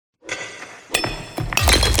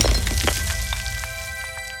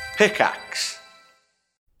Pickaxe.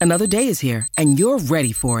 Another day is here, and you're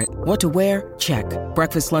ready for it. What to wear? Check.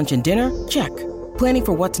 Breakfast, lunch, and dinner? Check. Planning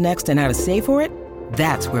for what's next and how to save for it?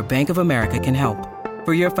 That's where Bank of America can help.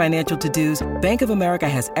 For your financial to-dos, Bank of America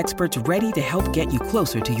has experts ready to help get you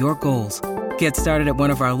closer to your goals. Get started at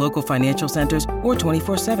one of our local financial centers or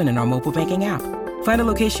 24/7 in our mobile banking app. Find a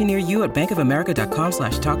location near you at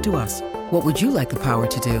bankofamerica.com/talktous. What would you like the power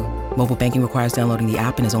to do? Mobile banking requires downloading the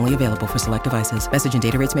app and is only available for select devices. Message and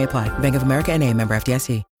data rates may apply. Bank of America N.A., member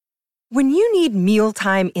FDIC. When you need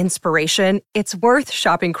mealtime inspiration, it's worth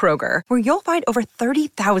shopping Kroger, where you'll find over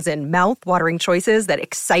 30,000 mouth-watering choices that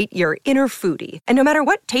excite your inner foodie. And no matter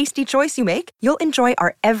what tasty choice you make, you'll enjoy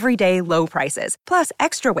our everyday low prices, plus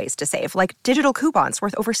extra ways to save, like digital coupons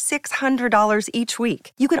worth over $600 each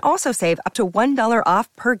week. You can also save up to $1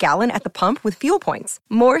 off per gallon at the pump with fuel points.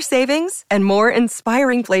 More savings and more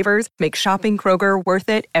inspiring flavors make shopping Kroger worth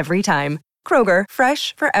it every time. Kroger,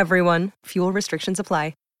 fresh for everyone. Fuel restrictions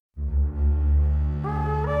apply.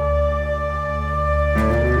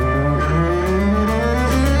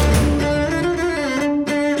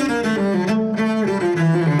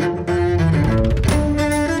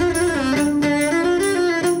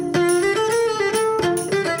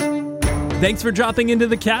 Thanks for dropping into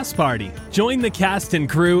the cast party. Join the cast and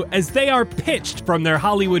crew as they are pitched from their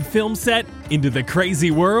Hollywood film set into the crazy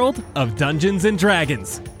world of Dungeons and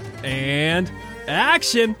Dragons. And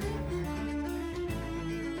action!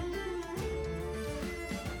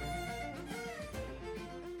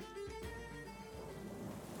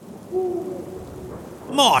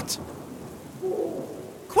 Mort!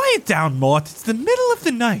 Quiet down, Mort. It's the middle of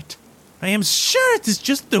the night. I am sure it is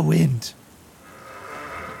just the wind.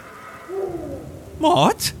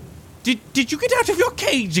 Mort? Did you get out of your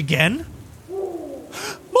cage again?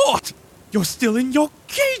 Mort! You're still in your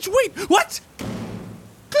cage! Wait, what?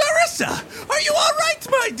 Clarissa! Are you alright,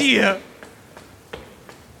 my dear?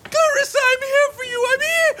 Clarissa, I'm here for you! I'm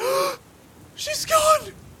here! She's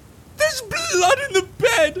gone! There's blood in the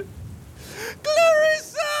bed!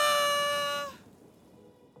 Clarissa!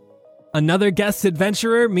 Another guest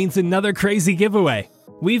adventurer means another crazy giveaway.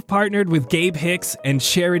 We've partnered with Gabe, Hicks, and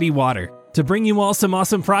Charity Water to bring you all some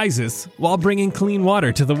awesome prizes while bringing clean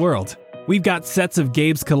water to the world. We've got sets of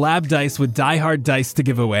Gabe's collab dice with Die Hard dice to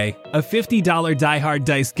give away, a $50 Die Hard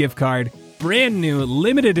dice gift card, brand new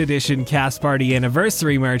limited edition Cast Party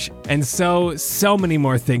anniversary merch, and so many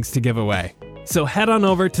more things to give away. So head on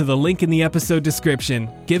over to the link in the episode description,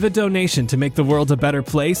 give a donation to make the world a better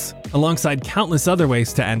place, alongside countless other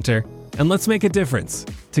ways to enter, and let's make a difference,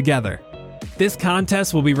 together. This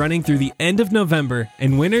contest will be running through the end of November,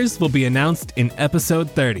 and winners will be announced in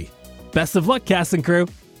episode 30. Best of luck, cast and crew!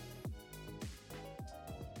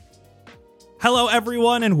 Hello,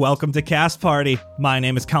 everyone, and welcome to Cast Party. My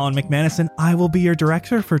name is Colin McManus, and I will be your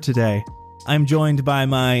director for today. I'm joined by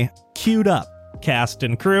my queued-up cast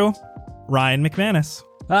and crew, Ryan McManus.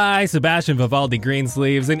 Hi, Sebastian Vivaldi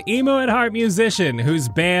Greensleeves, an emo-at-heart musician whose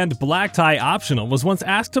band Black Tie Optional was once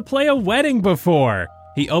asked to play a wedding before.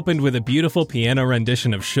 He opened with a beautiful piano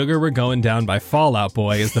rendition of Sugar We're Going Down by Fall Out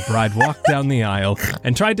Boy as the bride walked down the aisle,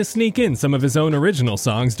 and tried to sneak in some of his own original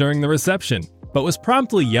songs during the reception, but was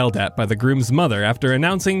promptly yelled at by the groom's mother after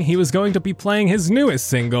announcing he was going to be playing his newest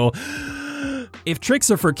single. If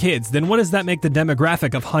tricks are for kids, then what does that make the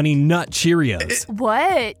demographic of Honey Nut Cheerios?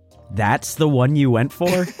 What? That's the one you went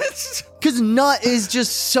for? Because nut is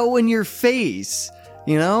just so in your face,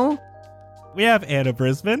 you know? We have Anna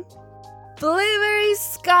Brisbane. Blueberry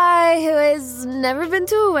Sky, who has never been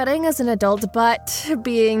to a wedding as an adult, but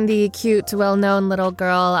being the cute, well-known little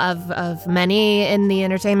girl of many in the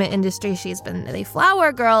entertainment industry, she's been the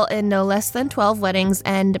flower girl in no less than 12 weddings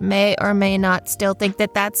and may or may not still think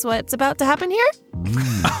that that's what's about to happen here.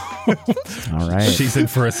 All right. She's in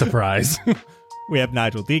for a surprise. We have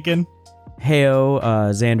Nigel Deacon. Heyo,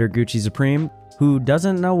 Xander Gucci Supreme, who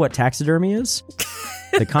doesn't know what taxidermy is.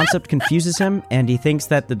 The concept confuses him, and he thinks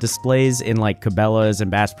that the displays in like Cabela's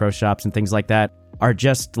and Bass Pro Shops and things like that are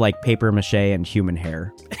just like paper mache and human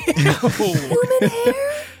hair. Human hair?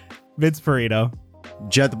 Vince Perito.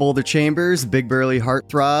 Jet the Boulder Chambers, big burly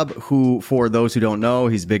heartthrob, who, for those who don't know,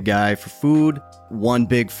 he's a big guy for food. One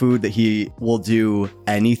big food that he will do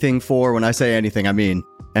anything for. When I say anything, I mean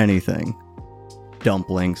anything.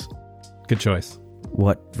 Dumplings. Good choice.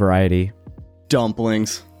 What variety?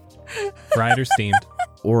 Dumplings. Fried or steamed?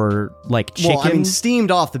 Or like chicken? Well, I mean,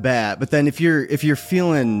 steamed off the bat, but then if you're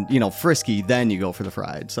feeling, frisky, then you go for the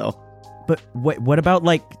fried. So, but what about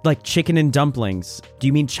like chicken and dumplings? Do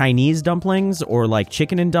you mean Chinese dumplings or like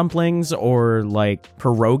chicken and dumplings or like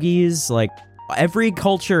pierogies? Like every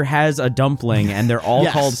culture has a dumpling and they're all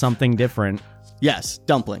Yes. called something different. Yes,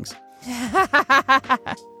 dumplings.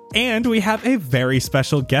 And we have a very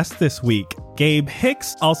special guest this week, Gabe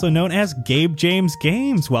Hicks, also known as Gabe James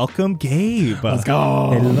Games. Welcome, Gabe. Let's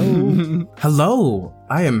go. Hello. Hello.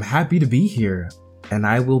 I am happy to be here, and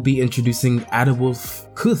I will be introducing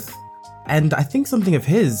Adewulf Kuth. And I think something of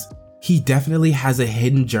his, he definitely has a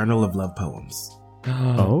hidden journal of love poems.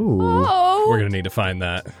 Oh. We're gonna need to find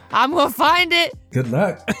that. I'm gonna find it. Good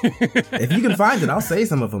luck. If you can find it, I'll say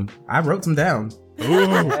some of them. I wrote some down.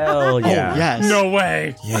 Hell yeah. Oh, yes. No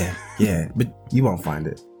way. Yeah, but you won't find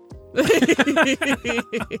it.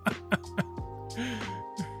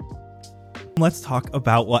 Let's talk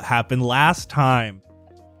about what happened last time.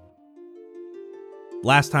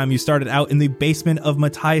 Last time you started out in the basement of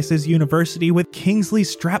Matthias's university with Kingsley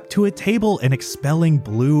strapped to a table and expelling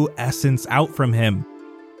blue essence out from him.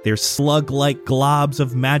 Their slug-like globs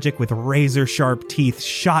of magic with razor-sharp teeth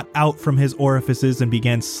shot out from his orifices and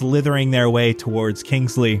began slithering their way towards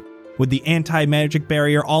Kingsley. With the anti-magic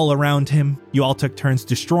barrier all around him, you all took turns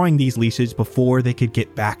destroying these leashes before they could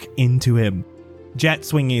get back into him. Jet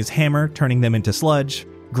swinging his hammer, turning them into sludge,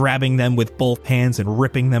 grabbing them with both hands and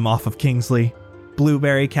ripping them off of Kingsley.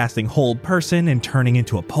 Blueberry casting Hold Person and turning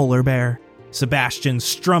into a polar bear. Sebastian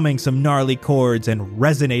strumming some gnarly chords and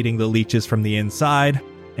resonating the leeches from the inside.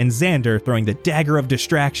 And Xander throwing the Dagger of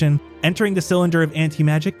Distraction, entering the cylinder of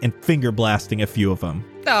anti-magic, and finger blasting a few of them.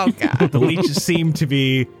 Oh, God. The leeches seemed to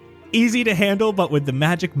be easy to handle, but with the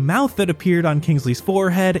magic mouth that appeared on Kingsley's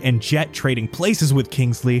forehead and Jet trading places with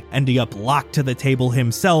Kingsley, ending up locked to the table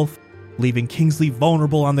himself, leaving Kingsley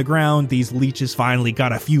vulnerable on the ground, these leeches finally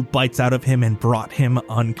got a few bites out of him and brought him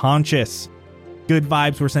unconscious. Good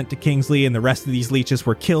vibes were sent to Kingsley, and the rest of these leeches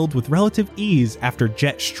were killed with relative ease after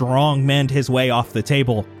Jet strong-manned his way off the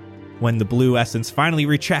table. When the blue essence finally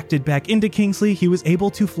retracted back into Kingsley, he was able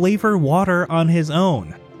to flavor water on his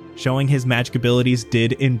own, showing his magic abilities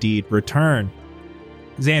did indeed return.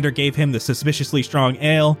 Xander gave him the suspiciously strong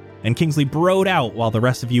ale, and Kingsley broed out while the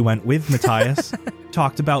rest of you went with Matthias,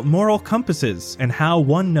 talked about moral compasses and how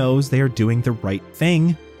one knows they are doing the right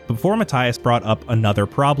thing, before Matthias brought up another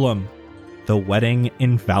problem. The wedding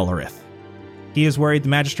in Valorith. He is worried the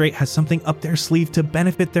magistrate has something up their sleeve to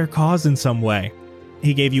benefit their cause in some way.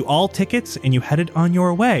 He gave you all tickets and you headed on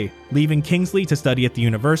your way, leaving Kingsley to study at the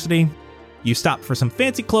university. You stopped for some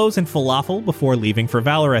fancy clothes and falafel before leaving for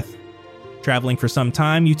Valorith. Traveling for some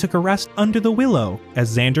time, you took a rest under the willow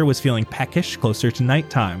as Xander was feeling peckish closer to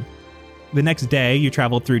nighttime. The next day, you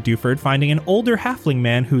traveled through Dewford, finding an older halfling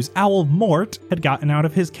man whose owl Mort had gotten out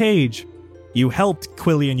of his cage. You helped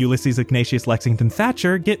Quillian Ulysses Ignatius Lexington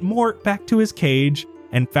Thatcher get Mort back to his cage,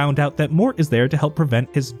 and found out that Mort is there to help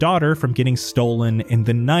prevent his daughter from getting stolen in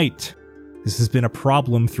the night. This has been a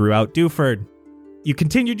problem throughout Dewford. You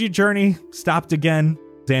continued your journey, stopped again.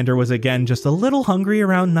 Xander was again just a little hungry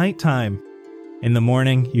around nighttime. In the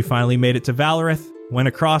morning, you finally made it to Valorith, went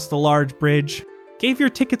across the large bridge, gave your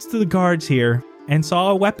tickets to the guards here, and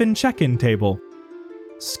saw a weapon check-in table.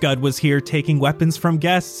 Scud was here taking weapons from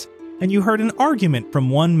guests, and you heard an argument from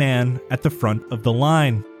one man at the front of the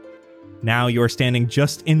line. Now you are standing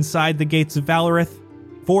just inside the gates of Valorith,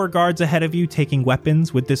 4 guards ahead of you taking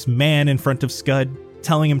weapons with this man in front of Scud,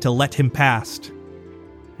 telling him to let him past.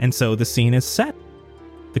 And so the scene is set.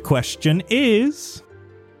 The question is,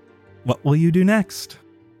 what will you do next?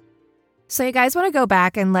 So you guys want to go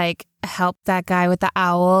back and, help that guy with the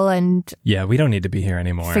owl and Yeah, we don't need to be here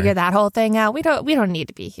anymore. figure that whole thing out? We don't need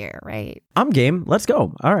to be here, right? I'm game. Let's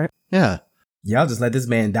go. All right. Yeah. Y'all just let this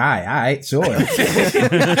man die. All right, sure.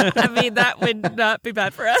 I mean, that would not be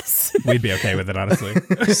bad for us. We'd be okay with it, honestly.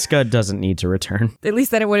 Scud doesn't need to return. At least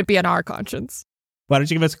then it wouldn't be on our conscience. Why don't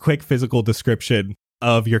you give us a quick physical description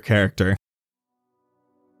of your character?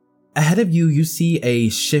 Ahead of you, you see a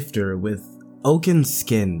shifter with oaken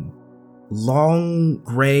skin, long,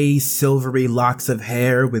 gray, silvery locks of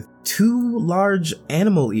hair with 2 large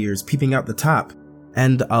animal ears peeping out the top,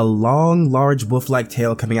 and a long, large wolf-like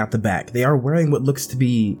tail coming out the back. They are wearing what looks to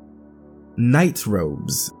be knight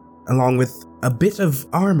robes, along with a bit of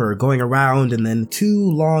armor going around and then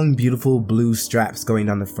 2 long, beautiful blue straps going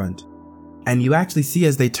down the front. And you actually see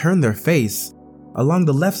as they turn their face, along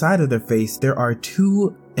the left side of their face, there are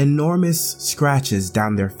 2 enormous scratches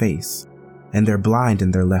down their face, and they're blind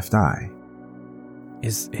in their left eye.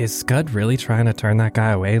 Is Scud really trying to turn that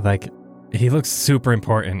guy away? He looks super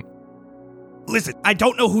important. Listen, I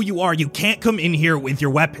don't know who you are. You can't come in here with your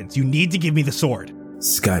weapons. You need to give me the sword.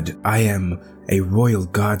 Scud, I am a royal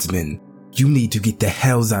guardsman. You need to get the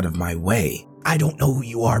hells out of my way. I don't know who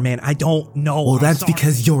you are, man. I don't know. Well, I'm that's sorry.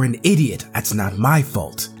 because you're an idiot. That's not my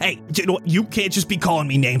fault. Hey, you know what? You can't just be calling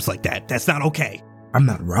me names like that. That's not okay. I'm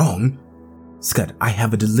not wrong. Scud, I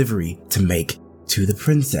have a delivery to make to the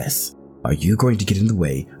princess. Are you going to get in the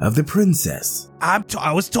way of the princess? I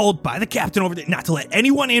was told by the captain over there not to let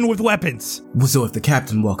anyone in with weapons. Well, so if the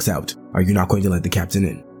captain walks out, are you not going to let the captain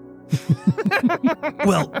in?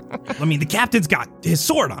 Well, I mean, the captain's got his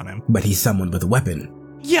sword on him. But he's someone with a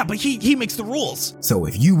weapon. Yeah, but he makes the rules. So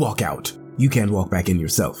if you walk out, you can't walk back in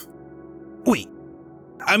yourself. Wait,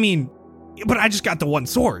 I mean, but I just got the one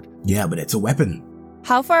sword. Yeah, but it's a weapon.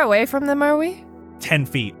 How far away from them are we? 10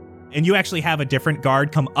 feet. And you actually have a different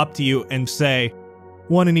guard come up to you and say,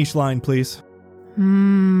 one in each line, please.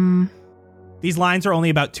 These lines are only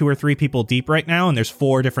about 2 or 3 people deep right now, and there's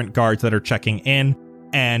 4 different guards that are checking in,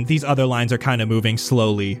 and these other lines are kind of moving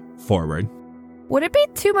slowly forward. Would it be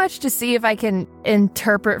too much to see if I can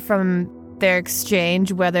interpret from their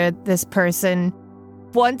exchange whether this person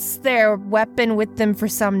wants their weapon with them for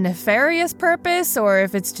some nefarious purpose, or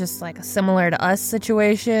if it's just like a similar to us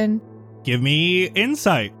situation? Give me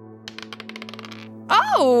insight.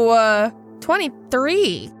 Oh,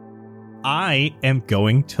 23. I am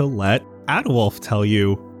going to let Adewolf tell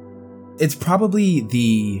you. It's probably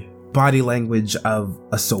the body language of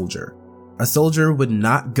a soldier. A soldier would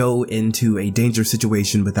not go into a dangerous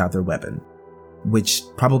situation without their weapon, which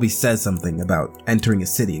probably says something about entering a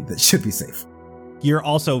city that should be safe. You're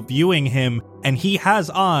also viewing him, and he has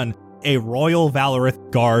on a Royal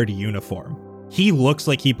Valorith Guard uniform. He looks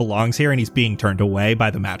like he belongs here, and he's being turned away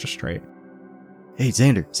by the magistrate. Hey,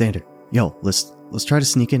 Xander, yo, let's try to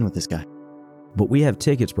sneak in with this guy. But we have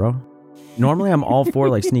tickets, bro. Normally I'm all for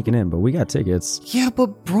like sneaking in, but we got tickets. Yeah,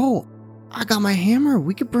 but bro, I got my hammer.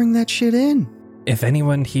 We could bring that shit in. If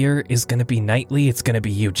anyone here is gonna be knightly, it's gonna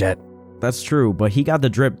be you, Jet. That's true, but he got the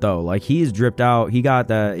drip though. Like he's dripped out. He got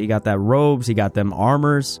that robes. He got them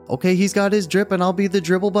armors. Okay, he's got his drip, and I'll be the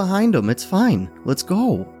dribble behind him. It's fine. Let's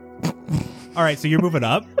go. All right, so you're moving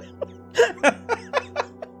up.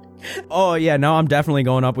 Oh yeah, no, I'm definitely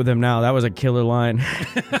going up with him now. That was a killer line.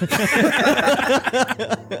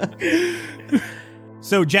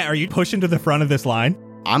 So, Jet, are you pushing to the front of this line?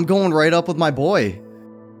 I'm going right up with my boy.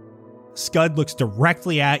 Scud looks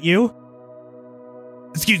directly at you.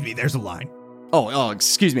 Excuse me, there's a line. Oh,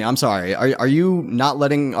 excuse me. I'm sorry. Are you not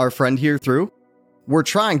letting our friend here through? We're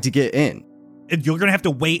trying to get in. You're going to have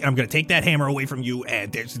to wait. I'm going to take that hammer away from you,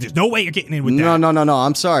 and there's no way you're getting in with that. No.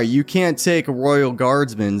 I'm sorry. You can't take a Royal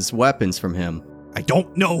Guardsman's weapons from him. I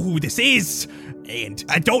don't know who this is, and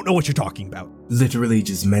I don't know what you're talking about. Literally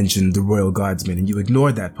just mentioned the Royal Guardsman and you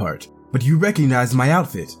ignored that part. But you recognize my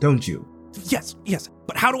outfit, don't you? Yes,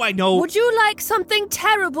 but how do I know? Would you like something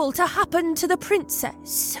terrible to happen to the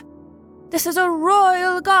princess? This is a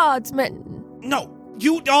royal guardsman. No,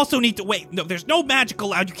 you also need to wait. No, there's no magic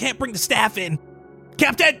allowed. You can't bring the staff in.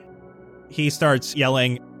 Captain! He starts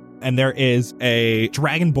yelling, and there is a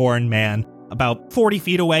dragonborn man about 40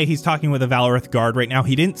 feet away. He's talking with a Valorith guard right now.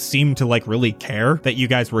 He didn't seem to really care that you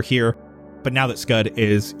guys were here. But now that Scud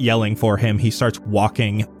is yelling for him, he starts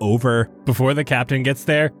walking over. Before the captain gets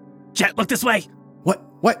there, Jet, look this way.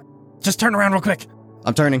 What? Just turn around real quick.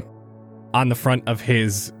 I'm turning. On the front of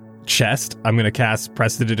his chest, I'm going to cast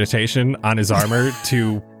Prestidigitation on his armor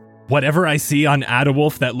to whatever I see on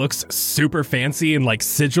Adewolf that looks super fancy and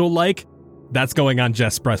sigil-like, that's going on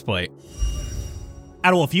Jet's breastplate.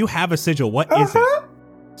 Adewolf, you have a sigil. What is it?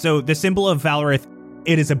 So the symbol of Valorith,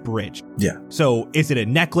 it is a bridge. Yeah. So is it a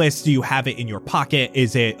necklace? Do you have it in your pocket?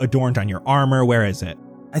 Is it adorned on your armor? Where is it?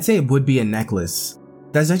 I'd say it would be a necklace.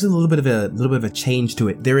 There's actually a little bit of a change to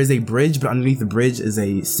it. There is a bridge, but underneath the bridge is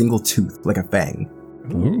a single tooth, like a fang.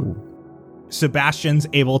 Ooh. Sebastian's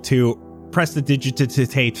able to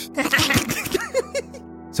prestidigitate.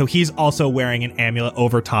 So he's also wearing an amulet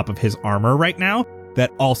over top of his armor right now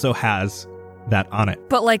that also has that on it.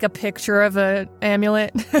 But like a picture of an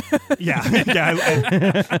amulet? Yeah.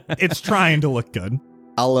 It's trying to look good.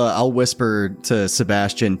 I'll whisper to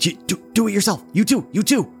Sebastian, do it yourself. You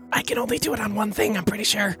too. I can only do it on one thing, I'm pretty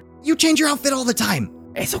sure. You change your outfit all the time.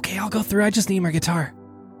 It's okay, I'll go through. I just need my guitar.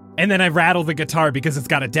 And then I rattle the guitar because it's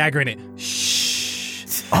got a dagger in it.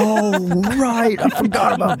 Shh. Oh, right. I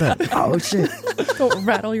forgot about that. Oh, shit. Don't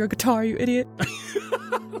rattle your guitar, you idiot.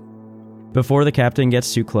 Before the captain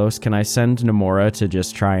gets too close, can I send Nomura to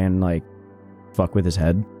just try and, fuck with his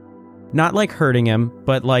head? Not, hurting him,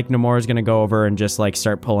 but, Nomura's gonna go over and just,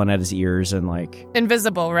 start pulling at his ears and,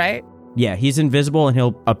 Invisible, right? Yeah, he's invisible and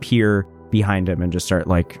he'll appear behind him and just start,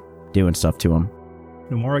 doing stuff to him.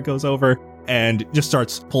 Nomura goes over and just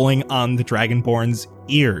starts pulling on the Dragonborn's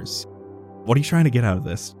ears. What are you trying to get out of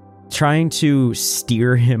this? Trying to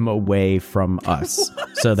steer him away from us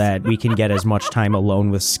so that we can get as much time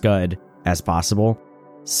alone with Scud as possible.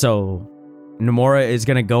 So Nomura is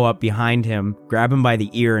going to go up behind him, grab him by the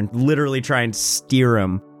ear, and literally try and steer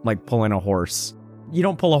him like pulling a horse. You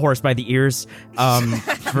don't pull a horse by the ears,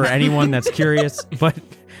 for anyone that's curious, but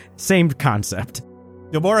same concept.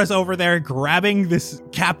 Nomura's over there grabbing this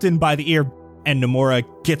captain by the ear, and Nomura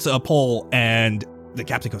gets a pull, and the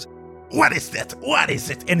captain goes, "What is that? What is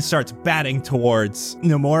it?" and starts batting towards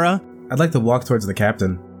Nomura. I'd like to walk towards the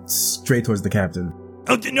captain. Straight towards the captain.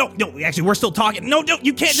 Oh, no, actually, we're still talking. No,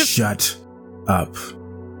 you can't just... Shut up.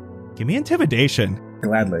 Give me intimidation.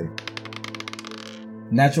 Gladly.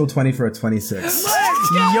 Natural 20 for a 26.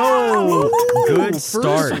 Yo! Good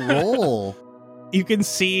start. First roll. You can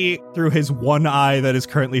see through his one eye that is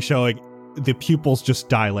currently showing, the pupils just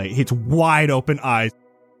dilate. It's wide open eyes.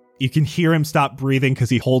 You can hear him stop breathing because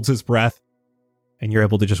he holds his breath, and you're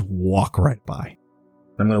able to just walk right by.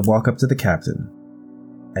 I'm going to walk up to the captain,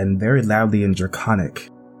 and very loudly in Draconic.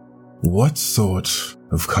 What sort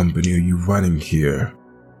of company are you running here,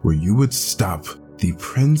 where you would stop the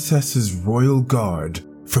princess's royal guard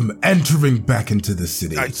from entering back into the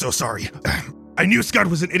city? I'm so sorry. I knew Scud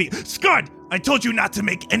was an idiot. Scud! I told you not to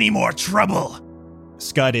make any more trouble!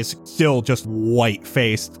 Scud is still just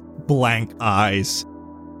white-faced, blank eyes,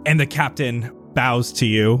 and the captain bows to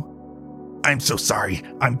you. I'm so sorry.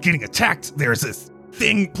 I'm getting attacked. There's this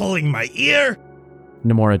thing pulling my ear.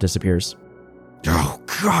 Nomura disappears. Oh,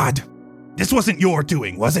 God. This wasn't your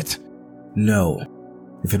doing, was it? No.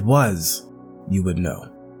 If it was, you would know.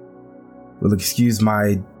 Will excuse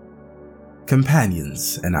my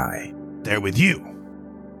companions and I. They're with you.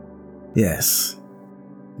 Yes.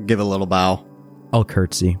 Give a little bow. I'll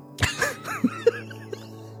curtsy.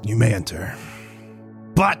 You may enter.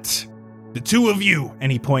 But the two of you,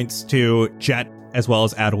 And he points to Jet as well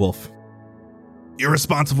as Adwolf. you're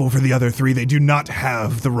responsible for the other three. They do not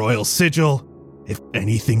have the royal sigil. If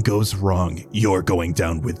anything goes wrong, you're going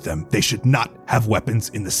down with them. They should not have weapons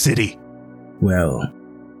in the city. Well,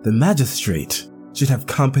 the magistrate should have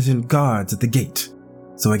competent guards at the gate.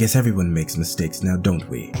 So I guess everyone makes mistakes now, don't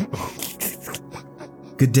we?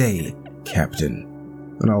 Good day, Captain.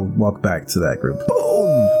 And I'll walk back to that group.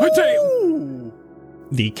 Boom!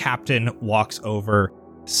 The captain walks over,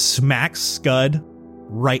 smacks Scud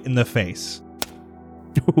right in the face,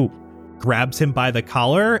 grabs him by the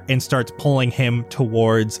collar, and starts pulling him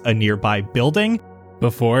towards a nearby building.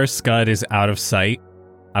 Before Scud is out of sight,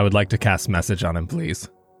 I would like to cast message on him, please.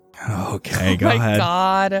 Okay, go ahead.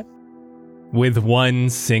 God. With one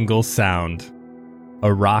single sound,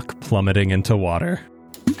 a rock plummeting into water.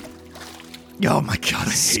 Oh my God,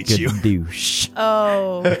 I hate you. Skadoosh.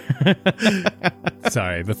 Oh.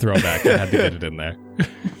 Sorry, the throwback. I had to get it in there.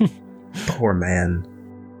 Poor man.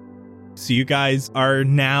 So you guys are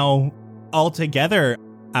now all together.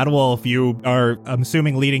 Adwolf, you are, I'm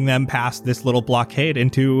assuming, leading them past this little blockade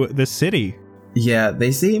into the city. Yeah,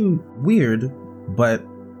 they seem weird, but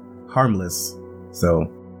harmless. So,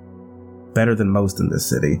 better than most in this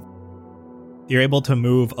city. You're able to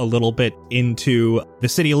move a little bit into the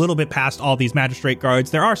city, a little bit past all these magistrate guards.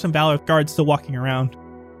 There are some Valor guards still walking around,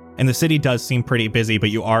 and the city does seem pretty busy,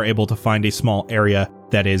 but you are able to find a small area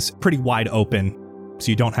that is pretty wide open,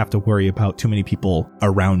 so you don't have to worry about too many people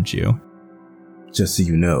around you. Just so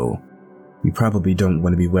you know, you probably don't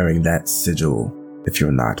want to be wearing that sigil if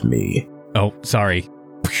you're not me. Oh, sorry.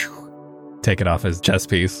 Take it off as chess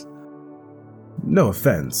piece. No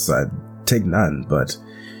offense, I'd take none, but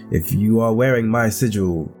if you are wearing my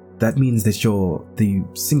sigil, that means that you're the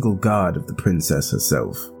single guard of the princess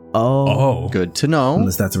herself. Oh. Good to know.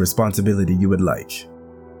 Unless that's a responsibility you would like.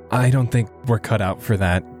 I don't think we're cut out for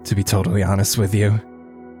that, to be totally honest with you.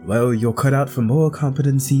 Well, you're cut out for more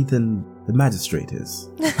competency than the magistrate is.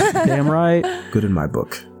 Damn right. Good in my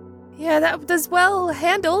book. Yeah, that was well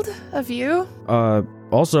handled of you.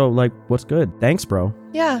 Also, like, what's good? Thanks, bro.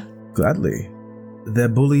 Yeah. Gladly. They're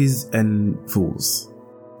bullies and fools.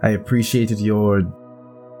 I appreciated your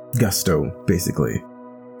gusto, basically.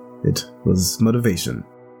 It was motivation.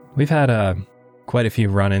 We've had quite a few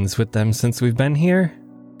run-ins with them since we've been here.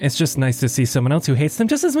 It's just nice to see someone else who hates them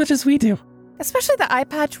just as much as we do. Especially the eye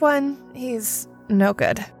patch one. He's no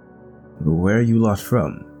good. Where are you lot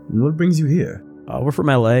from? And what brings you here? We're from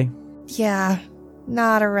LA. Yeah,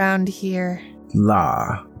 not around here.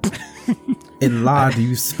 La. In La, do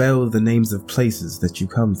you spell the names of places that you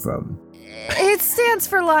come from? It stands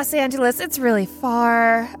for Los Angeles. It's really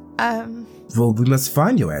far. Well, we must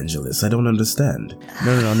find you, Angelus. I don't understand.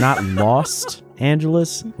 No, not Lost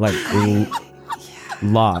Angeles. Like,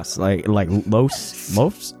 lost. Like Los.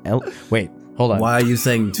 Wait, hold on. Why are you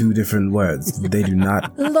saying two different words? They do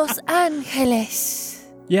not. Los Angeles.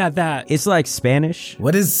 Yeah, that. It's like Spanish.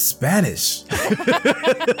 What is Spanish?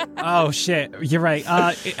 Oh, shit. You're right.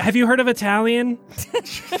 Have you heard of Italian?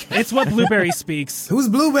 It's what Blueberry speaks. Who's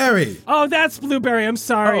Blueberry? Oh, that's Blueberry. I'm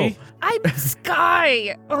sorry. I'm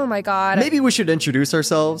Sky. Oh my god. Maybe we should introduce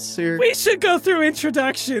ourselves here. We should go through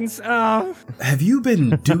introductions. Have you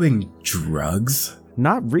been doing drugs?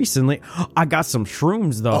 Not recently. I got some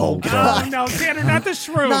shrooms, though. Oh, God. Oh, no, Xander, not the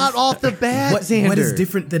shrooms. Not off the bat, Xander. What is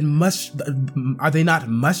different than Are they not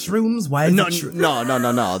mushrooms? Why is it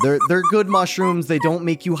No. They're good mushrooms. They don't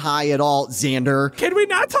make you high at all, Xander. Can we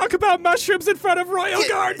not talk about mushrooms in front of Royal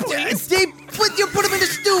Guard, please? They put them in the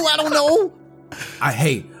stew. I don't know.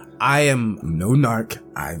 I am no narc.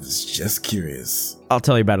 I was just curious. I'll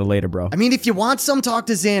tell you about it later, bro. I mean, if you want some, talk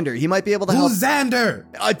to Xander. He might be able to help. Who's Xander?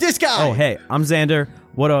 This guy. Oh, hey, I'm Xander.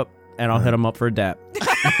 What up? And I'll hit him up for a dap.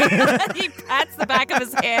 He pats the back of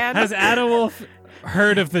his hand. Has Adewolf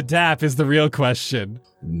heard of the DAP is the real question.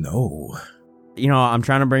 No. You know, I'm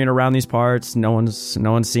trying to bring it around these parts. No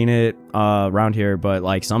one's seen it around here, but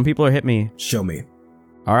like some people are hit me. Show me.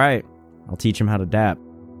 All right, I'll teach him how to dap.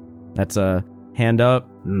 That's a hand up,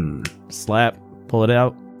 slap, pull it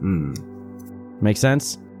out. Make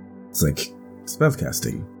sense? It's like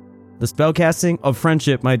spellcasting. The spellcasting of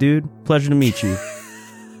friendship, my dude. Pleasure to meet you.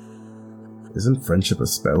 Isn't friendship a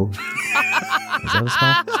spell? Is that a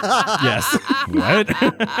spell? Yes. What?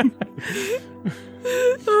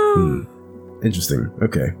 Interesting.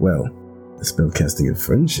 Okay, well, the spellcasting of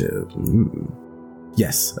friendship.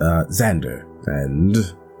 Yes, Xander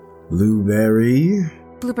and Blueberry.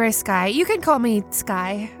 Blueberry Sky. You can call me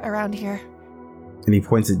Sky around here. And he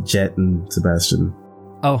points at Jet and Sebastian.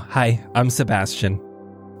 Oh, hi. I'm Sebastian.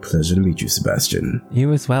 Pleasure to meet you, Sebastian.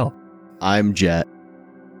 You as well. I'm Jet.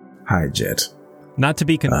 Hi, Jet. Not to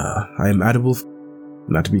be I am Adewolf.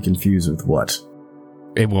 Not to be confused with what?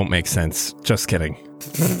 It won't make sense. Just kidding.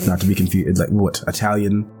 Not to be confused. Like what?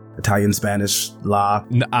 Italian, Spanish, law?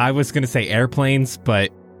 I was going to say airplanes,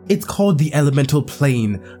 but... It's called the elemental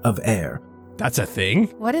plane of air. That's a thing?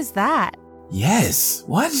 What is that? Yes.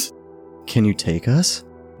 What? Can you take us?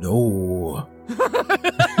 No.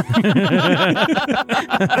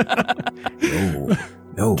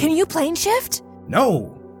 No. Can you plane shift?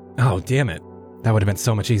 No. Oh, damn it. That would have been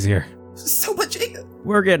so much easier. So much.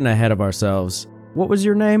 We're getting ahead of ourselves. What was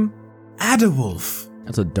your name? Adewolf.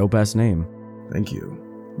 That's a dope-ass name. Thank you.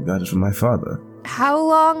 You got it from my father. How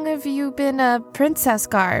long have you been a princess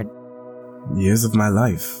guard? Years of my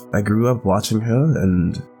life. I grew up watching her,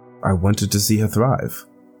 and I wanted to see her thrive.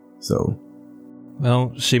 So...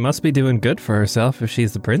 Well, she must be doing good for herself if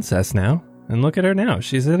she's the princess now. And look at her now.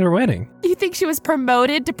 She's at her wedding. You think she was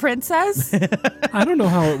promoted to princess? I don't know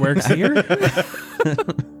how it works here.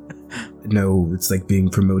 No, it's like being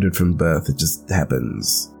promoted from birth. It just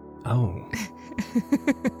happens. Oh.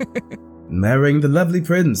 Marrying the lovely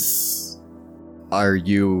prince. Are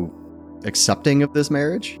you accepting of this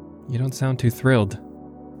marriage? You don't sound too thrilled.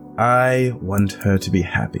 I want her to be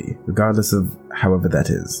happy, regardless of however that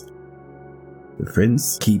is. The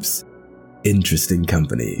prince keeps interesting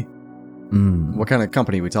company. What kind of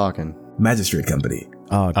company are we talking? Magistrate company.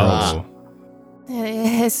 Oh, gross.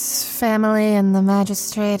 His family and the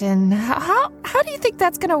magistrate, and how do you think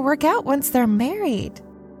that's gonna work out once they're married?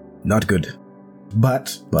 Not good.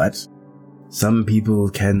 But, some people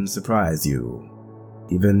can surprise you.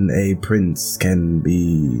 Even a prince can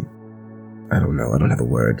be... I don't know, I don't have a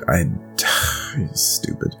word.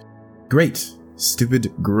 Stupid. Great.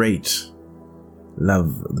 Stupid, great.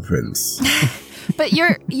 Love the prince. But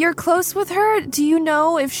you're close with her? Do you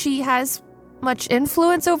know if she has much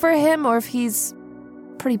influence over him, or if he's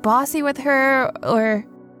pretty bossy with her, or...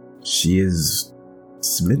 She is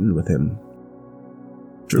smitten with him.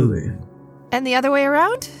 Truly. And the other way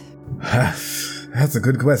around? That's a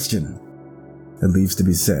good question. It leaves to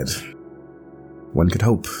be said. One could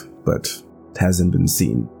hope, but it hasn't been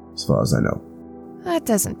seen, as far as I know. That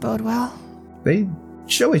doesn't bode well. They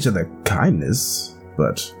show each other kindness,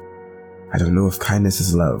 but I don't know if kindness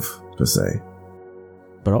is love, per se.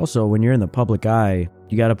 But also, when you're in the public eye,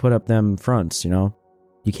 you gotta put up them fronts, you know?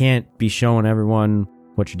 You can't be showing everyone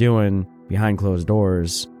what you're doing behind closed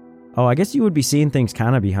doors. Oh, I guess you would be seeing things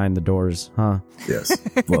kind of behind the doors, huh? Yes.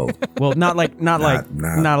 Well, not like that.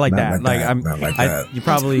 You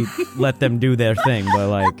probably let them do their thing, but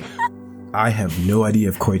like... I have no idea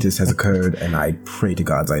if coitus has occurred, and I pray to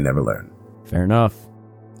gods I never learn. Fair enough.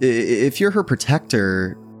 If you're her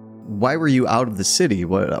protector, why were you out of the city?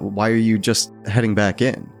 Why are you just heading back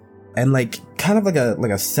in? And like, kind of like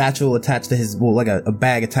a satchel attached to his, well, like a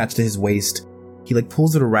bag attached to his waist. He like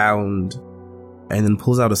pulls it around, and then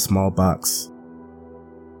pulls out a small box.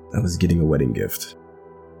 I was getting a wedding gift.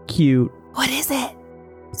 Cute. What is it?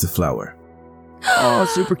 It's a flower. Oh,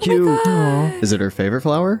 super cute. Oh my God. Is it her favorite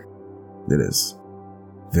flower? It is.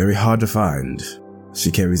 Very hard to find. She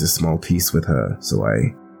carries a small piece with her, so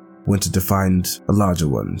I wanted to find a larger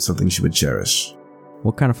one, something she would cherish.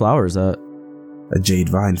 What kind of flower is that? A jade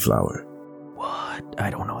vine flower. What? I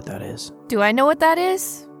don't know what that is. Do I know what that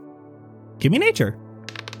is? Give me nature.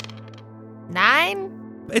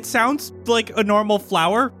 9? It sounds like a normal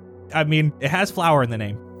flower. I mean, it has flower in the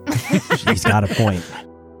name. She's got a point.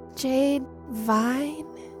 Jade vine?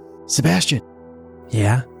 Sebastian,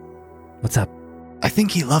 Yeah? What's up? I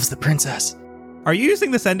think he loves the princess. Are you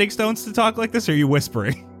using the sending stones to talk like this, or are you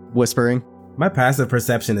whispering? Whispering. My passive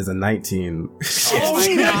perception is a 19. Oh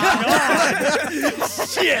my God.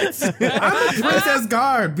 Shit! I'm the princess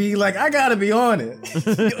guard, be like, I gotta be on it.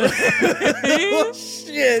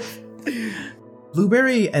 Shit!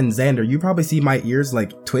 Blueberry and Xander, you probably see my ears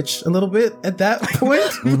like twitch a little bit at that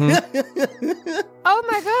point. Oh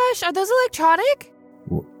my gosh, are those electronic?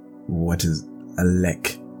 What is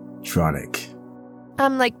electronic?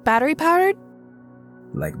 Like battery powered?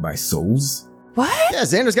 Like my souls? What? Yeah,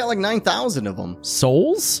 Xander's got like 9,000 of them.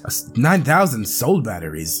 Souls? 9,000 soul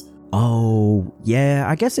batteries. Oh, yeah.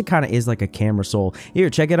 I guess it kind of is like a camera soul. Here,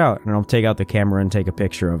 check it out. And I'll take out the camera and take a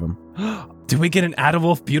picture of him. Do we get an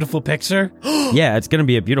Adewolf beautiful picture? Yeah, it's going to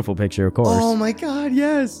be a beautiful picture, of course. Oh my God,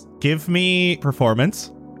 yes. Give me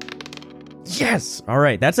performance. Yes. All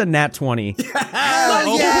right. That's a nat 20.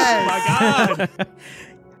 Oh my God.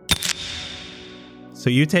 So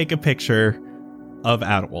you take a picture of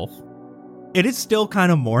Adewolf. It is still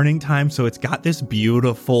kind of morning time, so it's got this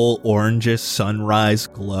beautiful orangish sunrise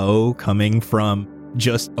glow coming from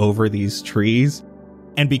just over these trees.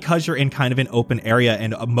 And because you're in kind of an open area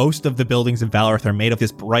and most of the buildings in Valorth are made of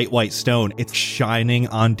this bright white stone, it's shining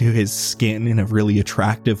onto his skin in a really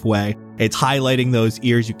attractive way. It's highlighting those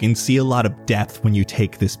ears. You can see a lot of depth when you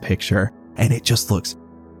take this picture, and it just looks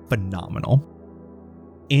phenomenal.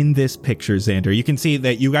 In this picture, Xander, you can see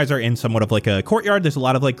that you guys are in somewhat of like a courtyard. There's a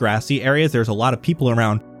lot of like grassy areas. There's a lot of people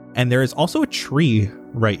around, and there is also a tree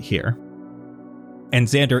right here. And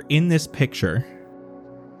Xander, in this picture,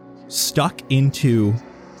 stuck into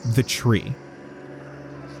the tree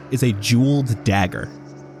is a jeweled dagger.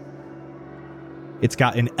 It's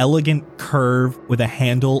got an elegant curve with a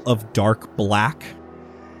handle of dark black.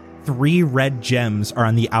 3 red gems are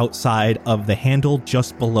on the outside of the handle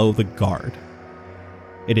just below the guard.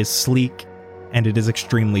 It is sleek, and it is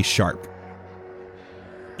extremely sharp.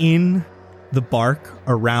 In the bark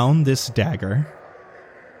around this dagger,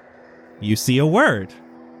 you see a word.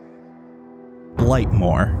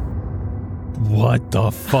 Blightmore. What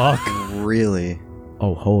the fuck? Really?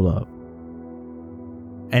 Oh, hold up.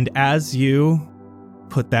 And as you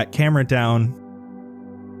put that camera down,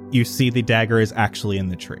 you see the dagger is actually in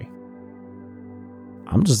the tree.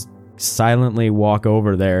 I'm just silently walk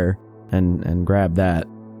over there and grab that.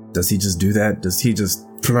 Does he just do that? Does he just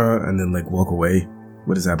and then like walk away?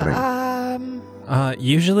 What is happening?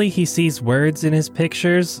 Usually he sees words in his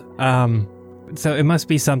pictures. So it must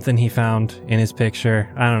be something he found in his picture.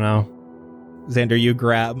 I don't know. Xander, you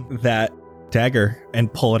grab that dagger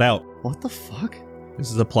and pull it out. What the fuck?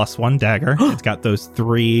 This is a +1 dagger. It's got those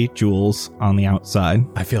 3 jewels on the outside.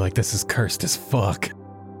 I feel like this is cursed as fuck.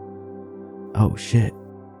 Oh, shit.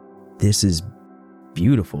 This is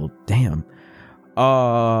beautiful. Damn.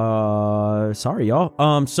 Sorry, y'all.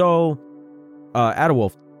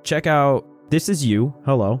 Adewolf, check out. This is you.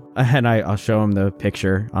 Hello. And I'll show him the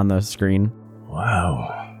picture on the screen.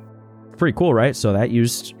 Wow. Pretty cool, right? So that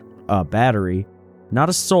used a battery. Not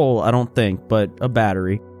a soul, I don't think, but a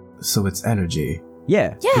battery. So it's energy.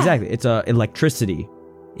 Yeah, exactly. It's electricity.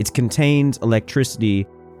 It contains electricity.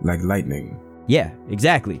 Like lightning. Yeah,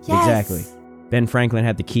 exactly. Yes. Exactly. Ben Franklin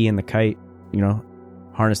had the key and the kite,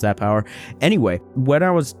 harness that power. Anyway, when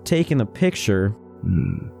I was taking the picture,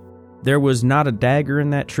 there was not a dagger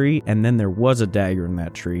in that tree, and then there was a dagger in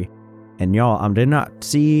that tree. And y'all, I did not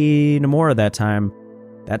see no more of that time.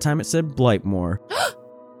 That time it said Blightmore.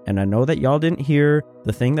 And I know that y'all didn't hear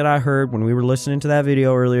the thing that I heard when we were listening to that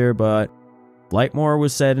video earlier, but Blightmore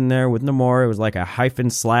was said in there with no more. It was like a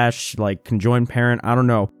 / like conjoined parent. I don't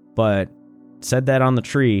know, but said that on the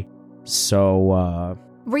tree. So,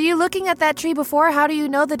 Were you looking at that tree before? How do you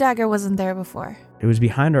know the dagger wasn't there before? it was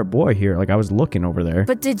behind our boy here. Like I was looking over there.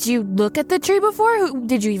 But did you look at the tree before?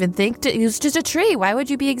 Did you even think it was just a tree? Why would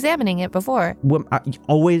you be examining it before?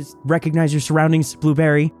 Always recognize your surroundings,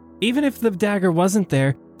 Blueberry. Even if the dagger wasn't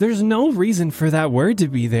there, there's no reason for that word to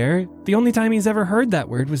be there. The only time he's ever heard that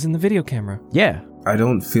word was in the video camera. Yeah. I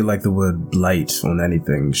don't feel like the word blight on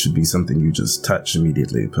anything should be something you just touch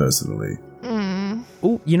immediately, personally.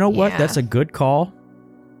 Oh, you know what? Yeah. That's a good call.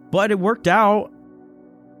 But it worked out.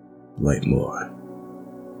 Blightmore.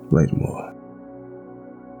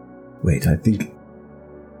 Wait, I think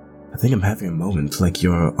I'm having a moment like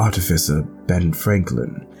your artificer, Ben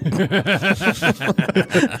Franklin.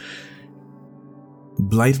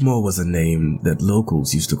 Blightmore was a name that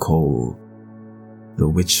locals used to call the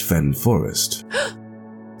Witch Fen Forest.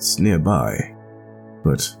 It's nearby,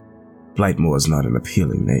 but Blightmore is not an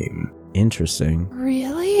appealing name. Interesting.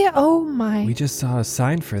 Really? Oh my. We just saw a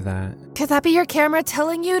sign for that. Could that be your camera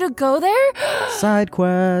telling you to go there? Side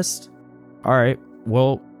quest. All right.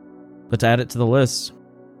 Well, let's add it to the list.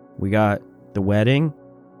 We got the wedding,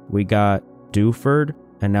 we got Dewford,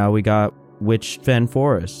 and now we got Witch Fen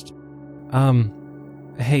Forest.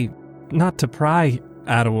 Hey, not to pry,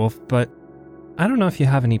 Adewolf, but I don't know if you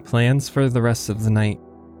have any plans for the rest of the night.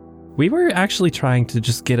 We were actually trying to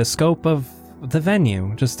just get a scope of the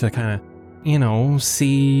venue, just to kind of,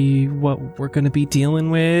 see what we're going to be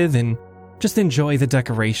dealing with and just enjoy the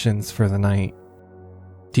decorations for the night.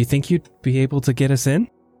 Do you think you'd be able to get us in?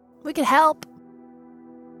 We could help.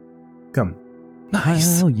 Come.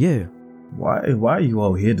 Nice. Hell yeah. Why are you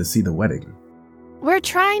all here to see the wedding? We're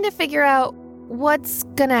trying to figure out what's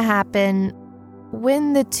gonna happen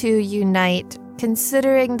when the two unite,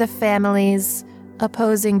 considering the families'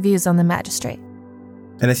 opposing views on the magistrate.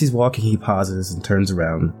 And as he's walking, he pauses and turns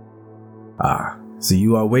around. Ah, so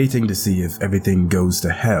you are waiting to see if everything goes to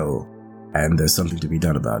hell and there's something to be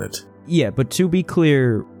done about it. Yeah, but to be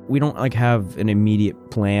clear, we don't have an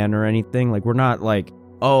immediate plan or anything. We're not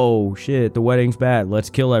oh shit, the wedding's bad, let's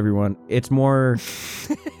kill everyone. It's more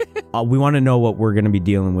we want to know what we're going to be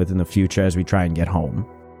dealing with in the future as we try and get home.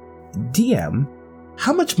 DM,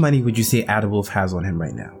 how much money would you say Adewolf has on him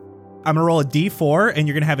right now? I'm going to roll a d4, and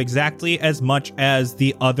you're going to have exactly as much as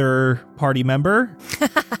the other party member.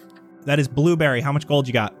 That is Blueberry. How much gold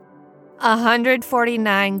you got?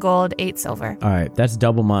 149 gold, 8 silver. All right, that's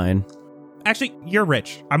double mine. Actually, you're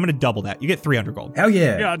rich. I'm going to double that. You get 300 gold. Hell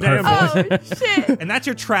yeah. Yeah, damn. Perfect. Oh, shit. And that's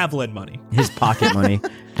your traveling money. His pocket money.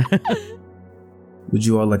 Would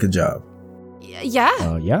you all like a job?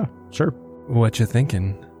 Yeah. Yeah, sure. What you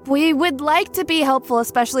thinking? We would like to be helpful,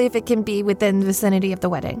 especially if it can be within the vicinity of the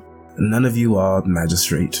wedding. None of you are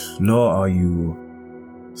magistrate, nor are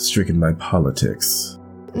you stricken by politics.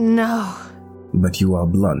 No. But you are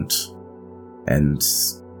blunt, and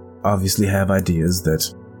obviously have ideas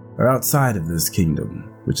that are outside of this kingdom,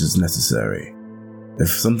 which is necessary. If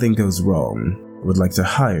something goes wrong, I would like to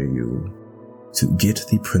hire you to get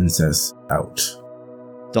the princess out.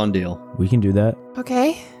 Done deal. We can do that.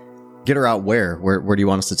 Okay. Get her out where? Where do you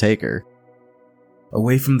want us to take her?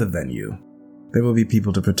 Away from the venue. There will be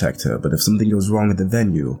people to protect her, but if something goes wrong at the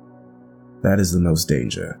venue, that is the most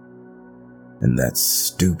danger. And that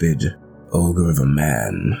stupid ogre of a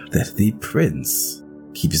man that the prince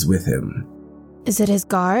keeps with him. Is it his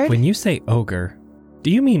guard? When you say ogre, do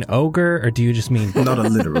you mean ogre or do you just mean... Not a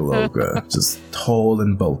literal ogre, just tall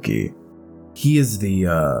and bulky. He is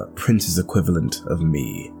the prince's equivalent of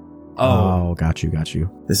me. Oh, got you.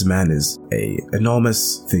 This man is a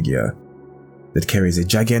enormous figure that carries a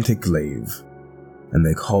gigantic glaive, and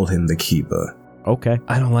they call him the Keeper. Okay.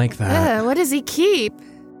 I don't like that. What does he keep?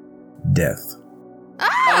 Death.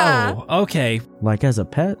 Ah! Oh, okay. Like as a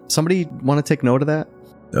pet? Somebody want to take note of that?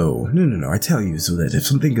 Oh, no, I tell you so that if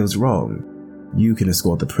something goes wrong, you can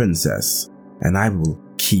escort the princess, and I will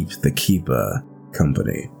keep the Keeper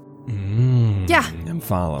company. Yeah. I'm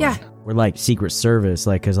following. Yeah. We're like Secret Service,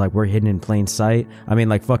 because we're hidden in plain sight. I mean,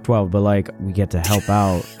 fuck 12, but we get to help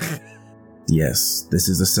out. Yes, this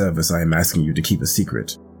is a service I am asking you to keep a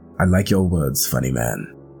secret. I like your words, funny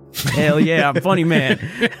man. Hell yeah, I'm funny man.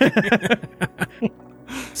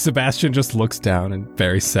 Sebastian just looks down and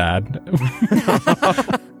very sad.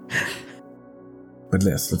 But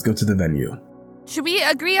let's go to the venue. Should we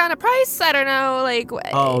agree on a price? I don't know,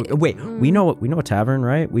 Oh, wait. We know a tavern,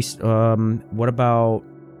 right? What about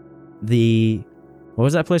what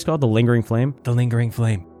was that place called? The Lingering Flame? The Lingering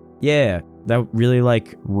Flame. Yeah, that really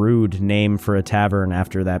rude name for a tavern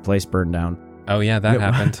after that place burned down. Oh yeah, that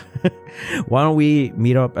happened. Why don't we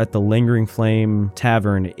meet up at the Lingering Flame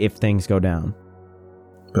Tavern if things go down?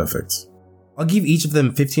 Perfect. I'll give each of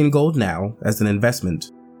them 15 gold now as an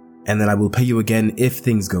investment, and then I will pay you again if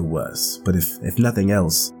things go worse. But if nothing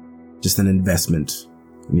else, just an investment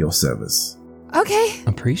in your service. Okay.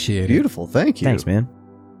 Appreciate it. Beautiful, thank you. Thanks, man.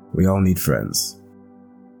 We all need friends.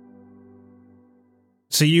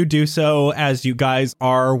 So you do so as you guys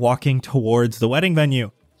are walking towards the wedding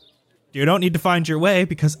venue. You don't need to find your way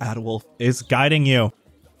because Adewolf is guiding you.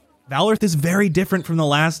 Valorth is very different from the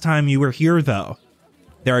last time you were here, though.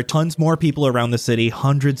 There are tons more people around the city.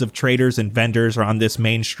 Hundreds of traders and vendors are on this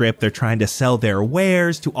main strip. They're trying to sell their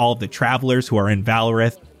wares to all of the travelers who are in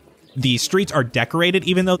Valorith. The streets are decorated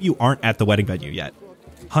even though you aren't at the wedding venue yet.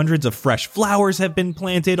 Hundreds of fresh flowers have been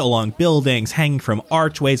planted along buildings, hanging from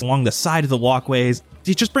archways, along the side of the walkways.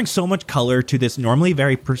 It just brings so much color to this normally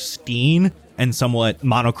very pristine and somewhat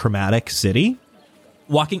monochromatic city.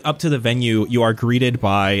 Walking up to the venue, you are greeted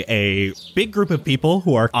by a big group of people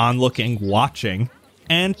who are onlooking, watching,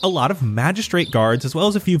 and a lot of magistrate guards, as well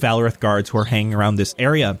as a few Valorith guards who are hanging around this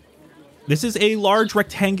area. This is a large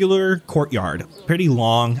rectangular courtyard, pretty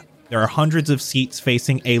long. There are hundreds of seats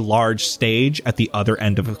facing a large stage at the other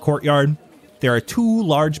end of the courtyard. There are 2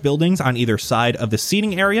 large buildings on either side of the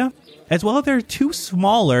seating area, as well as there are 2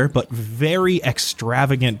 smaller but very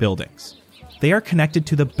extravagant buildings. They are connected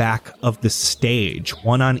to the back of the stage,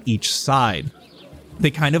 one on each side.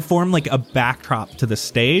 They kind of form like a backdrop to the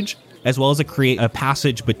stage, as well as create a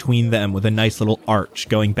passage between them with a nice little arch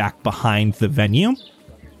going back behind the venue.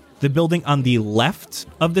 The building on the left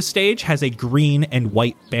of the stage has a green and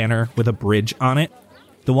white banner with a bridge on it.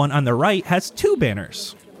 The one on the right has 2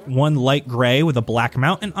 banners, one light gray with a black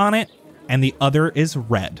mountain on it, and the other is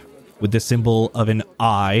red with the symbol of an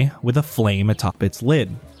eye with a flame atop its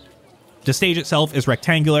lid. The stage itself is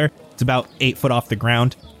rectangular. It's about 8 foot off the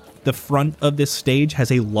ground. The front of this stage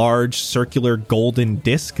has a large circular golden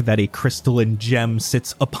disc that a crystalline gem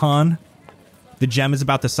sits upon. The gem is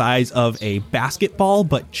about the size of a basketball,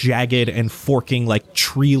 but jagged and forking like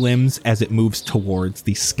tree limbs as it moves towards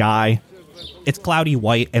the sky. It's cloudy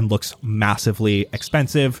white and looks massively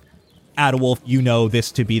expensive. Adewolf, you know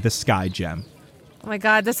this to be the sky gem. Oh my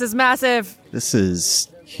god, this is massive. This is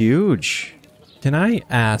huge. Can I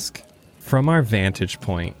ask, from our vantage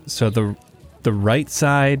point, so the right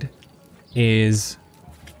side is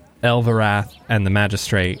Elvirath and the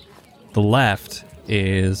Magistrate. The left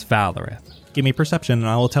is Valorith. Give me perception and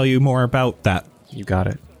I will tell you more about that. You got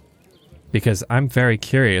it. Because I'm very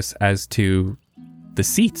curious as to the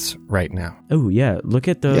seats right now. Oh, yeah. Look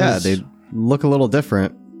at those. Yeah, they look a little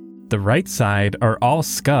different. The right side are all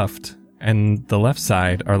scuffed, and the left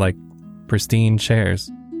side are like pristine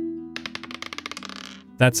chairs.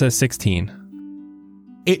 That's a 16.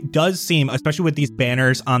 It does seem, especially with these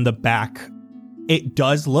banners on the back, it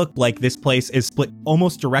does look like this place is split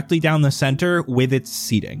almost directly down the center with its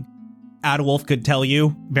seating. Adewolf could tell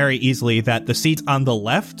you very easily that the seats on the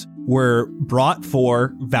left were brought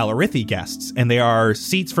for Valorithi guests, and they are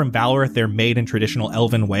seats from Valorith. They're made in traditional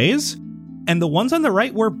elven ways. And the ones on the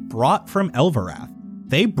right were brought from Elvirath.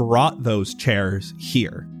 They brought those chairs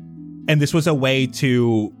here. And this was a way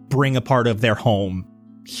to bring a part of their home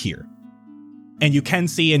here. And you can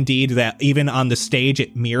see indeed that even on the stage,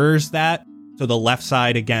 it mirrors that. So the left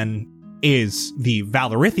side, again, is the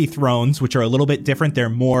Valorithi thrones, which are a little bit different. They're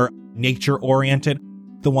more nature-oriented.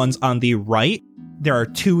 The ones on the right, there are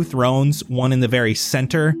 2 thrones, one in the very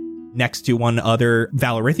center next to one other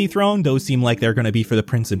Valorithi throne. Those seem like they're going to be for the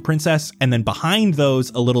prince and princess. And then behind those,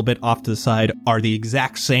 a little bit off to the side, are the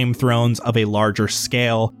exact same thrones of a larger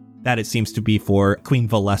scale that it seems to be for Queen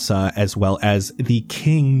Valessa as well as the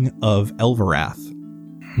King of Elvirath.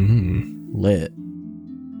 Lit.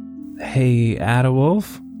 Hey,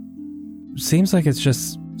 Adewolf. Seems like it's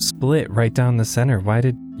just split right down the center. Why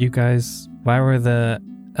were the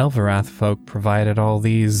Elvirath folk provided all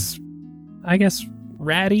these, I guess,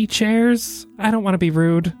 ratty chairs? I don't want to be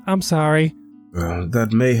rude. I'm sorry. Well,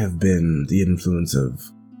 that may have been the influence of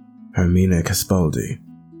Hermina Caspaldi.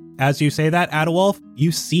 As you say that, Adewolf,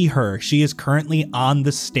 you see her. She is currently on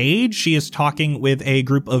the stage. She is talking with a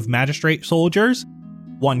group of magistrate soldiers,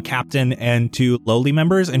 1 captain and 2 lowly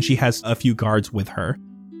members, and she has a few guards with her.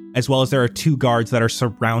 As well as there are 2 guards that are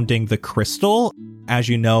surrounding the crystal. As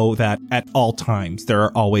you know that at all times, there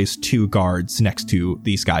are always 2 guards next to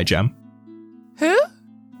the sky gem. Who?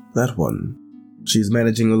 That one. She's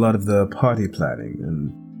managing a lot of the party planning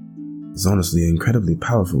and is honestly an incredibly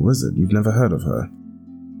powerful wizard. You've never heard of her.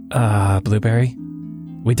 Blueberry?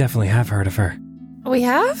 We definitely have heard of her. We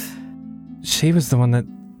have? She was the one that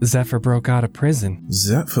Zephyr broke out of prison.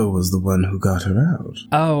 Zephyr was the one who got her out.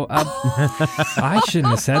 Oh, I shouldn't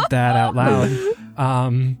have said that out loud.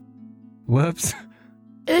 Whoops.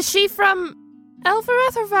 Is she from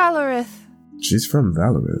Elvirath or Valorith? She's from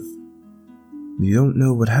Valorith. You don't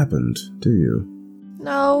know what happened, do you?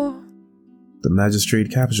 No. The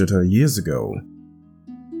magistrate captured her years ago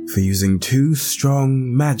for using too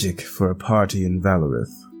strong magic for a party in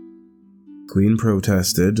Valorith. Queen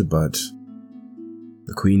protested, but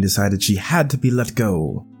the Queen decided she had to be let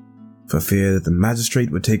go for fear that the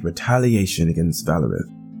magistrate would take retaliation against Valorith.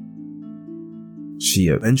 She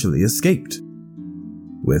eventually escaped.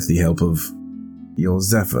 with the help of your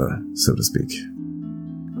Zephyr, so to speak.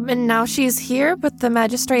 And now she's here, but the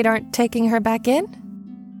magistrate aren't taking her back in?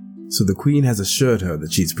 So the Queen has assured her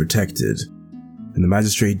that she's protected, and the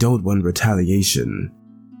magistrate don't want retaliation.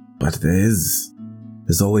 But there's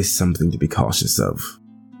always something to be cautious of.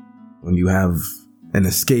 When you have an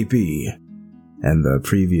escapee and the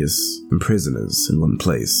previous prisoners in one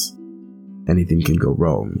place, anything can go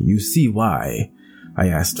wrong. You see why I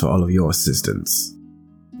asked for all of your assistance.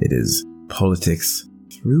 It is politics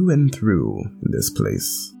through and through in this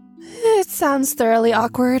place. It sounds thoroughly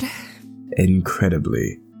awkward.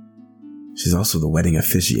 Incredibly. She's also the wedding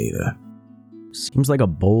officiator. Seems like a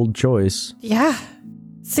bold choice. Yeah.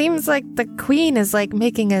 Seems like the Queen is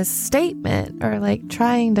making a statement or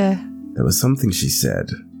trying to... There was something she said.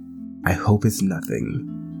 I hope it's nothing.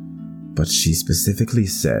 But she specifically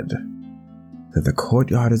said that the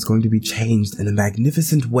courtyard is going to be changed in a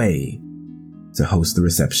magnificent way to host the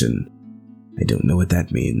reception. I don't know what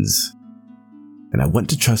that means. And I want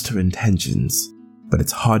to trust her intentions, but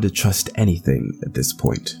it's hard to trust anything at this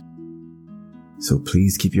point. So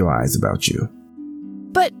please keep your eyes about you.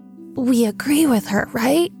 But we agree with her,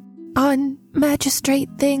 right? On magistrate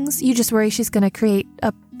things? You just worry she's going to create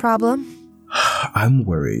a problem? I'm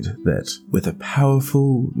worried that with a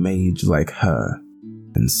powerful mage like her,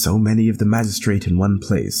 and so many of the magistrate in one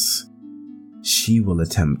place, she will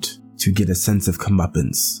attempt to get a sense of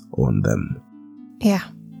comeuppance on them. Yeah.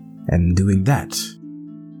 And doing that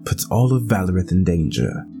puts all of Valorith in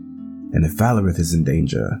danger. And if Valorith is in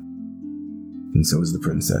danger, then so is the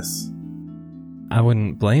princess. I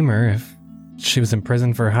wouldn't blame her if she was in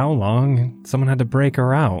prison for how long and someone had to break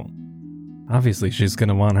her out. Obviously, she's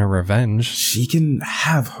gonna want her revenge. She can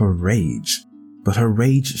have her rage, but her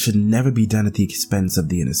rage should never be done at the expense of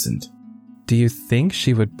the innocent. Do you think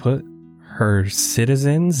she would put her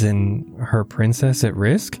citizens and her princess at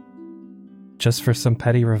risk? Just for some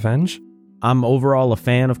petty revenge? I'm overall a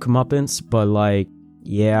fan of comeuppance, but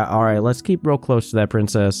yeah, alright, let's keep real close to that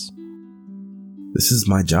princess. This is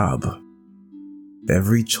my job.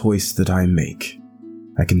 Every choice that I make,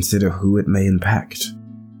 I consider who it may impact.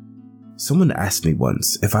 Someone asked me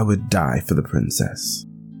once if I would die for the princess,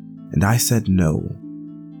 and I said no,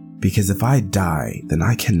 because if I die, then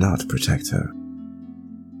I cannot protect her.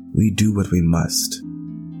 We do what we must,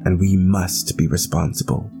 and we must be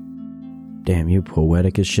responsible. Damn, you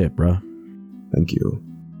poetic as shit, bro. Thank you.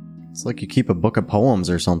 It's like you keep a book of poems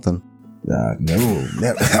or something. No,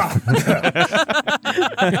 never.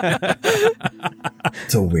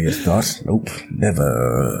 It's a weird thought. Nope,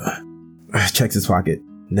 never. Checks his pocket.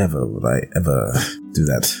 Never would I ever do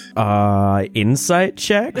that. Insight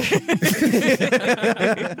check?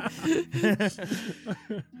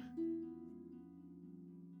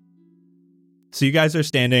 So you guys are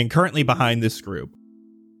standing currently behind this group.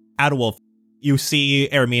 Adewolf, you see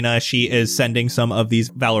Ermina. She is sending some of these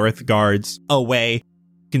Valorith guards away.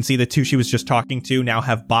 You can see the two she was just talking to now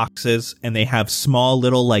have boxes, and they have small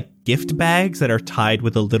little gift bags that are tied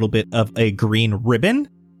with a little bit of a green ribbon.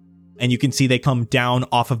 And you can see they come down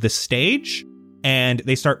off of the stage, and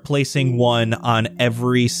they start placing one on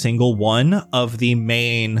every single one of the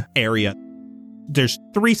main area. There's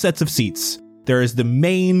 3 sets of seats. There is the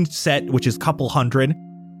main set, which is a couple hundred,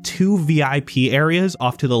 2 VIP areas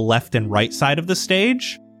off to the left and right side of the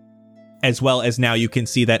stage, as well as now you can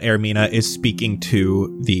see that Ermina is speaking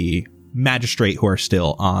to the magistrate who are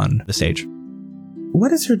still on the stage.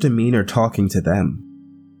 What is her demeanor talking to them?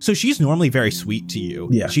 So she's normally very sweet to you.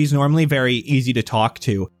 Yeah. She's normally very easy to talk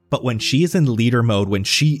to, but when she is in leader mode, when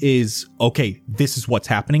she is, okay, this is what's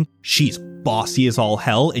happening, she's bossy as all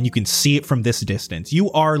hell, and you can see it from this distance. You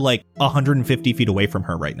are 150 feet away from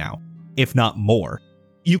her right now, if not more.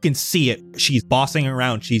 You can see it. She's bossing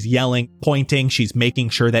around. She's yelling, pointing. She's making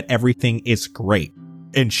sure that everything is great.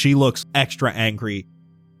 And she looks extra angry,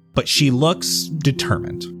 but she looks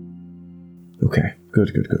determined. Okay, good.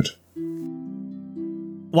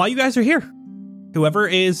 While you guys are here, whoever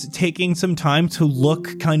is taking some time to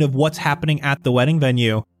look kind of what's happening at the wedding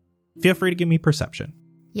venue, feel free to give me perception.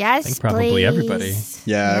 Yes, I think probably please. everybody.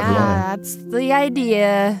 Yeah, everyone. That's the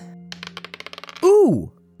idea.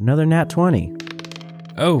 Ooh, another nat 20.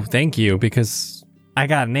 Oh, thank you, because I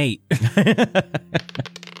got an 8.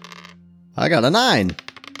 I got a 9.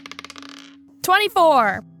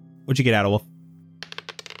 24. What'd you get out of Wolf?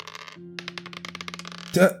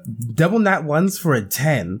 Double nat ones for a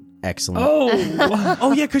 10. Excellent.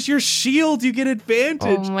 Oh yeah, because your shield, you get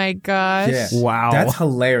advantage. Oh my gosh. Yeah. Wow. That's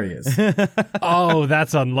hilarious. Oh,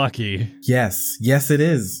 that's unlucky. Yes, it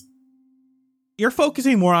is. You're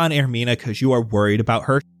focusing more on Ermina because you are worried about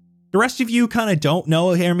her. The rest of you kind of don't know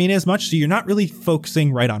Hermina as much, so you're not really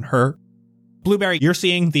focusing right on her. Blueberry, you're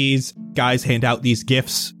seeing these guys hand out these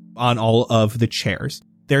gifts on all of the chairs.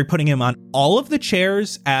 They're putting them on all of the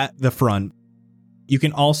chairs at the front. You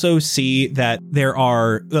can also see that there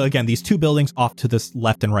are, again, these two buildings off to this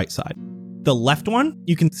left and right side. The left one,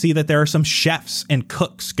 you can see that there are some chefs and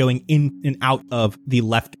cooks going in and out of the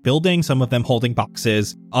left building, some of them holding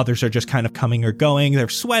boxes. Others are just kind of coming or going. They're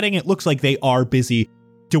sweating. It looks like they are busy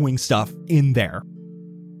doing stuff in there.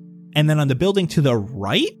 And then on the building to the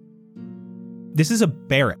right, this is a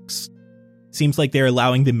barracks. Seems like they're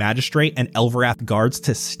allowing the magistrate and Elverath guards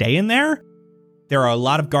to stay in there. There are a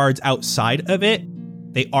lot of guards outside of it.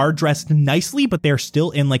 They are dressed nicely, but they're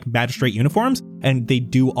still in like magistrate uniforms, and they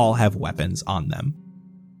do all have weapons on them.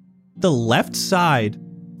 The left side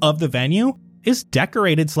of the venue is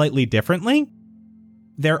decorated slightly differently.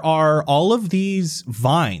 There are all of these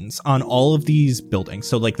vines on all of these buildings.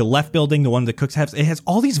 So like the left building, the one the cooks have, it has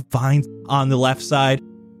all these vines on the left side.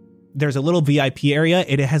 There's a little VIP area.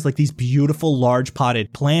 It has like these beautiful large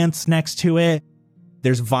potted plants next to it.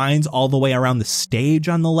 There's vines all the way around the stage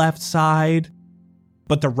on the left side.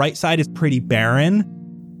 But the right side is pretty barren.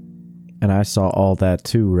 And I saw all that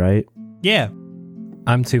too, right? Yeah.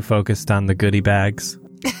 I'm too focused on the goodie bags.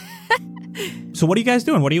 So what are you guys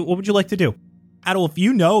doing? What would you like to do? Adolf,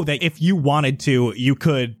 you know that if you wanted to, you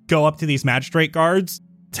could go up to these magistrate guards,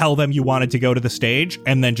 tell them you wanted to go to the stage,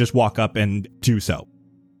 and then just walk up and do so.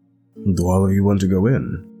 Do all of you want to go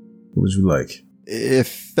in? What would you like?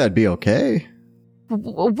 If that'd be okay.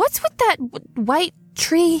 What's with that white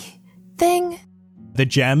tree thing? The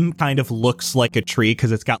gem kind of looks like a tree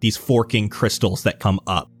because it's got these forking crystals that come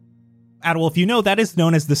up. Adolf, you know that is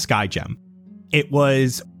known as the Sky Gem. It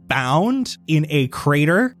was found in a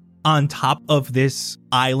crater on top of this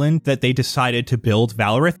island that they decided to build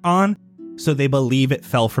Valorith on, so they believe it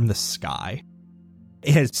fell from the sky.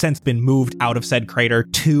 It has since been moved out of said crater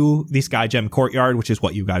to the Sky Gem Courtyard, which is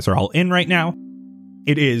what you guys are all in right now.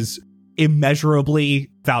 It is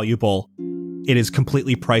immeasurably valuable. It is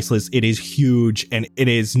completely priceless. It is huge, and it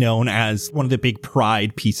is known as one of the big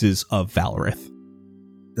pride pieces of Valorith.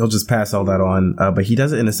 He'll just pass all that on, but he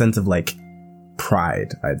does it in a sense of, like,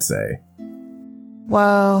 pride, I'd say.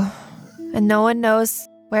 Whoa. And no one knows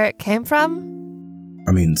where it came from?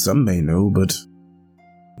 I mean, some may know, but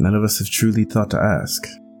none of us have truly thought to ask.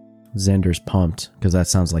 Xander's pumped, because that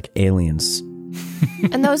sounds like aliens.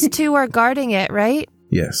 And those two are guarding it, right?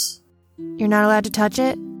 Yes. You're not allowed to touch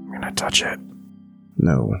it? I'm gonna touch it.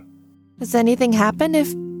 No. Does anything happen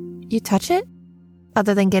if you touch it?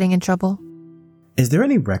 Other than getting in trouble? Is there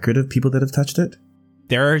any record of people that have touched it?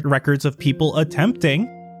 There are records of people attempting,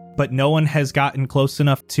 but no one has gotten close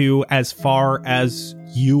enough to as far as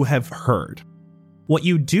you have heard. What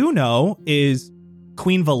you do know is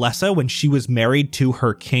Queen Valessa, when she was married to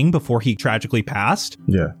her king before he tragically passed,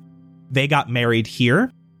 they got married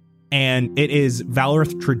here, and it is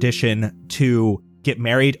Valorith tradition to get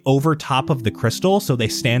married over top of the crystal, so they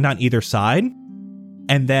stand on either side,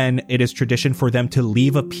 and then it is tradition for them to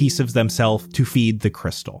leave a piece of themselves to feed the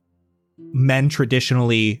crystal. Men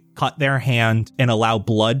traditionally cut their hand and allow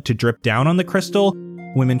blood to drip down on the crystal.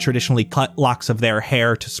 Women traditionally cut locks of their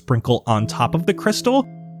hair to sprinkle on top of the crystal,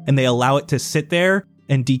 and they allow it to sit there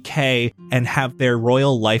and decay and have their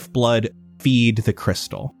royal lifeblood feed the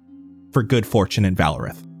crystal for good fortune in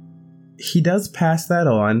Valorith. He does pass that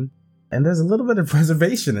on, and there's a little bit of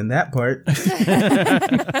reservation in that part.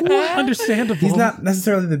 Understandable. He's not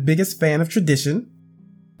necessarily the biggest fan of tradition,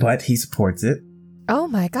 but he supports it. Oh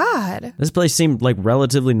my god. This place seemed like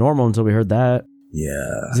relatively normal until we heard that.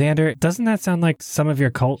 Yeah. Xander, doesn't that sound like some of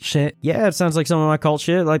your cult shit? Yeah, it sounds like some of my cult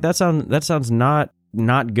shit. Like that sounds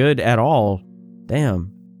not good at all.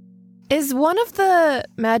 Damn. Is one of the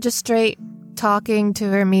magistrate talking to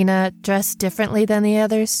Hermina dressed differently than the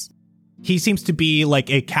others? He seems to be like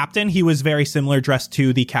a captain. He was very similar dressed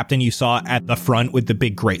to the captain you saw at the front with the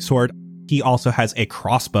big greatsword. He also has a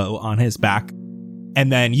crossbow on his back. And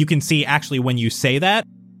then you can see actually when you say that,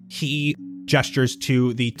 he gestures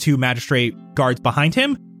to the two magistrate guards behind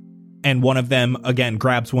him. And one of them, again,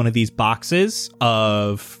 grabs one of these boxes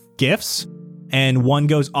of gifts. And one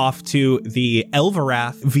goes off to the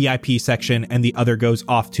Elverath VIP section, and the other goes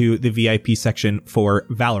off to the VIP section for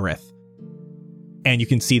Valorith. And you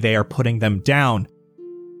can see they are putting them down.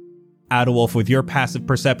 Adolf with your passive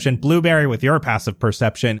perception, Blueberry with your passive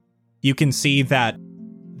perception, you can see that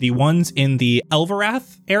the ones in the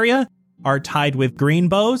Elverath area are tied with green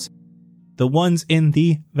bows. The ones in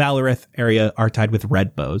the Valorith area are tied with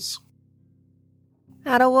red bows.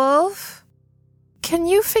 Adolf, can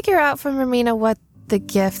you figure out from Hermina what the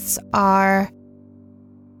gifts are?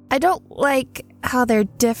 I don't like how they're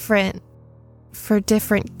different for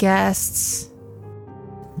different guests.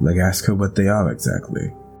 Like, ask her what they are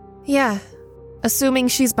exactly. Yeah, assuming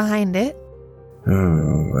she's behind it.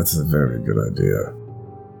 Oh, that's a very good idea.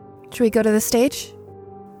 Should we go to the stage?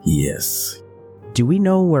 Yes. Do we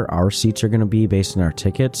know where our seats are going to be based on our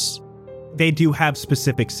tickets? They do have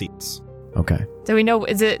specific seats. Okay. Do we know,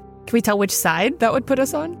 can we tell which side that would put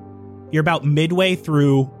us on? You're about midway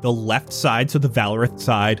through the left side, so the Valorith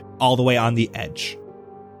side, all the way on the edge.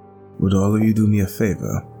 Would all of you do me a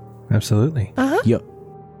favor? Absolutely. Uh-huh. Yep.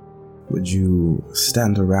 Would you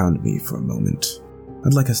stand around me for a moment?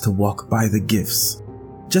 I'd like us to walk by the gifts,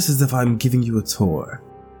 just as if I'm giving you a tour.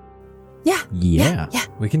 Yeah.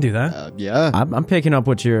 We can do that. Yeah. I'm picking up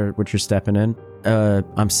what you're stepping in.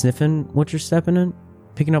 I'm sniffing what you're stepping in.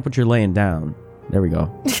 Picking up what you're laying down. There we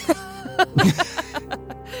go.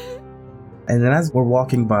 And then as we're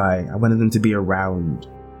walking by, I wanted them to be around.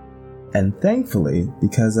 And thankfully,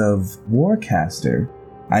 because of Warcaster,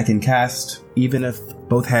 I can cast even if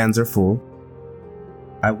both hands are full.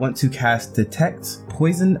 I want to cast Detect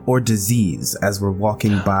Poison or Disease as we're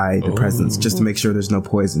walking by the presence, just to make sure there's no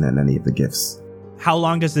poison in any of the gifts. How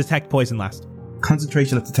long does Detect Poison last?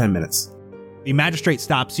 Concentration up to 10 minutes. The magistrate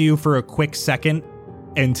stops you for a quick second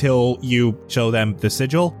until you show them the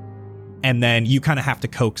sigil, and then you kind of have to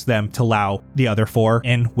coax them to allow the other four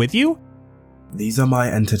in with you. These are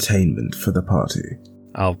my entertainment for the party.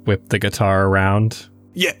 I'll whip the guitar around.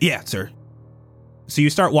 Yeah, sir. So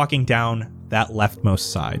you start walking down that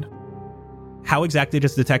leftmost side. How exactly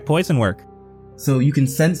does Detect Poison work? So you can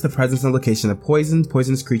sense the presence and location of poison,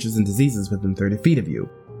 poisonous creatures, and diseases within 30 feet of you.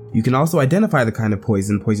 You can also identify the kind of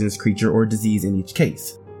poison, poisonous creature, or disease in each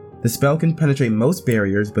case. The spell can penetrate most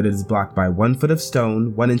barriers, but it is blocked by 1 foot of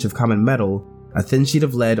stone, 1 inch of common metal, a thin sheet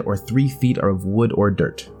of lead, or 3 feet of wood or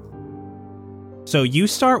dirt. So you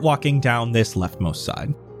start walking down this leftmost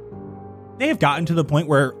side. They have gotten to the point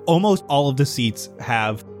where almost all of the seats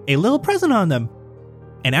have a little present on them.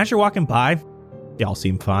 And as you're walking by, they all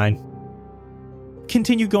seem fine.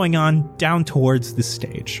 Continue going on down towards the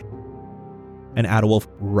stage. And Adewolf,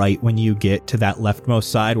 right when you get to that leftmost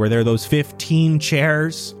side where there are those 15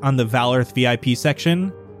 chairs on the Valorith VIP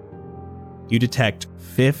section, you detect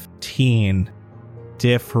 15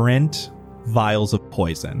 different vials of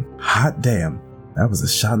poison. Hot damn. That was a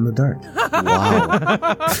shot in the dark.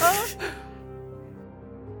 Wow.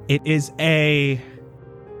 It is a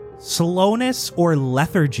slowness or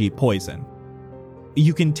lethargy poison.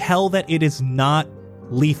 You can tell that it is not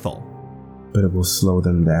lethal. But it will slow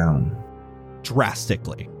them down.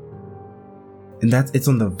 Drastically. And it's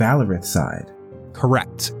on the Valorith side.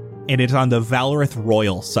 Correct. And it's on the Valorith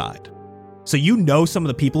Royal side. So you know some of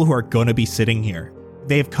the people who are going to be sitting here.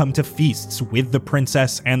 They've come to feasts with the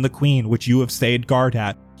princess and the queen, which you have stayed guard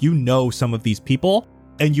at. You know some of these people,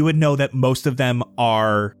 and you would know that most of them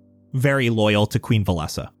are very loyal to Queen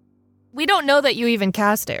Valessa. We don't know that you even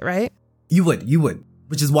cast it, right? You would.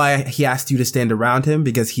 Which is why he asked you to stand around him,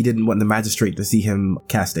 because he didn't want the magistrate to see him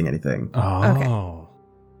casting anything. Oh. Okay.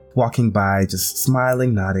 Walking by, just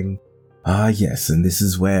smiling, nodding. Ah, yes, and this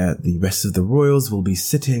is where the rest of the royals will be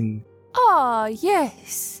sitting. Oh,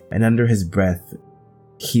 yes. And under his breath,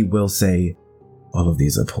 he will say, all of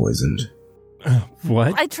these are poisoned.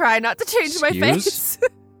 What? I try not to change my Excuse?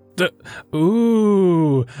 face.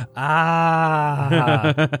 Ooh.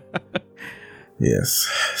 Ah. Yes,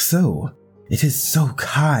 so, it is so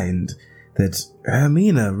kind that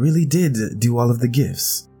Hermina really did do all of the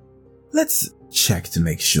gifts. Let's check to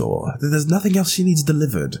make sure that there's nothing else she needs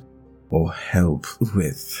delivered or help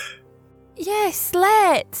with. Yes,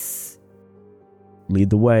 let's.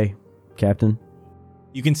 Lead the way, Captain.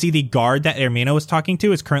 You can see the guard that Hermina was talking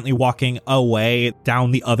to is currently walking away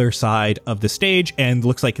down the other side of the stage and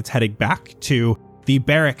looks like it's heading back to the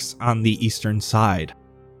barracks on the eastern side.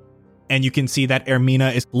 And you can see that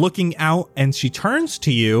Hermina is looking out and she turns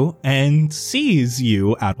to you and sees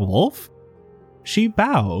you, Adewolf. She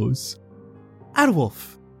bows.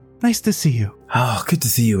 Adewolf, nice to see you. Oh, good to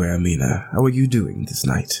see you, Hermina. How are you doing this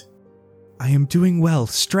night? I am doing well.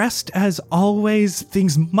 Stressed as always.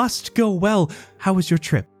 Things must go well. How was your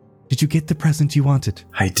trip? Did you get the present you wanted?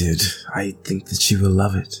 I did. I think that she will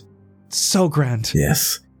love it. So grand.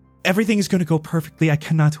 Yes. Everything is going to go perfectly. I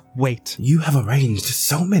cannot wait. You have arranged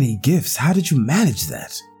so many gifts. How did you manage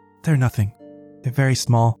that? They're nothing. They're very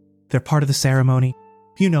small. They're part of the ceremony.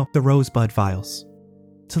 You know, the rosebud vials.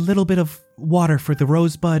 It's a little bit of water for the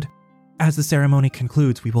rosebud. As the ceremony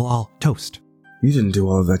concludes, we will all toast. You didn't do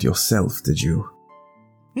all of that yourself, did you?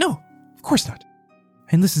 No, of course not.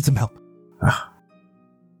 I enlisted some help. Ah.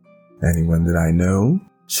 Anyone that I know?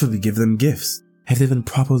 Should we give them gifts? Have they been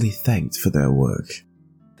properly thanked for their work?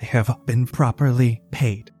 They have been properly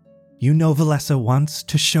paid. You know Valessa wants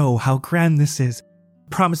to show how grand this is.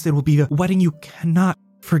 Promise it will be a wedding you cannot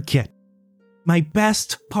forget. My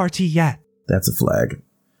best party yet. That's a flag.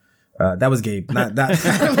 That was Gabe, not that.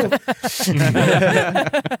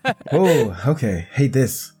 Oh, okay. Hey,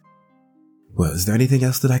 this. Well, is there anything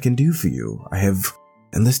else that I can do for you? I have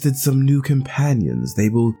enlisted some new companions. They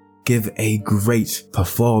will give a great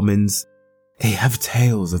performance. They have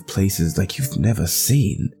tales of places like you've never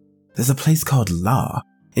seen. There's a place called La,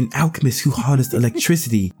 an alchemist who harnessed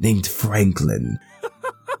electricity named Franklin.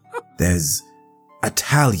 There's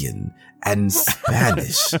Italian and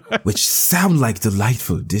Spanish, which sound like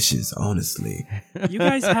delightful dishes, honestly. You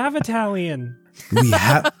guys have Italian. We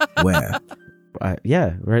have... Where?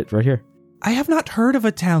 Yeah, right here. I have not heard of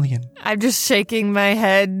Italian. I'm just shaking my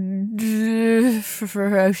head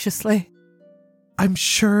ferociously. I'm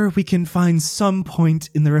sure we can find some point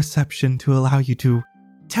in the reception to allow you to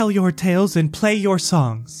tell your tales and play your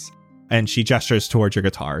songs. And she gestures towards your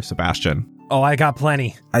guitar, Sebastian. Oh, I got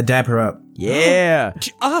plenty. I dap her up. Yeah.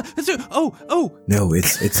 No,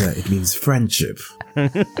 it means friendship.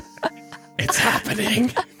 It's happening.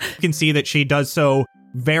 You can see that she does so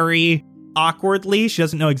very awkwardly. She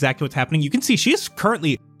doesn't know exactly what's happening. You can see she is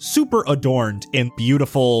currently super adorned in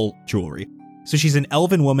beautiful jewelry. So she's an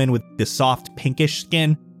elven woman with this soft pinkish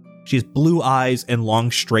skin. She has blue eyes and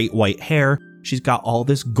long straight white hair. She's got all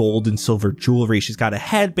this gold and silver jewelry. She's got a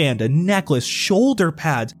headband, a necklace, shoulder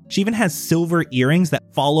pads. She even has silver earrings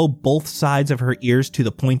that follow both sides of her ears to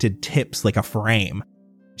the pointed tips like a frame.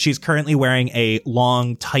 She's currently wearing a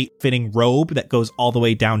long, tight-fitting robe that goes all the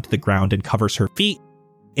way down to the ground and covers her feet.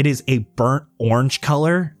 It is a burnt orange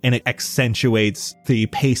color, and it accentuates the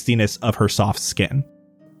pastiness of her soft skin.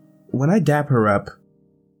 When I dap her up,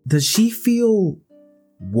 does she feel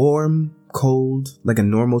warm, cold, like a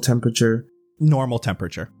normal temperature? Normal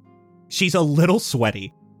temperature. She's a little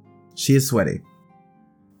sweaty. She is sweaty.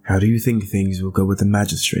 How do you think things will go with the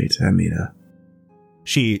magistrate, Amina?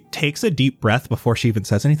 She takes a deep breath before she even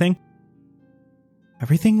says anything.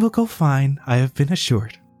 Everything will go fine, I have been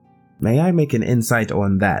assured. May I make an insight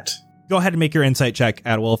on that? Go ahead and make your insight check,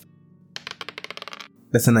 Wulf.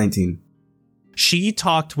 That's a 19. She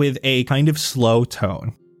talked with a kind of slow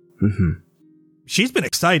tone. Mm-hmm. She's been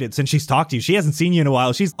excited since she's talked to you. She hasn't seen you in a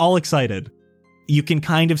while. She's all excited. You can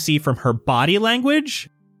kind of see from her body language,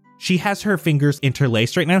 she has her fingers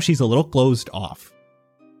interlaced right now. She's a little closed off.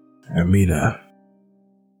 Amina,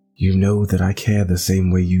 you know that I care the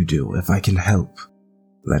same way you do. If I can help,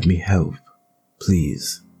 let me help,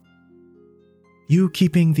 please. You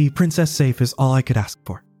keeping the princess safe is all I could ask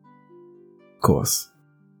for. Of course.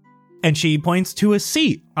 And she points to a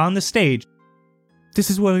seat on the stage. This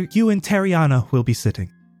is where you and Tariana will be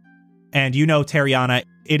sitting. And you know Tariana,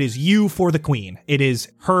 it is you for the queen. It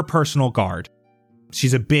is her personal guard.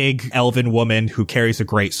 She's a big elven woman who carries a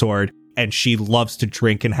great sword, and she loves to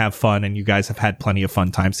drink and have fun, and you guys have had plenty of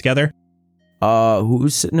fun times together.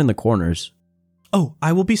 Who's sitting in the corners? Oh,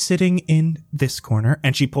 I will be sitting in this corner,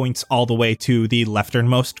 and she points all the way to the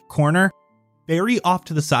lefternmost corner. Very off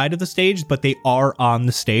to the side of the stage, but they are on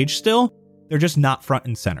the stage still. They're just not front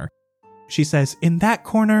and center. She says, in that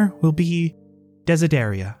corner will be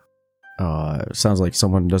Desideria. Sounds like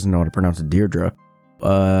someone doesn't know how to pronounce it. Deirdre.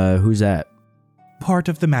 Who's that? Part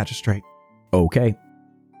of the magistrate. Okay.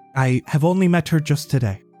 I have only met her just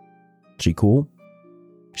today. She cool?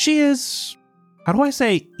 She is, how do I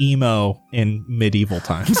say emo in medieval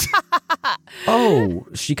times? Oh,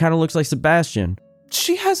 she kind of looks like Sebastian.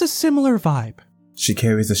 She has a similar vibe. She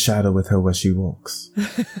carries a shadow with her where she walks.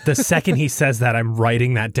 The second he says that, I'm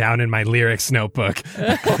writing that down in my lyrics notebook.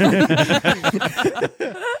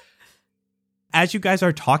 As you guys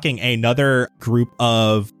are talking, another group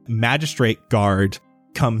of magistrate guard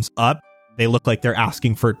comes up. They look like they're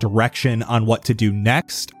asking for direction on what to do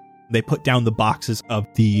next. They put down the boxes of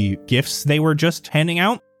the gifts they were just handing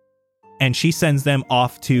out, and she sends them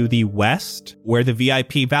off to the west, where the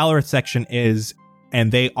VIP Valorous section is, and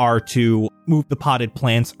they are to move the potted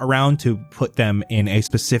plants around to put them in a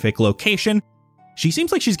specific location. She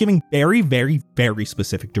seems like she's giving very, very, very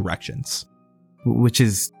specific directions. Which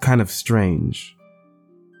is kind of strange.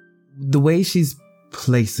 The way she's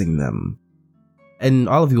placing them. And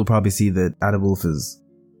all of you will probably see that Wulf is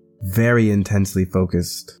very intensely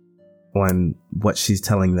focused on what she's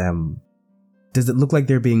telling them. Does it look like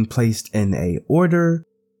they're being placed in a order,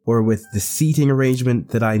 or with the seating arrangement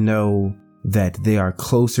that I know that they are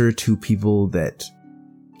closer to people that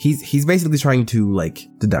he's basically trying to like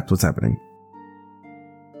deduct what's happening?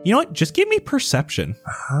 You know what? Just give me perception.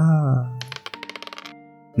 Aha.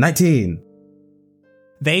 19.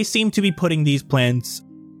 They seem to be putting these plants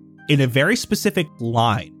in a very specific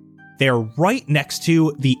line. They're right next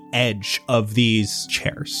to the edge of these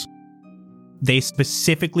chairs. They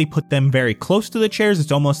specifically put them very close to the chairs.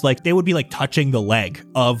 It's almost like they would be like touching the leg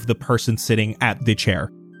of the person sitting at the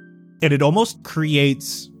chair. And it almost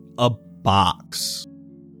creates a box.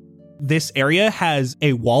 This area has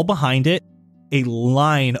a wall behind it, a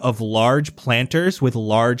line of large planters with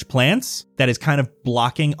large plants that is kind of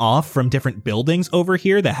blocking off from different buildings over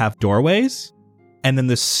here that have doorways. And then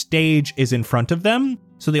the stage is in front of them,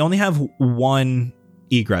 so they only have one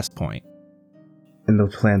egress point. And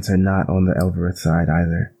those plants are not on the Elverith side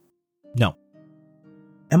either. No.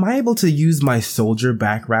 Am I able to use my soldier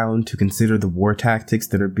background to consider the war tactics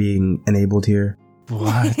that are being enabled here?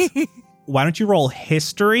 What? Why don't you roll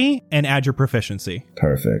history and add your proficiency?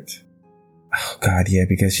 Perfect. Oh god, yeah,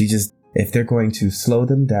 because if they're going to slow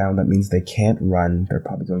them down, that means they can't run. They're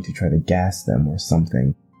probably going to try to gas them or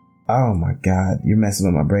something. Oh my god, you're messing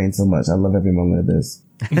with my brain so much. I love every moment of this.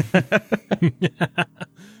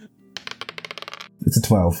 It's a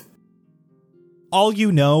 12. All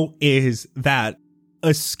you know is that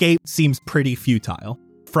escape seems pretty futile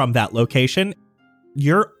from that location.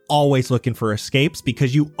 You're always looking for escapes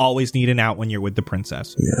because you always need an out when you're with the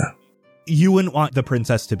princess. Yeah. You wouldn't want the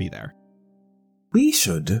princess to be there. We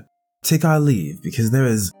should take our leave because there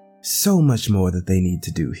is so much more that they need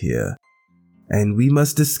to do here. And we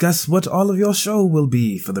must discuss what all of your show will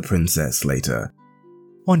be for the princess later.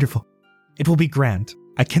 Wonderful. It will be grand.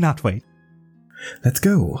 I cannot wait. Let's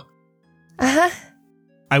go. Uh-huh.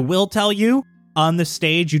 I will tell you, on the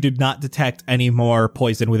stage, you did not detect any more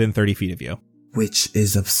poison within 30 feet of you. Which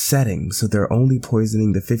is upsetting, so they're only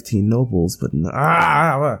poisoning the 15 nobles, but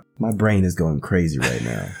my brain is going crazy right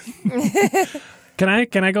now.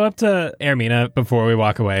 Can I go up to Ermina before we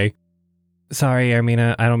walk away? Sorry,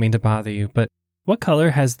 Ermina, I don't mean to bother you, but what color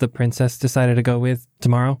has the princess decided to go with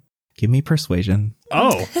tomorrow? Give me persuasion.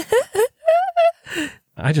 Oh!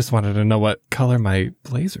 I just wanted to know what color my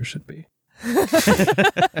blazer should be.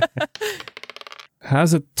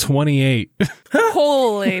 How's a 28?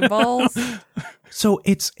 Holy balls. So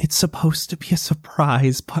it's supposed to be a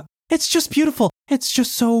surprise, but it's just beautiful. It's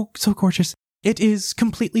just so gorgeous. It is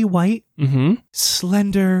completely white,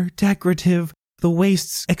 slender, decorative. The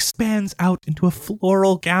waist expands out into a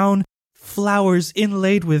floral gown, flowers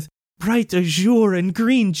inlaid with bright azure and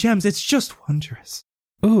green gems. It's just wondrous.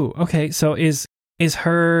 Ooh, okay. So is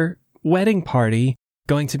her wedding party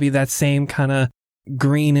going to be that same kind of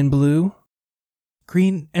green and blue?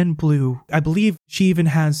 Green and blue. I believe she even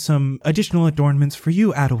has some additional adornments for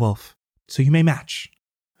you, Adewolf, so you may match.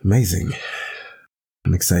 Amazing.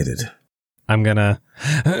 I'm excited. I'm gonna...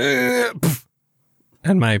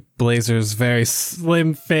 And my blazer's very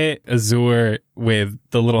slim fit, azure, with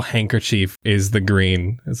the little handkerchief is the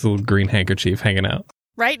green. It's a little green handkerchief hanging out.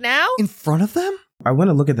 Right now? In front of them? I want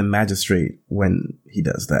to look at the magistrate when he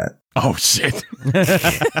does that. Oh, shit.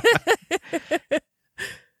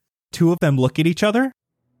 Two of them look at each other,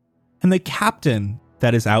 and the captain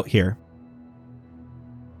that is out here,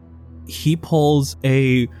 he pulls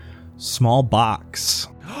a small box.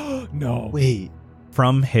 No. Wait.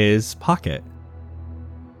 From his pocket.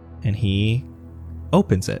 And he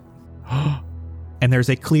opens it. And there's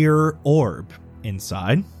a clear orb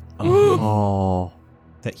inside. Oh.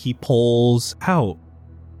 That he pulls out.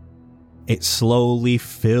 It slowly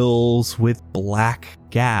fills with black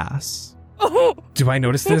gas. Do I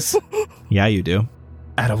notice this? Yeah, you do.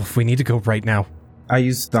 Adolf, we need to go right now. I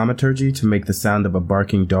use thaumaturgy to make the sound of a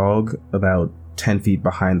barking dog about 10 feet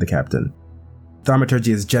behind the captain.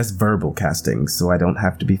 Thaumaturgy is just verbal casting, so I don't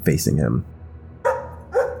have to be facing him.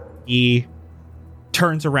 He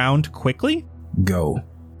turns around quickly. Go.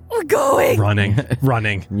 We're going.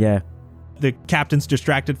 Running. Yeah. The captain's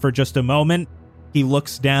distracted for just a moment. He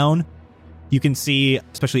looks down. You can see,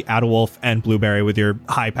 especially Adewolf and Blueberry with your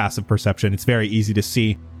high passive perception, it's very easy to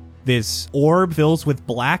see. This orb fills with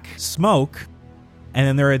black smoke, and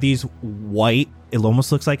then there are these white, it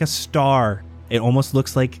almost looks like a star. It almost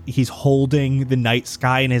looks like he's holding the night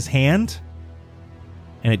sky in his hand.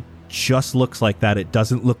 And it just looks like that. It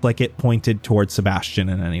doesn't look like it pointed towards Sebastian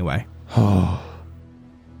in any way.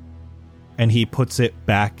 And he puts it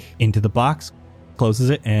back into the box, closes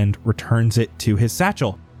it, and returns it to his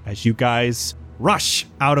satchel as you guys rush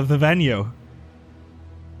out of the venue.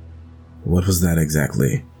 What was that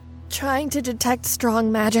exactly? Trying to detect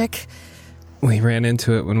strong magic. We ran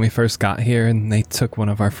into it when we first got here, and they took one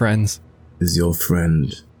of our friends. Is your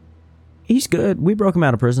friend... He's good. We broke him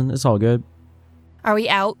out of prison. It's all good. Are we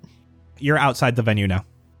out? You're outside the venue now.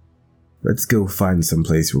 Let's go find some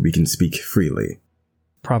place where we can speak freely.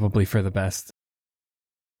 Probably for the best.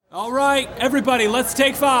 All right, everybody, let's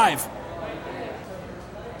take 5.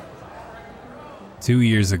 2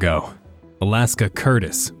 years ago, Alaska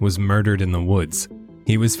Curtis was murdered in the woods.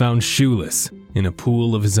 He was found shoeless in a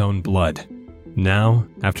pool of his own blood. Now,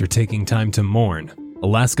 after taking time to mourn,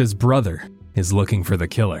 Alaska's brother is looking for the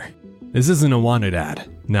killer. This isn't a wanted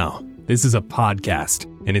ad. No, this is a podcast,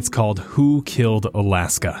 and it's called Who Killed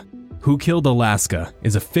Alaska? Who Killed Alaska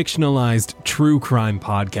is a fictionalized true crime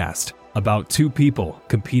podcast about 2 people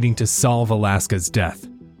competing to solve Alaska's death.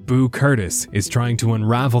 Boo Curtis is trying to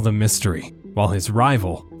unravel the mystery, while his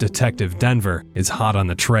rival, Detective Denver, is hot on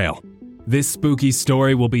the trail. This spooky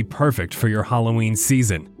story will be perfect for your Halloween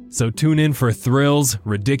season, so tune in for thrills,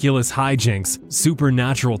 ridiculous hijinks,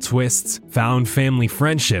 supernatural twists, found family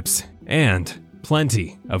friendships, and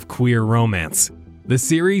plenty of queer romance. The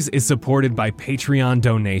series is supported by Patreon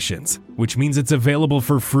donations, which means it's available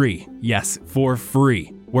for free. Yes, for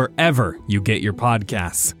free, wherever you get your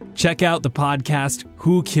podcasts. Check out the podcast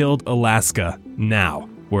Who Killed Alaska now,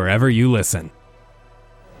 wherever you listen.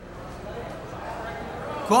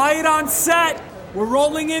 Quiet on set! We're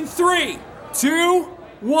rolling in 3, 2,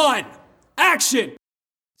 1, action!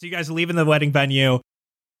 So you guys are leaving the wedding venue.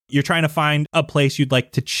 You're trying to find a place you'd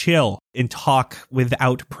like to chill and talk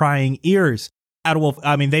without prying ears. Wulf,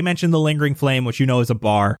 they mentioned the Lingering Flame, which you know is a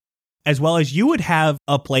bar, as well as you would have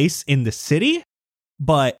a place in the city.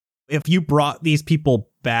 But if you brought these people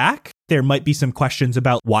back, there might be some questions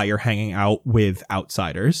about why you're hanging out with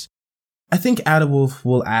outsiders. I think Adewolf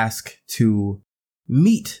will ask to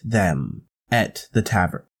meet them at the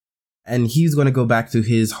tavern. And he's going to go back to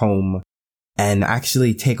his home and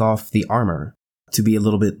actually take off the armor to be a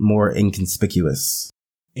little bit more inconspicuous.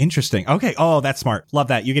 Interesting. Okay. Oh, that's smart. Love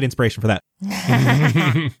that. You get inspiration for that.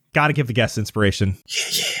 Gotta give the guests inspiration.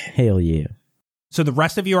 Hell yeah. So the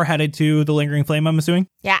rest of you are headed to the Lingering Flame, I'm assuming?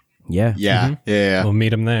 Yeah. Yeah. Yeah. Mhm. Yeah. We'll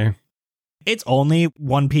meet him there. It's only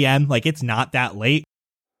 1 p.m. Like, it's not that late.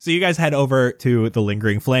 So you guys head over to the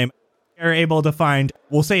Lingering Flame. You're able to find,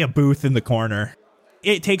 we'll say, a booth in the corner.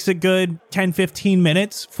 It takes a good 10-15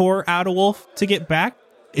 minutes for Adewolf to get back.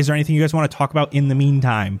 Is there anything you guys want to talk about in the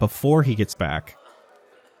meantime before he gets back?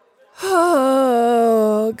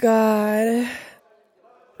 Oh, God.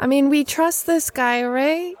 I mean, we trust this guy,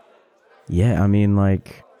 right? Yeah,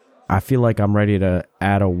 I feel like I'm ready to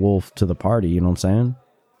add a wolf to the party, you know what I'm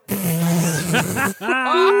saying?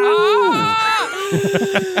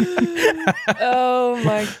 Oh,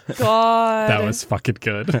 my God. That was fucking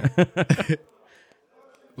good.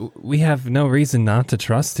 We have no reason not to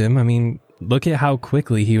trust him. I mean, look at how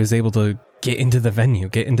quickly he was able to get into the venue,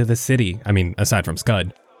 get into the city. I mean, aside from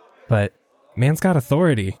Scud. But man's got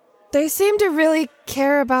authority. They seem to really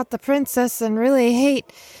care about the princess and really hate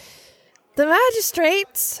the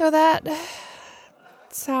magistrate, so that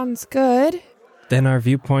sounds good. Then our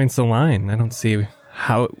viewpoints align. I don't see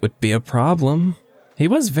how it would be a problem. He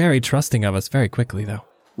was very trusting of us very quickly, though.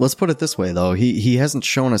 Let's put it this way, though. He hasn't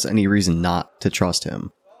shown us any reason not to trust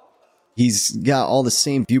him. He's got all the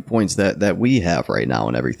same viewpoints that we have right now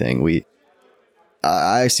and everything.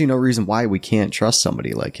 I see no reason why we can't trust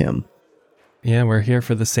somebody like him. Yeah, we're here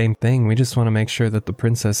for the same thing. We just want to make sure that the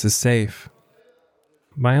princess is safe.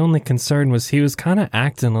 My only concern was he was kind of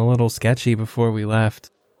acting a little sketchy before we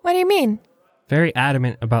left. What do you mean? Very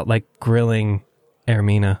adamant about, grilling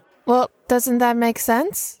Ermina. Well, doesn't that make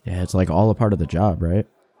sense? Yeah, it's all a part of the job, right?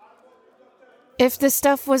 If the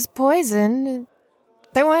stuff was poison,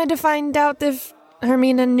 they wanted to find out if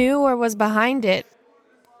Hermina knew or was behind it.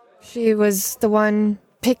 She was the one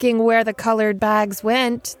picking where the colored bags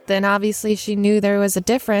went, then obviously she knew there was a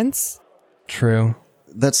difference. True.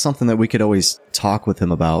 That's something that we could always talk with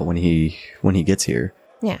him about when he gets here.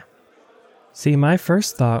 Yeah. See, my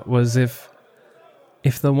first thought was if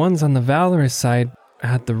the ones on the valorous side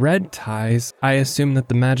had the red ties, I assumed that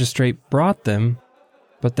the magistrate brought them.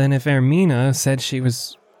 But then if Ermina said she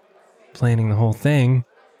was planning the whole thing,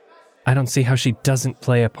 I don't see how she doesn't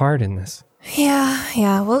play a part in this.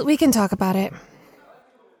 Yeah, well, we can talk about it.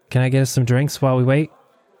 Can I get us some drinks while we wait?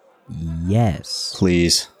 Yes.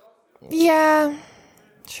 Please. Yeah,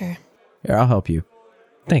 sure. Here, I'll help you.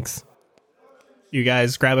 Thanks. You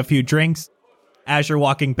guys grab a few drinks. As you're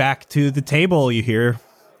walking back to the table, you hear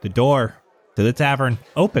the door to the tavern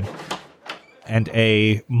open. And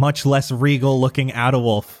a much less regal-looking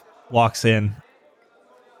Adewolf walks in.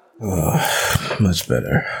 Oh, much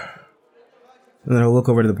better. And then he'll look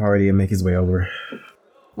over to the party and make his way over.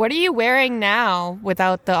 What are you wearing now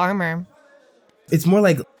without the armor? It's more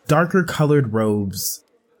like darker colored robes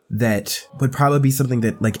that would probably be something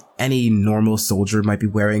that any normal soldier might be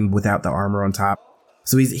wearing without the armor on top.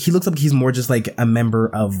 So he looks like he's more just a member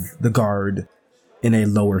of the guard in a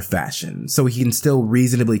lower fashion. So he can still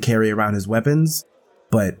reasonably carry around his weapons,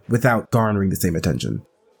 but without garnering the same attention.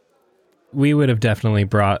 We would have definitely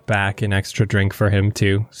brought back an extra drink for him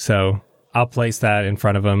too, so I'll place that in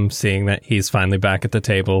front of him, seeing that he's finally back at the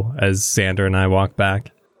table as Xander and I walk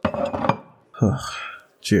back.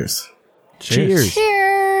 Cheers. Cheers.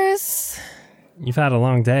 Cheers! You've had a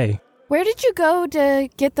long day. Where did you go to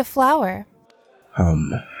get the flour?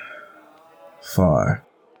 Far.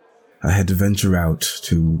 I had to venture out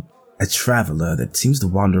to a traveler that seems to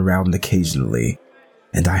wander around occasionally,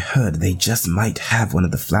 and I heard they just might have one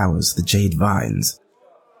of the flowers, the jade vines.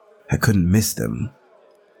 I couldn't miss them.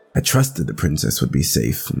 I trusted the princess would be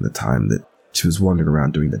safe from the time that she was wandering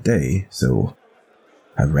around during the day, so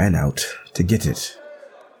I ran out to get it.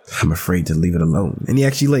 I'm afraid to leave it alone. And he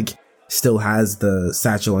actually, still has the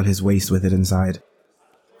satchel on his waist with it inside.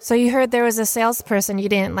 So you heard there was a salesperson. You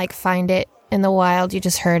didn't, find it in the wild. You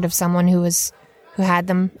just heard of someone who had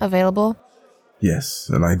them available? Yes,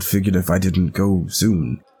 and I'd figured if I didn't go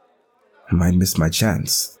soon, I might miss my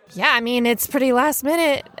chance. Yeah, I mean, it's pretty last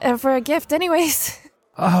minute for a gift anyways.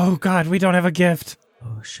 Oh god, we don't have a gift.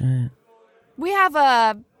 Oh, shit. We have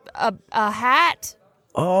a hat.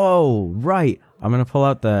 Oh, right. I'm going to pull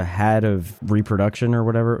out the hat of reproduction or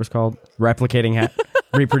whatever it was called. Replicating hat.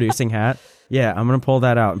 Reproducing hat. Yeah, I'm going to pull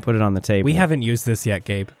that out and put it on the table. We haven't used this yet,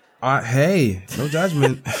 Gabe. Hey, no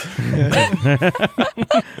judgment.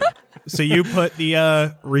 So you put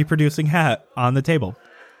the reproducing hat on the table.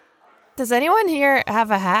 Does anyone here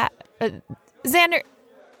have a hat? Xander,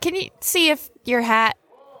 can you see if your hat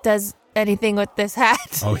does anything with this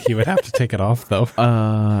hat? Oh, he would have to take it off, though.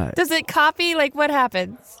 Does it copy? What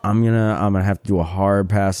happens? I'm gonna have to do a hard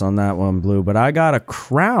pass on that one, Blue, but I got a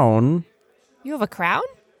crown. You have a crown?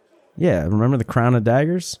 Yeah, remember the crown of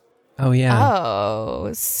daggers? Oh, yeah. Oh,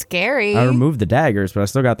 scary. I removed the daggers, but I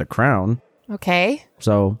still got the crown. Okay.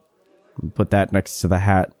 So, put that next to the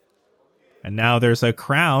hat. And now there's a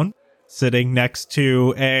crown sitting next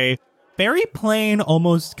to a very plain,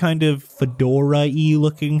 almost kind of fedora-y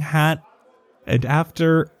looking hat. And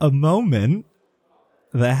after a moment,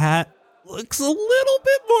 the hat looks a little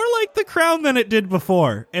bit more like the crown than it did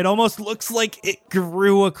before. It almost looks like it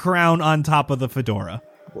grew a crown on top of the fedora.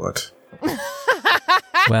 What?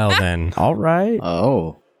 Well, then. All right.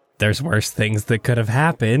 Oh. There's worse things that could have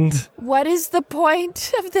happened. What is the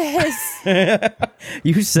point of this?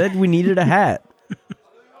 You said we needed a hat.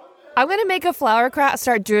 I'm going to make a flower crown,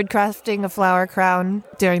 start druid crafting a flower crown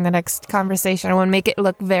during the next conversation. I want to make it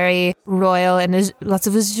look very royal and lots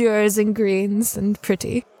of azures and greens and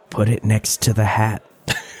pretty. Put it next to the hat.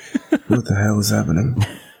 What the hell is happening?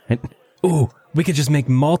 Ooh, we could just make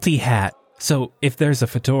multi-hat. So if there's a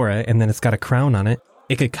fedora and then it's got a crown on it,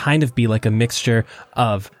 it could kind of be like a mixture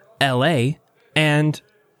of L.A. and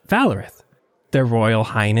Valorith. Their Royal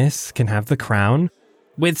Highness can have the crown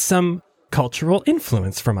with some cultural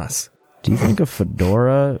influence from us. Do you think a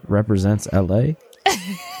fedora represents LA?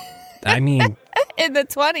 I mean... In the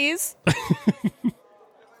 20s.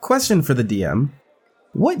 Question for the DM.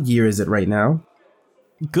 What year is it right now?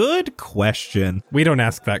 Good question. We don't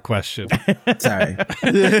ask that question. Sorry.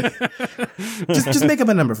 just make up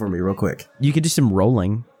a number for me real quick. You could do some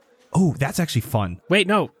rolling. Oh, that's actually fun. Wait,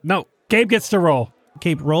 no. Gabe gets to roll.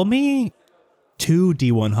 Gabe, roll me 2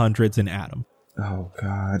 D100s and Adam. Oh,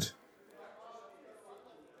 God.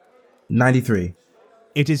 93.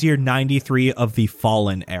 It is year 93 of the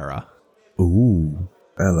Fallen era. Ooh.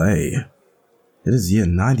 LA. It is year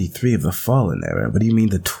 93 of the Fallen era. What do you mean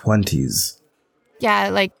the 20s?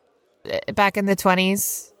 Yeah, back in the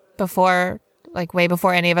 20s, before, way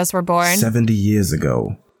before any of us were born. 70 years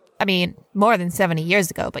ago. I mean, more than 70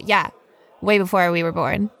 years ago, but yeah, way before we were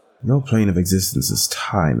born. Your plane of existence's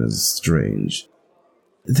time is strange.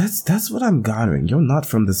 That's what I'm gathering. You're not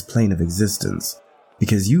from this plane of existence.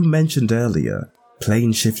 Because you mentioned earlier,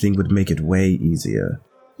 plane shifting would make it way easier.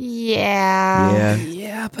 Yeah.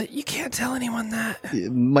 Yeah, but you can't tell anyone that.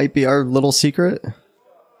 It might be our little secret.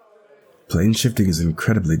 Plane shifting is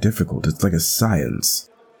incredibly difficult. It's like a science.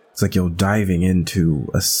 It's like you're diving into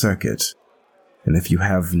a circuit. And if you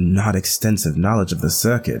have not extensive knowledge of the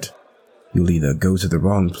circuit, you'll either go to the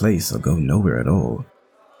wrong place or go nowhere at all.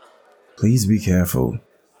 Please be careful.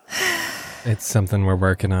 It's something we're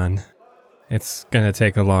working on. It's gonna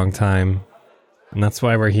take a long time. And that's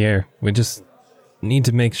why we're here. We just need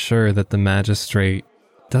to make sure that the magistrate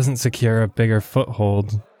doesn't secure a bigger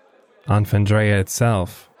foothold on Fandrea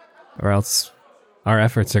itself. Or else our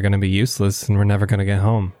efforts are going to be useless and we're never going to get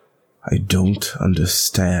home. I don't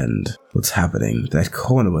understand what's happening. That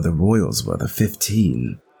corner where the royals were, the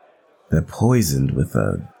 15, they're poisoned with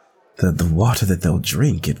a The water that they'll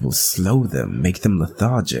drink, it will slow them, make them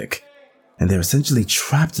lethargic. And they're essentially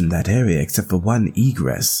trapped in that area except for one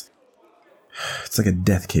egress. It's like a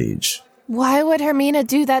death cage. Why would Hermina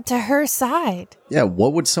do that to her side? Yeah,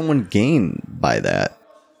 what would someone gain by that?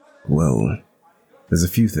 Well, there's a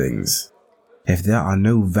few things. If there are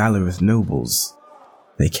no valorous nobles,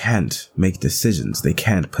 they can't make decisions, they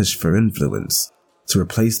can't push for influence. To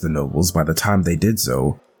replace the nobles, by the time they did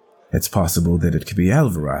so, it's possible that it could be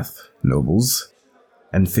Alvarath nobles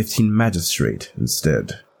and 15 magistrate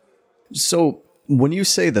instead. So, when you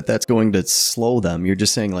say that that's going to slow them, you're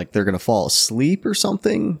just saying like they're going to fall asleep or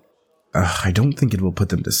something? I don't think it will put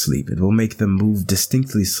them to sleep. It will make them move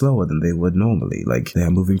distinctly slower than they would normally, like they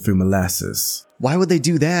are moving through molasses. Why would they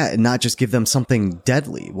do that and not just give them something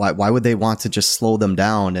deadly? Why would they want to just slow them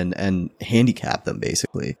down and handicap them,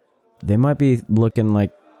 basically? They might be looking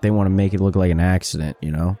like they want to make it look like an accident,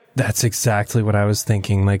 you know? That's exactly what I was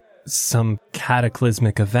thinking. Like, some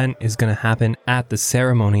cataclysmic event is going to happen at the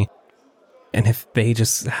ceremony. And if they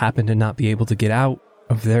just happen to not be able to get out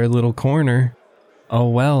of their little corner, oh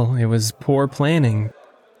well, it was poor planning.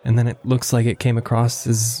 And then it looks like it came across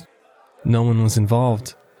as no one was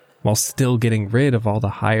involved, while still getting rid of all the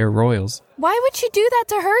higher royals. Why would she do that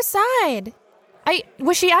to her side?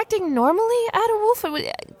 Was she acting normally at a Wulf?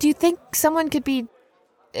 Do you think someone could be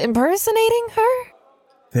impersonating her?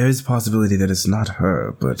 There is a possibility that it's not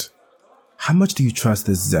her, but how much do you trust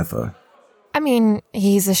this Zephyr? I mean,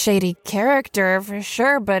 he's a shady character for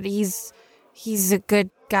sure, but he's a good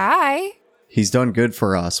guy. He's done good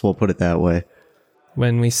for us, we'll put it that way.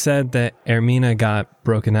 When we said that Hermina got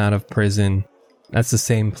broken out of prison, that's the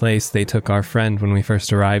same place they took our friend when we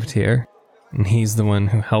first arrived here. And he's the one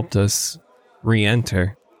who helped us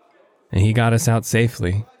re-enter. And he got us out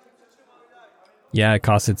safely. Yeah, it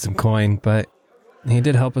costed some coin, but he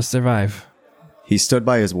did help us survive. He stood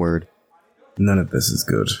by his word. None of this is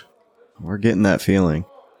good. We're getting that feeling.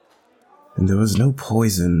 And there was no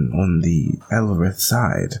poison on the Elrith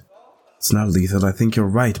side. It's not lethal. I think you're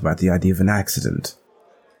right about the idea of an accident.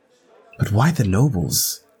 But why the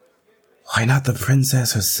nobles? Why not the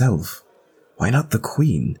princess herself? Why not the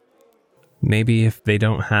queen? Maybe if they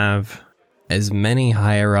don't have as many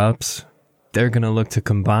higher-ups, they're going to look to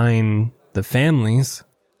combine the families.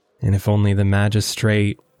 And if only the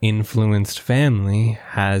magistrate-influenced family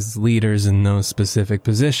has leaders in those specific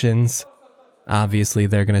positions, obviously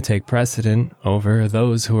they're going to take precedent over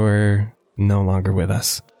those who are no longer with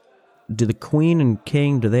us. Do the queen and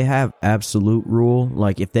king, do they have absolute rule?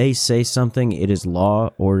 Like, if they say something, it is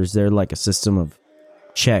law? Or is there like a system of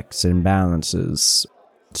checks and balances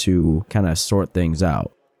to kind of sort things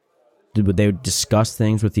out? Would they discuss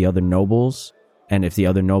things with the other nobles? And if the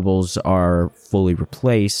other nobles are fully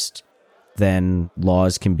replaced, then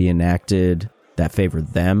laws can be enacted that favor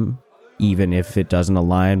them, even if it doesn't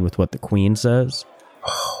align with what the queen says?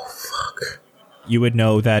 Oh, fuck. You would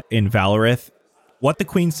know that in Valorith, what the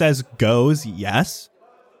queen says goes, yes,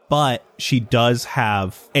 but she does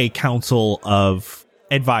have a council of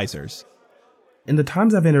advisors. In the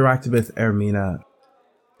times I've interacted with Hermina,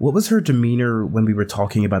 what was her demeanor when we were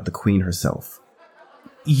talking about the queen herself?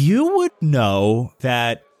 You would know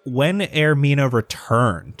that when Hermina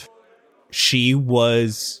returned, she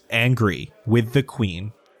was angry with the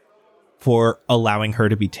queen for allowing her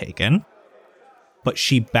to be taken, but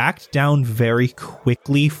she backed down very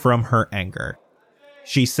quickly from her anger.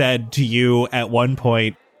 She said to you at one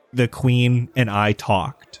point, the queen and I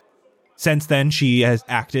talked. Since then, she has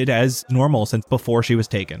acted as normal since before she was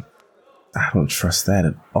taken. I don't trust that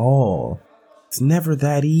at all. It's never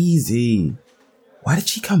that easy. Why did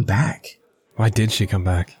she come back? Why did she come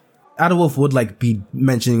back? Adewolf would be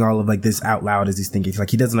mentioning all of this out loud as he's thinking.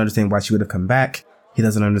 He doesn't understand why she would have come back. He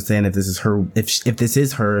doesn't understand if this is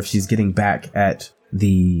her, if she's getting back at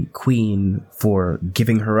the queen for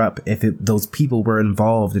giving her up, if those people were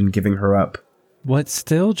involved in giving her up. What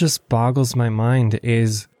still just boggles my mind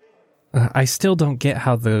is I still don't get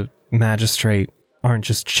how the magistrate aren't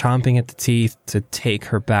just chomping at the teeth to take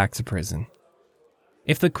her back to prison.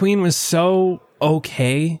 If the queen was so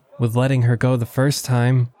okay with letting her go the first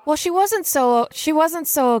time. Well, she wasn't so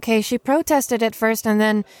okay. She protested at first, and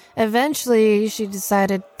then eventually she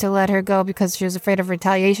decided to let her go because she was afraid of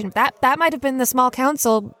retaliation. That might have been the small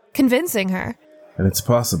council convincing her. And it's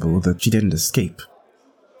possible that she didn't escape.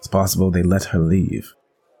 It's possible they let her leave.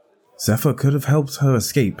 Zephyr could have helped her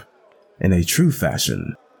escape in a true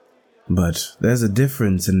fashion. But there's a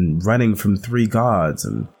difference in running from 3 guards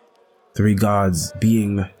and 3 guards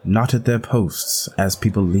being not at their posts as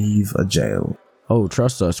people leave a jail. Oh,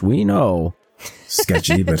 trust us, we know.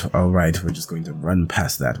 Sketchy, but all right, we're just going to run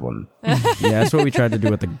past that one. Yeah, that's what we tried to do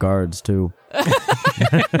with the guards, too.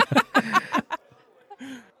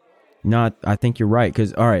 No, I think you're right,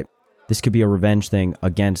 because, all right, this could be a revenge thing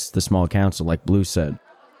against the small council, like Blue said.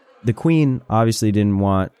 The queen obviously didn't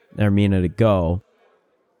want Ermina to go,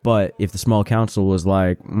 but if the small council was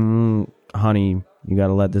like, honey, you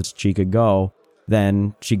gotta let this chica go,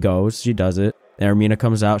 then she goes, she does it. Ermina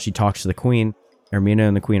comes out, she talks to the queen. Ermina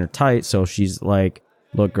and the queen are tight, so she's like,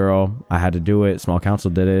 look, girl, I had to do it. Small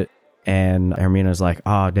council did it. And Ermina's like,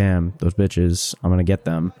 damn, those bitches, I'm gonna get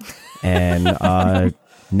them. And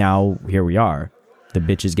now here we are. The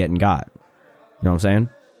bitches getting got. You know what I'm saying?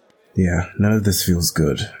 Yeah, none of this feels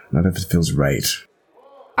good. None of it feels right.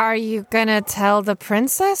 Are you gonna tell the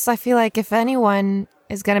princess? I feel like if anyone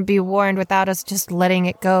is gonna be warned without us just letting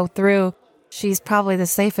it go through, she's probably the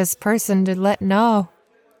safest person to let know.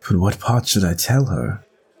 But what part should I tell her?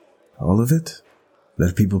 All of it?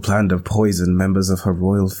 That people plan to poison members of her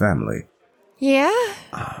royal family? Yeah?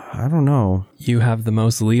 I don't know. You have the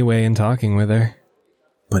most leeway in talking with her.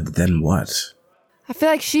 But then what? I feel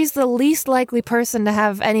like she's the least likely person to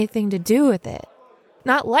have anything to do with it.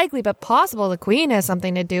 Not likely, but possible the queen has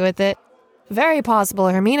something to do with it. Very possible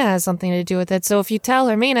Hermina has something to do with it. So if you tell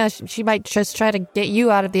Hermina, she might just try to get you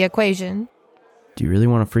out of the equation. Do you really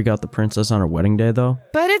want to freak out the princess on her wedding day, though?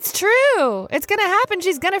 But it's true. It's gonna happen.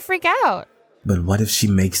 She's gonna freak out. But what if she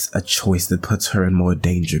makes a choice that puts her in more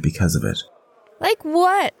danger because of it? Like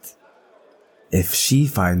what? If she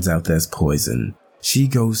finds out there's poison, she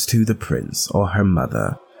goes to the prince or her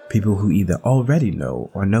mother, people who either already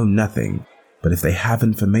know or know nothing. But if they have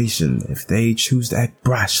information, if they choose to act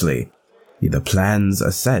brashly, the plans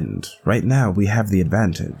ascend. Right now, we have the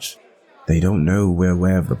advantage. They don't know we're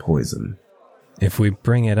aware of the poison. If we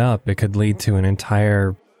bring it up, it could lead to an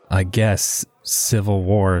entire, I guess, civil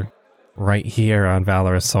war right here on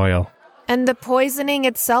Valorous soil. And the poisoning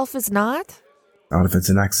itself is not? Not if it's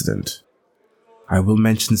an accident. I will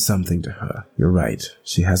mention something to her. You're right.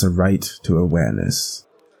 She has a right to awareness.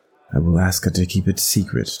 I will ask her to keep it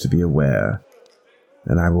secret, to be aware.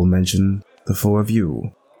 And I will mention the four of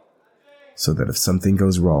you, so that if something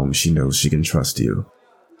goes wrong, she knows she can trust you,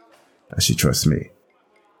 as she trusts me.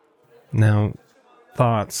 Now,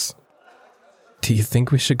 thoughts. Do you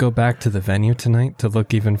think we should go back to the venue tonight to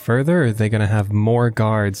look even further, or are they going to have more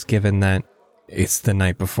guards given that it's the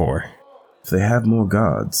night before? If they have more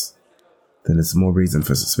guards, then it's more reason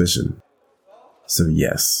for suspicion. So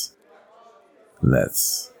yes,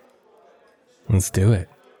 let's do it.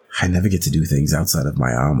 I never get to do things outside of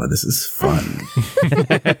my armor. This is fun.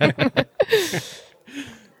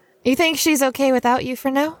 You think she's okay without you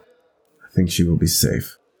for now? I think she will be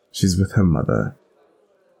safe. She's with her mother.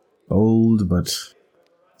 Old, but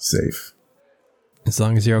safe. As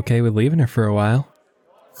long as you're okay with leaving her for a while.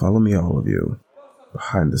 Follow me, all of you,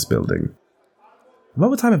 behind this building.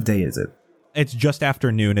 What time of day is it? It's just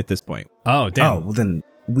afternoon at this point. Oh, damn. Oh, well then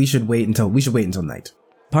we should wait until night.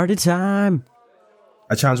 Party time!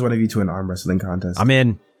 I challenge one of you to an arm wrestling contest. I'm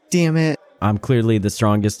in. Damn it. I'm clearly the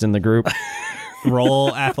strongest in the group.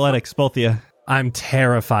 Roll athletics, both of you. I'm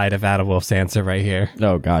terrified of Adawolf's answer right here.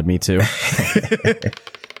 Oh, God, me too.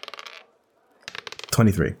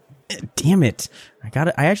 23. Damn it.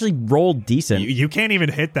 I actually rolled decent. You can't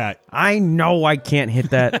even hit that. I know I can't hit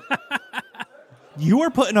that. You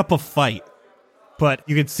are putting up a fight, but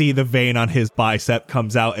you can see the vein on his bicep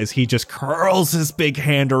comes out as he just curls his big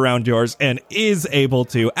hand around yours and is able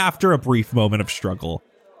to, after a brief moment of struggle,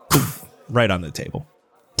 right on the table.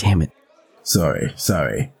 Damn it. Sorry.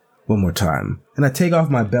 One more time. And I take off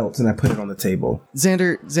my belt and I put it on the table.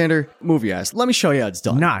 Xander, move your ass. Let me show you how it's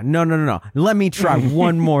done. Nah, no. Let me try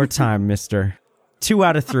one more time, mister. 2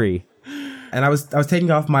 out of 3. And I was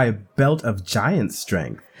taking off my belt of giant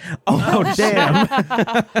strength. Oh, damn.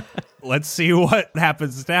 Let's see what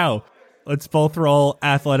happens now. Let's both roll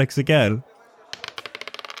athletics again.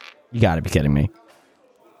 You gotta be kidding me.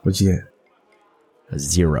 What'd you get? A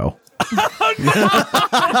 0.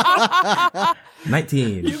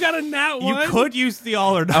 19. You got a nat one? You could use the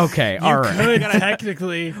all or nothing. Okay, all right. Could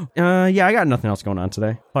technically. Yeah, I got nothing else going on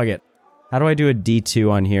today. Fuck it. How do I do a D2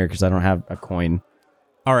 on here? Because I don't have a coin.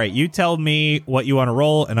 All right, you tell me what you want to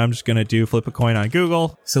roll, and I'm just going to do flip a coin on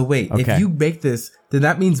Google. So wait, Okay. if you make this, then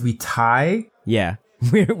that means we tie? Yeah,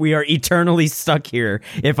 we are eternally stuck here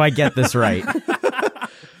if I get this right.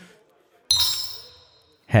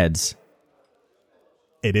 Heads.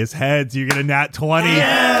 It is heads. You get a nat 20.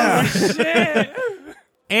 Yeah! Shit!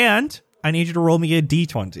 And I need you to roll me a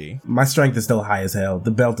D20. My strength is still high as hell.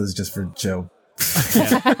 The belt is just for Joe.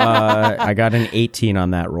 I got an 18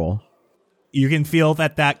 on that roll. You can feel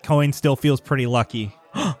that coin still feels pretty lucky.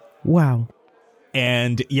 Wow.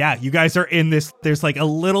 And yeah, you guys are in this. There's like a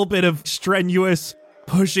little bit of strenuous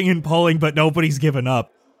pushing and pulling, but nobody's given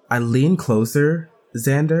up. I lean closer,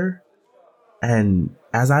 Xander, and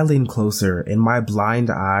as I lean closer, in my blind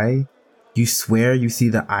eye, you swear you see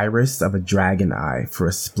the iris of a dragon eye for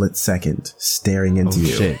a split second staring into you.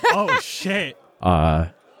 Shit. Oh, shit.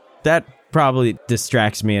 That probably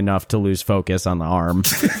distracts me enough to lose focus on the arm.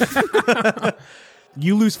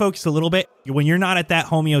 You lose focus a little bit. When you're not at that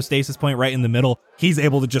homeostasis point right in the middle, he's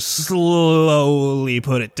able to just slowly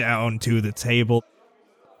put it down to the table.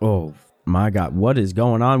 Oh my God, what is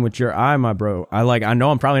going on with your eye, my bro? I know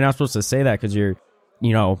I'm probably not supposed to say that because you're,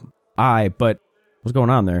 eye, but what's going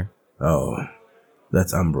on there? Oh,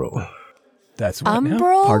 that's Umbral. That's what now?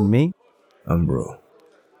 Umbral? Pardon me? Umbral.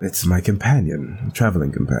 It's my companion, a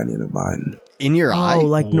traveling companion of mine. In your eye? Oh,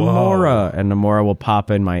 like Namora. And Namora will pop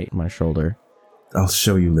in my shoulder. I'll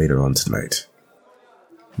show you later on tonight.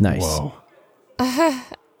 Nice. Whoa.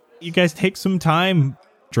 You guys take some time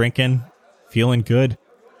drinking, feeling good.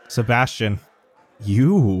 Sebastian,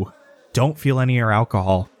 you don't feel any of your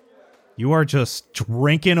alcohol. You are just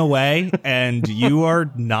drinking away, and you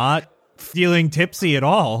are not feeling tipsy at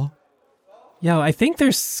all. Yo, I think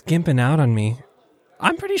they're skimping out on me.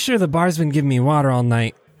 I'm pretty sure the bar's been giving me water all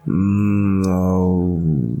night.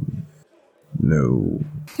 No.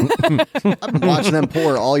 I've been watching them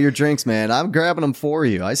pour all your drinks, man. I'm grabbing them for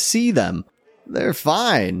you. I see them. They're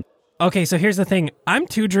fine. Okay, so here's the thing. I'm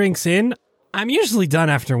 2 drinks in. I'm usually done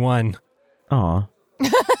after 1. Aw.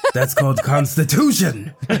 That's called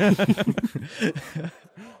Constitution.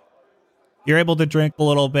 You're able to drink a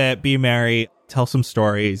little bit, be merry, tell some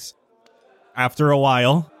stories. After a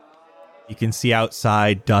while, you can see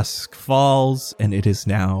outside dusk falls, and it is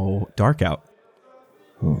now dark out.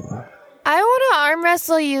 I want to arm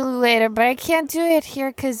wrestle you later, but I can't do it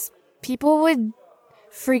here because people would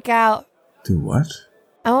freak out. Do what?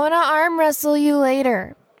 I want to arm wrestle you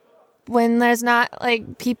later when there's not,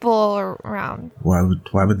 people around. Why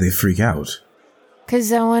would they freak out?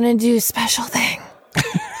 Because I want to do a special thing.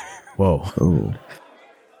 Whoa. Oh.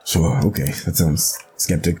 Sure, okay. That sounds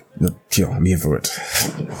skeptic. But sure, I'm here for it.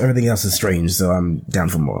 Everything else is strange, so I'm down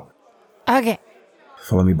for more. Okay.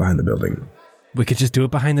 Follow me behind the building. We could just do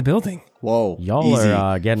it behind the building. Whoa. Y'all easy.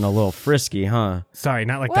 are getting a little frisky, huh? Sorry,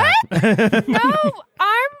 not like What? that. No,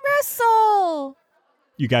 arm wrestle.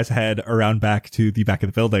 You guys head around back to the back of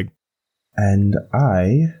the building. And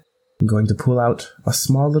I am going to pull out a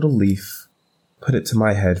small little leaf, put it to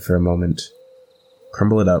my head for a moment,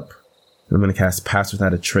 crumble it up, and I'm going to cast Pass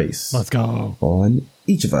Without a Trace Let's go. on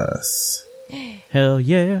each of us. Hell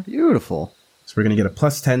yeah. Beautiful. So we're going to get a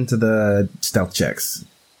 +10 to the stealth checks.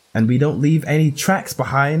 And we don't leave any tracks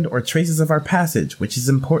behind or traces of our passage, which is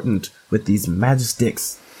important with these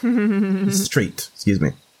magistics. Straight, excuse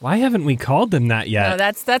me. Why haven't we called them that No, yet?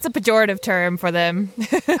 that's a pejorative term for them.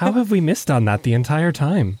 How have we missed on that the entire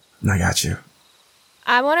time? I got you.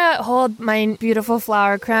 I want to hold my beautiful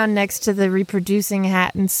flower crown next to the reproducing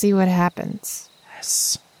hat and see what happens.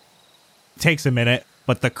 Yes. Takes a minute,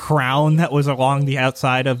 but the crown that was along the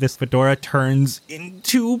outside of this fedora turns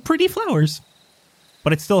into pretty flowers.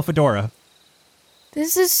 But it's still a fedora.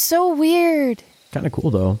 This is so weird. Kind of cool,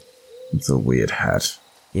 though. It's a weird hat.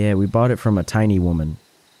 Yeah, we bought it from a tiny woman.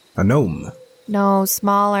 A gnome. No,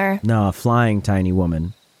 smaller. No, a flying tiny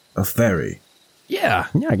woman. A fairy. Yeah.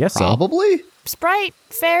 Yeah, I guess so. Probably. Sprite,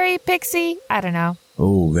 fairy, pixie, I don't know.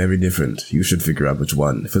 Oh, very different. You should figure out which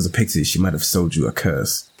one. If it was a pixie, she might have sold you a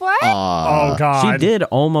curse. What? Oh, God. She did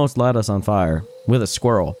almost light us on fire with a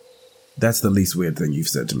squirrel. That's the least weird thing you've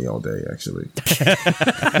said to me all day, actually.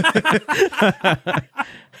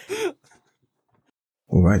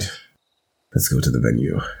 All right. Let's go to the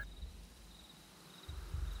venue.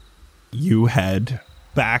 You head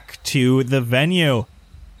back to the venue.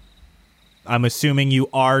 I'm assuming you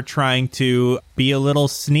are trying to be a little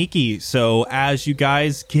sneaky, so as you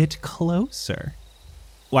guys get closer,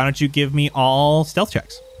 why don't you give me all stealth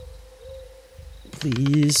checks?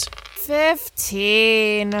 Please.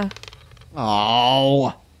 15.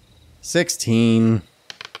 Oh. 16.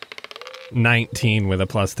 19 with a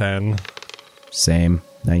 +10. Same.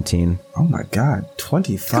 19. Oh my god,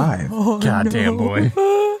 25. Goddamn boy.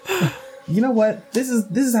 You know what? This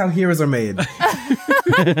is how heroes are made.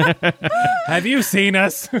 Have you seen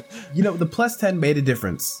us? You know, the +10 made a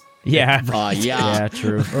difference. Yeah. Yeah. Yeah,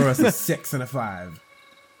 true. Or else a 6 and a 5.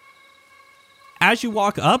 As you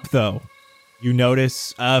walk up, though, you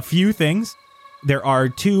notice a few things. There are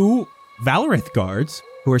 2 Valorith guards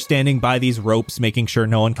who are standing by these ropes, making sure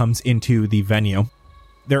no one comes into the venue.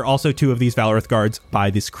 There are also 2 of these Valorith guards by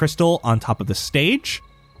this crystal on top of the stage.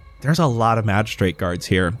 There's a lot of magistrate guards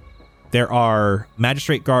here. There are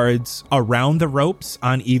magistrate guards around the ropes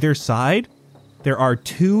on either side. There are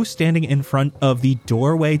 2 standing in front of the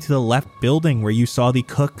doorway to the left building where you saw the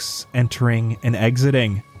cooks entering and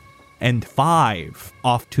exiting. And 5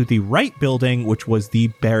 off to the right building, which was the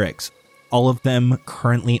barracks. All of them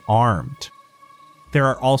currently armed. There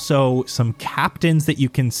are also some captains that you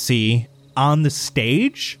can see on the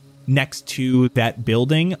stage next to that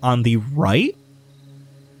building on the right.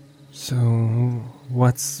 So,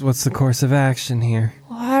 what's the course of action here?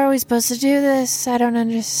 Why are we supposed to do this? I don't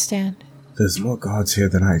understand. There's more guards here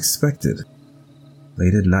than I expected.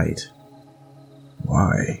 Late at night.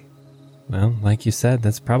 Why? Well, like you said,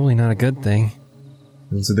 that's probably not a good thing.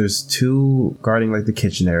 And so there's 2 guarding like the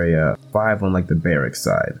kitchen area, 5 on like the barracks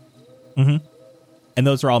side. Mm-hmm. And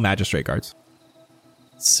those are all magistrate guards.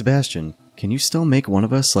 Sebastian, can you still make one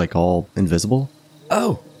of us like all invisible?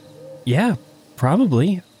 Oh, yeah,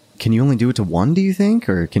 probably. Can you only do it to one, do you think?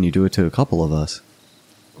 Or can you do it to a couple of us?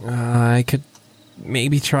 I could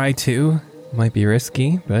maybe try 2. Might be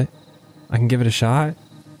risky, but I can give it a shot.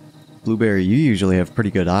 Blueberry, you usually have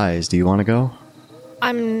pretty good eyes. Do you want to go?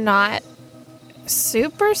 I'm not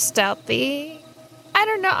super stealthy. I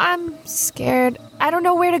don't know. I'm scared. I don't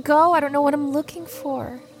know where to go. I don't know what I'm looking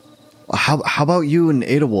for. How about you and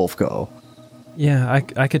Ada Wolf go? Yeah,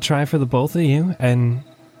 I could try for the both of you, and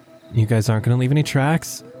you guys aren't going to leave any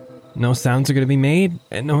tracks. No sounds are going to be made,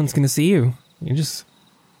 and no one's going to see you. You just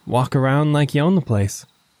walk around like you own the place.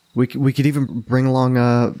 We could even bring along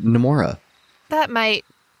Nomura. That might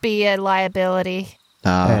be a liability.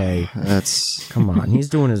 Hey, that's... Come on, he's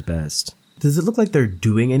doing his best. Does it look like they're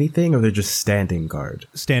doing anything, or they're just standing guard?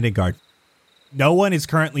 Standing guard. No one is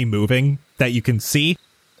currently moving that you can see,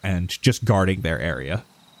 and just guarding their area.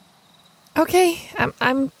 Okay,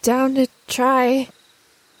 I'm down to try.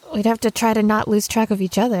 We'd have to try to not lose track of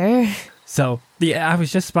each other. So, yeah, I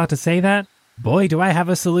was just about to say that. Boy, do I have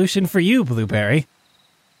a solution for you, Blueberry.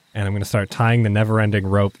 And I'm going to start tying the never-ending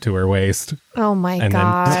rope to her waist. Oh my and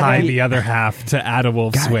god. And then tie the other half to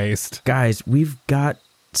Adawolf's waist. Guys, we've got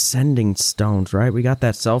sending stones, right? We got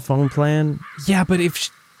that cell phone plan. Yeah, but if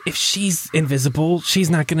she's invisible, she's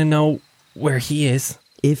not going to know where he is.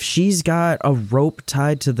 If she's got a rope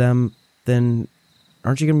tied to them, then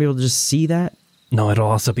aren't you going to be able to just see that? No,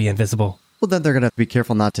 it'll also be invisible. Well, then they're going to have to be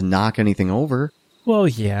careful not to knock anything over. Well,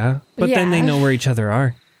 yeah. But then they know where each other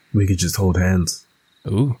are. We could just hold hands.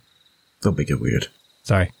 Ooh. Don't make it weird.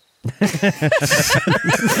 Sorry.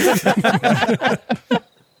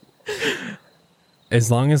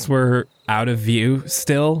 As long as we're out of view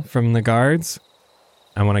still from the guards,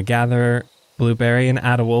 I want to gather Blueberry and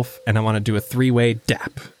Adawolf, and I want to do a 3-way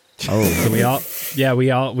dap. Oh. So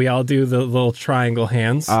we all do the little triangle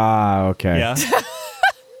hands. Ah, okay. Yeah.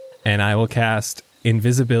 And I will cast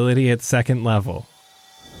invisibility at 2nd level.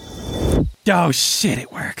 Oh shit,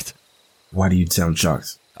 it worked. Why do you sound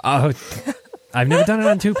shocked? Oh, I've never done it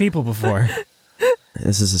on 2 people before.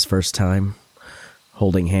 This is his first time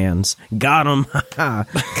holding hands. Got him.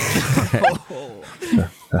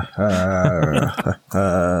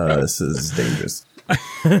 This is dangerous.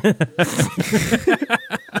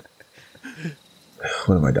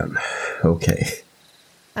 What have I done? Okay.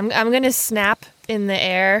 I'm going to snap in the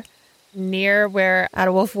air near where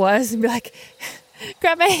Adawolf was and be like,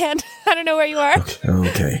 grab my hand. I don't know where you are.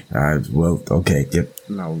 Okay. Okay. Yep.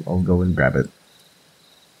 I'll go and grab it.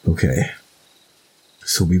 Okay.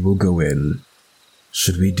 So we will go in.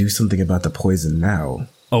 Should we do something about the poison now?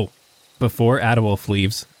 Oh, before Adawolf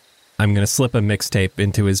leaves, I'm going to slip a mixtape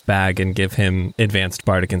into his bag and give him advanced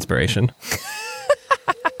bardic inspiration.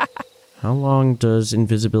 How long does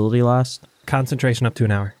invisibility last? Concentration up to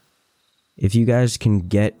an hour. If you guys can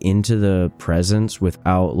get into the presence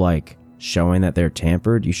without, like, showing that they're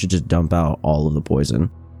tampered, you should just dump out all of the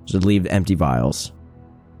poison. Just leave empty vials.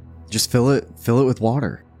 Just fill it with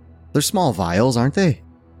water. They're small vials, aren't they?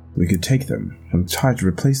 We could take them and try to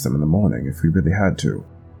replace them in the morning if we really had to.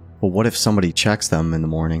 Well, what if somebody checks them in the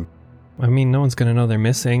morning? I mean, no one's going to know they're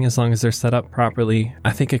missing as long as they're set up properly.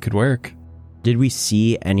 I think it could work. Did we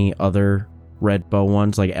see any other red bow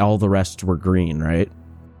ones? Like, all the rest were green, right?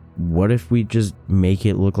 What if we just make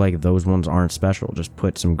it look like those ones aren't special? Just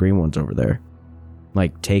put some green ones over there.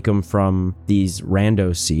 Like, take them from these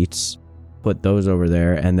rando seats, put those over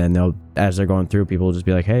there, and then they'll, as they're going through, people will just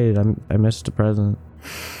be like, hey, I missed a present.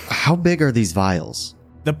 How big are these vials?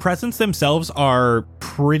 The presents themselves are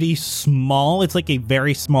pretty small. It's like a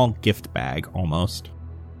very small gift bag, almost.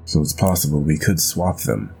 So it's possible we could swap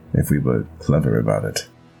them if we were clever about it.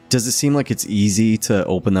 Does it seem like it's easy to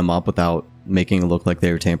open them up without making it look like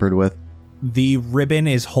they were tampered with? The ribbon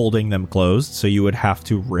is holding them closed, so you would have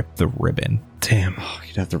to rip the ribbon. Damn. Oh,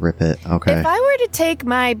 you'd have to rip it. Okay. If I were to take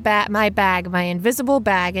my invisible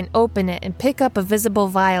bag, and open it and pick up a visible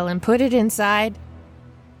vial and put it inside,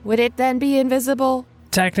 would it then be invisible?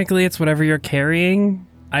 Technically, it's whatever you're carrying.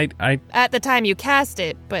 I At the time you cast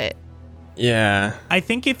it, but yeah. I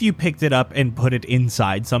think if you picked it up and put it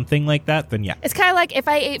inside something like that, then yeah. it's kind of like if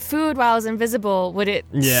I ate food while I was invisible, would it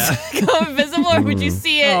Yeah. go invisible or would you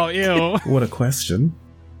see it? Oh, ew. What a question.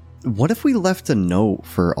 What if we left a note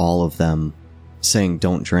for all of them saying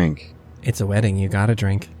don't drink? It's a wedding. You gotta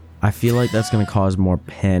drink. I feel like that's going to cause more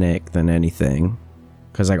panic than anything.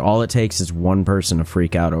 Because like all it takes is one person to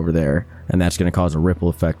freak out over there, and that's going to cause a ripple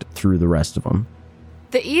effect through the rest of them.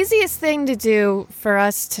 The easiest thing to do for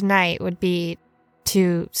us tonight would be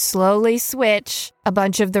to slowly switch a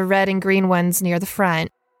bunch of the red and green ones near the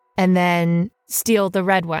front and then steal the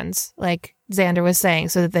red ones, like Xander was saying,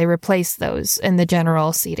 so that they replace those in the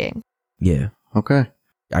general seating. Yeah. Okay.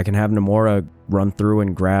 I can have Nomura run through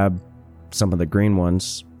and grab some of the green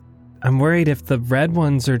ones. I'm worried if the red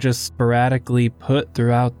ones are just sporadically put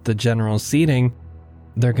throughout the general seating,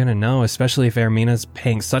 they're gonna know, especially if Ermina's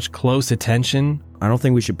paying such close attention. I don't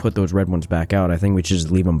think we should put those red ones back out. I think we should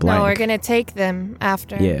just leave them blank. No, we're going to take them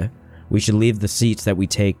after. Yeah. We should leave the seats that we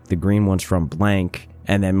take the green ones from blank,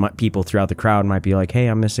 and then people throughout the crowd might be like, hey,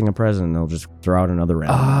 I'm missing a present, and they'll just throw out another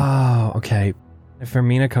round. Oh, okay. If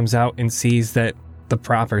Ermina comes out and sees that the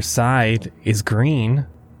proper side is green,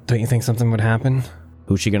 don't you think something would happen?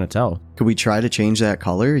 Who's she gonna tell? Could we try to change that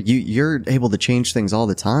color? You're able to change things all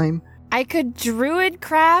the time. I could druid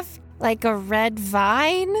craft like a red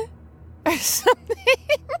vine or something.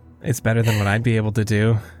 It's better than what I'd be able to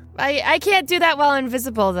do. I can't do that while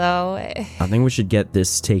invisible, though. I think we should get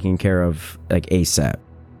this taken care of, like, ASAP.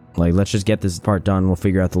 Like, let's just get this part done. We'll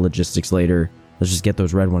figure out the logistics later. Let's just get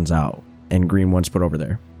those red ones out and green ones put over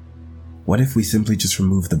there. What if we simply just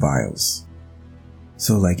remove the vials?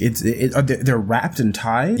 So, like, they're wrapped and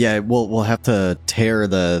tied? Yeah, we'll have to tear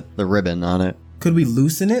the ribbon on it. Could we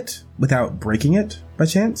loosen it without breaking it, by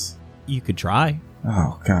chance? You could try.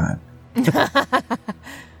 Oh, God.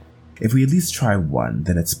 If we at least try one,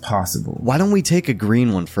 then it's possible. Why don't we take a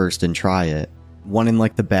green one first and try it? One in,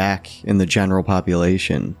 like, the back in the general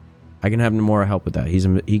population. I can have Nomura help with that.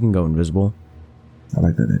 He can go invisible. I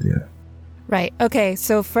like that idea. Right. Okay,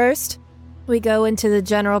 so first we go into the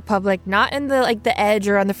general public, not in the edge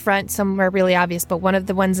or on the front somewhere really obvious, but one of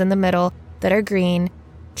the ones in the middle that are green.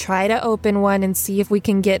 Try to open one and see if we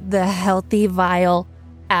can get the healthy vial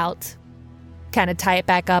out. Kind of tie it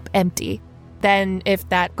back up empty. Then, if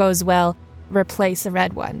that goes well, replace a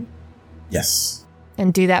red one. Yes.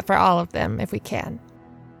 And do that for all of them if we can.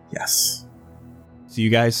 Yes. So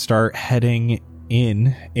you guys start heading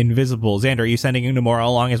in invisible. Xander, are you sending Nomura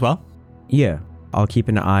along as well? Yeah. I'll keep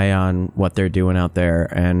an eye on what they're doing out there,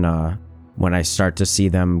 and when I start to see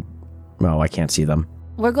them... Well, I can't see them.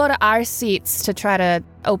 We'll go to our seats to try to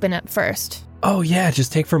open it first. Oh, yeah,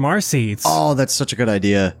 just take from our seats. Oh, that's such a good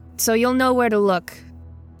idea. So you'll know where to look.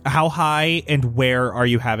 How high and where are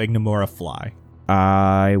you having Nomura fly?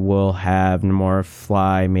 I will have Nomura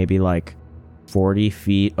fly maybe like 40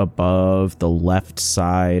 feet above the left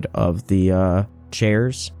side of the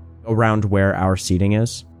chairs, around where our seating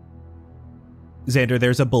is. Xander,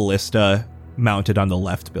 there's a ballista mounted on the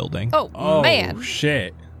left building. Oh man.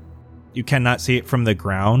 Shit. You cannot see it from the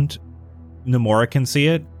ground. Nomura can see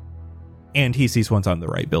it, and he sees ones on the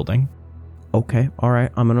right building. Okay, all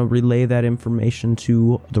right. I'm going to relay that information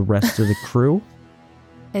to the rest of the crew.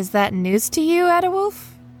 Is that news to you,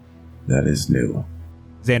 Wulf? That is new.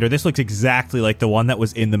 Xander, this looks exactly like the one that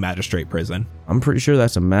was in the magistrate prison. I'm pretty sure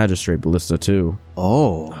that's a magistrate ballista, too.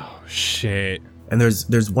 Oh. Shit. And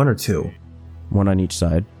there's one or two. One on each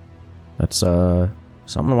side. That's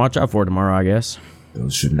something to watch out for tomorrow, I guess.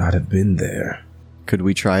 Those should not have been there. Could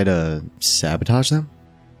we try to sabotage them?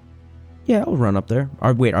 Yeah, I'll run up there.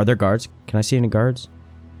 Are there guards? Can I see any guards?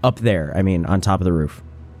 Up there, I mean, on top of the roof.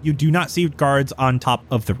 You do not see guards on top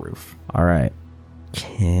of the roof. All right.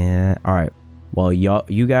 All right. Well,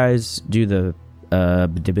 you guys do the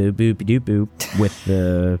boop with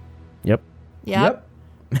the... Yep.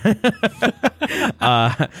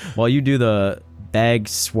 While you do the bag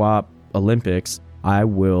swap Olympics, I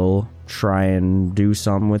will try and do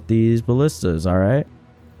some with these ballistas, all right?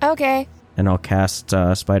 Okay. And I'll cast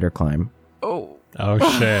Spider Climb. Oh,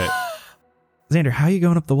 shit. Xander, how are you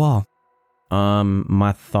going up the wall?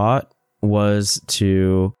 My thought was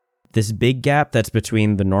to... This big gap that's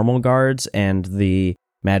between the normal guards and the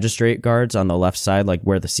magistrate guards on the left side, like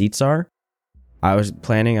where the seats are, I was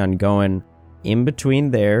planning on going in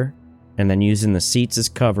between there and then using the seats as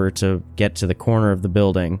cover to get to the corner of the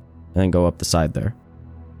building and then go up the side there.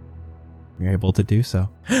 You're able to do so.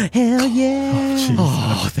 Hell yeah!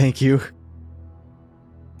 Oh, thank you.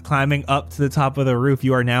 Climbing up to the top of the roof,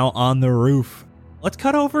 you are now on the roof. Let's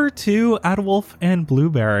cut over to Wulf and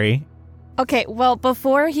Blueberry. Okay, well,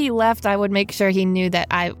 before he left, I would make sure he knew that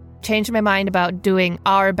I changed my mind about doing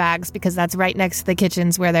our bags because that's right next to the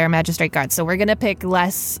kitchens where there are magistrate guards. So we're going to pick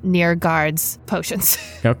less near guards potions.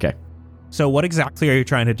 Okay. So what exactly are you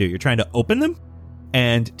trying to do? You're trying to open them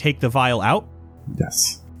and take the vial out?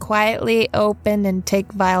 Yes. Quietly open and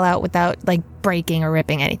take vial out without, breaking or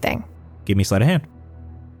ripping anything. Give me sleight of hand.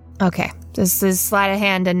 Okay, this is sleight of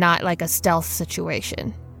hand and not like a stealth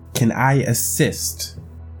situation. Can I assist?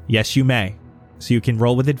 Yes, you may. So you can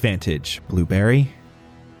roll with advantage, Blueberry.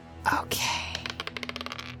 Okay.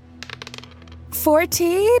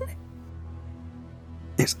 14?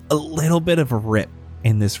 There's a little bit of a rip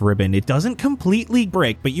in this ribbon. It doesn't completely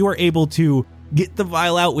break, but you are able to get the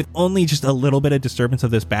vial out with only just a little bit of disturbance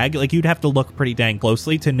of this bag. You'd have to look pretty dang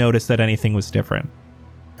closely to notice that anything was different.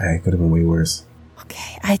 Bag could have been way worse.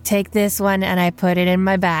 Okay, I take this one and I put it in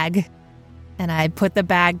my bag. And I put the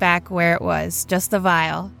bag back where it was, just the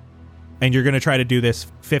vial. And you're going to try to do this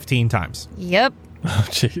 15 times. Yep. Oh,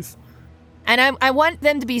 jeez. And I want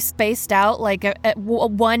them to be spaced out,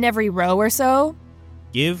 one every row or so.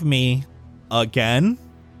 Give me, again,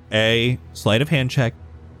 a sleight of hand check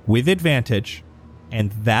with advantage.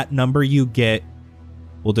 And that number you get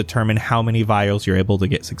will determine how many vials you're able to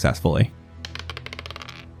get successfully.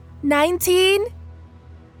 19?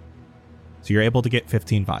 So you're able to get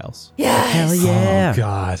 15 vials. Yes. Hell yeah. Oh,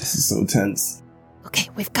 God. This is so tense. Okay,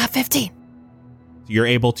 we've got 15. You're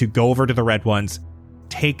able to go over to the red ones,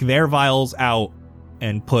 take their vials out,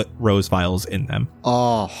 and put Rose vials in them.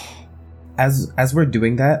 Oh. As we're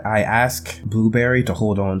doing that, I ask Blueberry to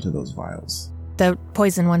hold on to those vials. The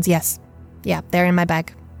poison ones, yes. Yeah, they're in my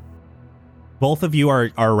bag. Both of you are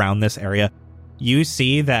around this area. You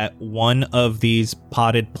see that one of these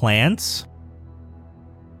potted plants,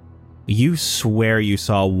 you swear you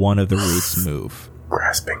saw one of the roots move.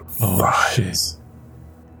 Grasping Oh, vines.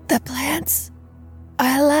 The plants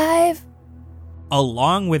are alive.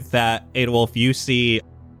 Along with that, Adolf, you see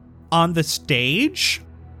on the stage,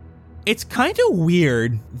 it's kind of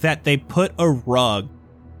weird that they put a rug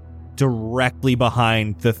directly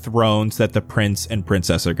behind the thrones that the prince and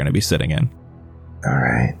princess are going to be sitting in.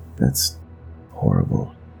 Alright, that's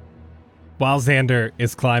horrible. While Xander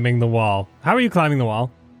is climbing the wall. How are you climbing the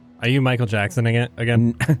wall? Are you Michael Jacksoning it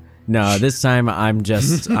again? No, this time I'm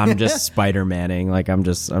just Spider-Manning. I'm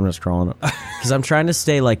just crawling up. Because I'm trying to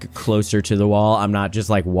stay closer to the wall. I'm not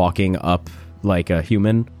just walking up like a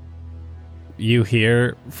human. You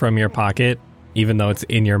hear from your pocket, even though it's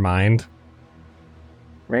in your mind.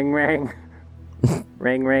 Ring, ring.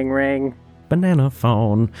 Ring, ring, ring. Banana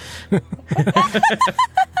phone.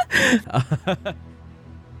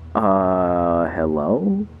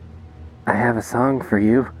 Hello? I have a song for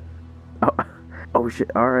you. Oh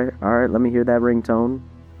shit, alright, let me hear that ringtone.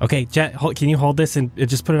 Okay, Jet, can you hold this and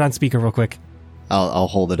just put it on speaker real quick? I'll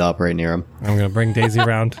hold it up right near him. I'm going to bring Daisy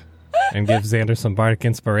around and give Xander some bardic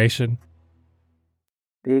inspiration.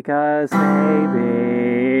 Because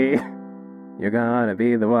maybe you're gonna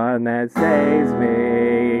be the one that saves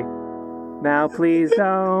me. Now please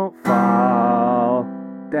don't fall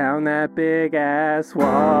down that big ass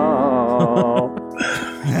wall.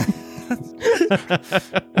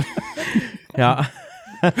 Yeah.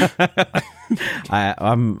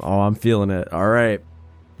 I'm feeling it. All right.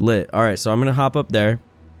 Lit. All right, so I'm going to hop up there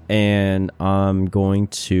and I'm going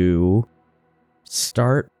to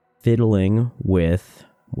start fiddling with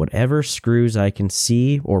whatever screws I can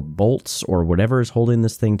see or bolts or whatever is holding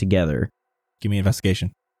this thing together. Give me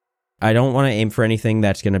investigation. I don't want to aim for anything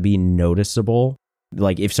that's going to be noticeable.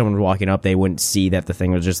 If someone was walking up, they wouldn't see that the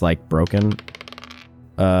thing was just broken.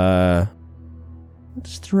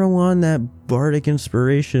 Just throw on that bardic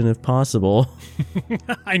inspiration if possible.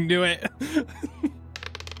 I knew it.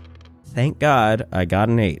 Thank God I got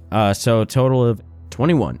an 8. So a total of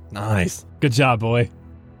 21. Nice. Good job, boy.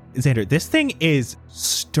 Xander, this thing is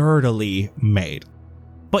sturdily made.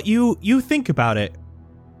 But you think about it,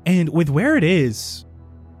 and with where it is,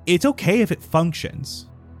 it's okay if it functions.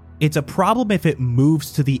 It's a problem if it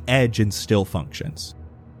moves to the edge and still functions.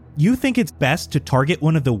 You think it's best to target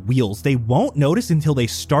one of the wheels. They won't notice until they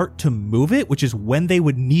start to move it, which is when they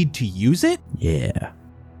would need to use it. Yeah.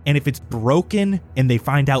 And if it's broken and they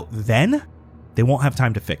find out then, they won't have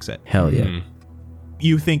time to fix it. Hell yeah.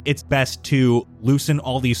 You think it's best to loosen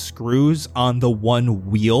all these screws on the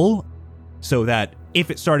one wheel so that if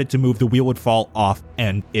it started to move, the wheel would fall off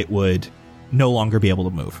and it would no longer be able to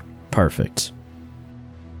move. Perfect.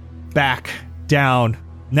 Back down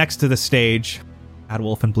next to the stage,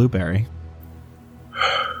 Adwolf and Blueberry.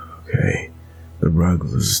 Okay. The rug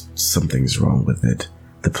was... something's wrong with it.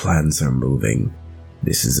 The plans are moving.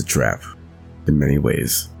 This is a trap. In many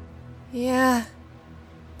ways. Yeah.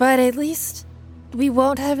 But at least we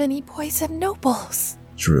won't have any poison nobles.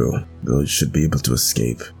 True. Those should be able to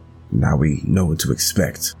escape. Now we know what to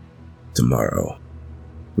expect. Tomorrow,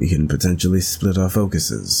 we can potentially split our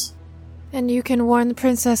focuses. And you can warn the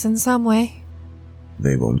princess in some way.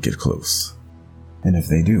 They won't get close. And if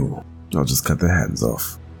they do, I'll just cut their hands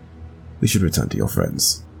off. We should return to your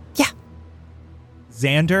friends. Yeah.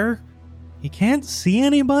 Xander, he can't see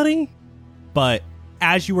anybody, but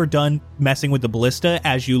as you are done messing with the ballista,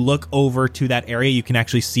 as you look over to that area, you can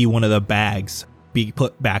actually see one of the bags be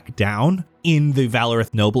put back down. In the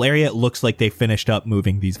Valorith Noble area, it looks like they finished up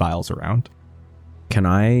moving these vials around. Can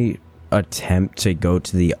I attempt to go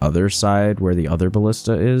to the other side where the other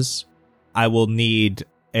ballista is? I will need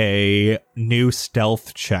a new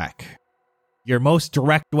stealth check. Your most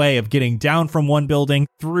direct way of getting down from one building,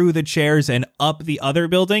 through the chairs, and up the other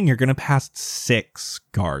building, you're going to pass 6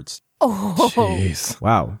 guards. Oh. Jeez.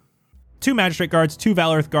 Wow. 2 magistrate guards, 2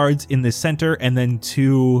 Valorith guards in the center, and then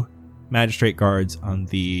 2 magistrate guards on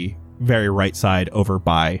the very right side over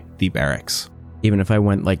by the barracks. Even if I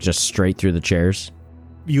went like just straight through the chairs?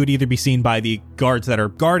 You would either be seen by the guards that are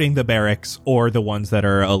guarding the barracks or the ones that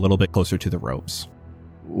are a little bit closer to the ropes.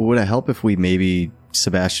 Would it help if we maybe,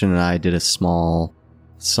 Sebastian and I did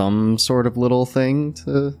some sort of little thing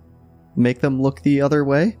to make them look the other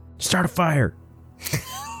way? Start a fire.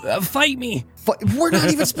 Fight me. We're not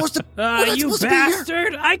even supposed to. You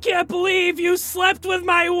bastard. I can't believe you slept with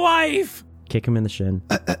my wife. Kick him in the shin.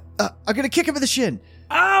 I'm gonna kick him in the shin.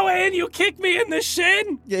 Oh, and you kicked me in the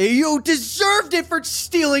shin? Yeah, you deserved it for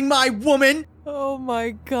stealing my woman. Oh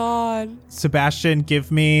my god. Sebastian,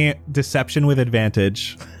 give me deception with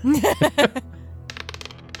advantage.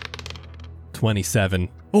 27.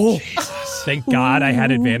 Oh, Thank God I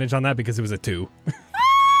had advantage on that because it was a 2.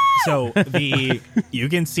 So you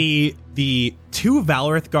can see the 2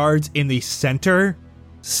 Valorith guards in the center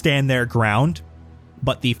stand their ground,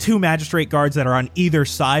 but the 2 magistrate guards that are on either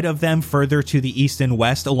side of them further to the east and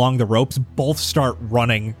west along the ropes both start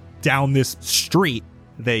running down this street.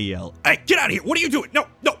 They yell, "Hey, get out of here! What are you doing? No,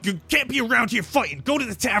 you can't be around here fighting. Go to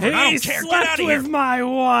the tavern. I don't care. Get out of here. With my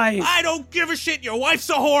wife. I don't give a shit. Your wife's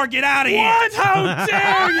a whore. Get out of here." What? How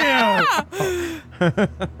dare you?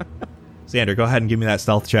 Xander, go ahead and give me that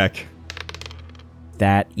stealth check.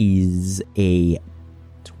 That is a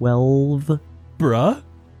 12. Bruh?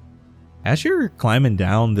 As you're climbing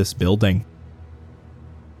down this building,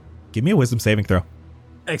 give me a wisdom saving throw.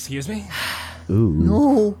 Excuse me? Ooh.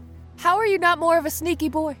 No. How are you not more of a sneaky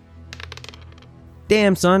boy?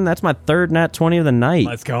 Damn, son, that's my third nat 20 of the night.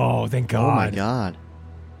 Let's go. Thank God. Oh my god.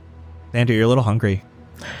 Xander, you're a little hungry.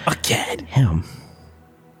 Again. Him.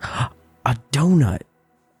 A donut.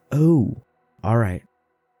 Oh. All right.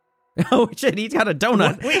 Oh, shit, he's got a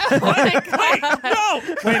donut. Wait, no!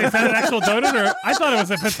 Wait, is that an actual donut or? I thought it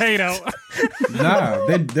was a potato. Nah,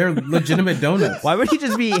 they're legitimate donuts. Why would he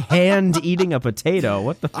just be hand eating a potato?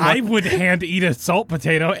 What the fuck? I would hand eat a salt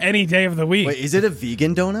potato any day of the week. Wait, is it a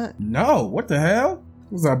vegan donut? No, what the hell?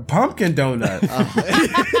 It was a pumpkin donut.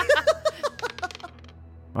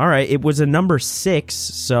 All right, it was a number 6,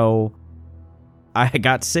 so I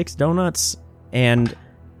got 6 donuts, and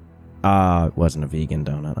it wasn't a vegan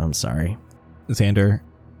donut. I'm sorry. Xander,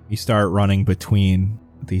 you start running between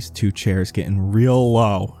these 2 chairs, getting real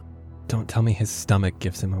low. Don't tell me his stomach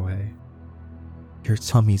gives him away. Your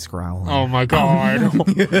tummy's growling. Oh my God.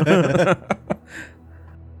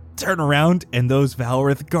 Turn around, and those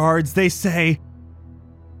Valorith guards, they say,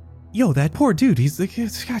 "Yo, that poor dude, he's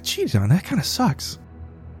got cheated on. That kind of sucks."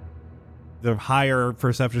 The higher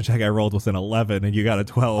perception check I rolled was an 11, and you got a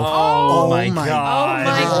 12. Oh my Oh God.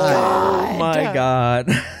 my god. Oh my God.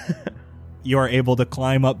 You are able to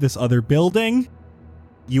climb up this other building.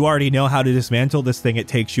 You already know how to dismantle this thing. It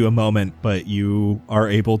takes you a moment, but you are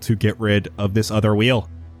able to get rid of this other wheel.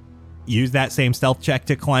 Use that same stealth check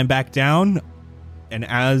to climb back down. And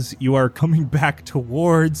as you are coming back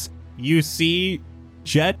towards, you see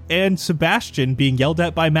Jet and Sebastian being yelled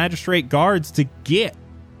at by magistrate guards to get.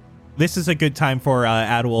 This is a good time for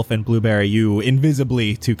Adwolf and Blueberry, you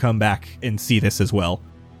invisibly, to come back and see this as well.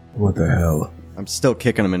 What the hell? I'm still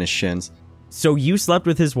kicking him in his shins. So you slept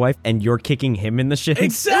with his wife, and you're kicking him in the shins?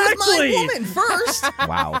 Exactly. It was my woman first.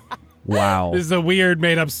 Wow. Wow. This is a weird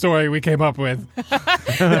made-up story we came up with.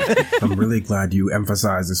 I'm really glad you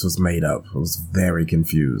emphasized this was made up. I was very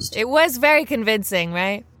confused. It was very convincing,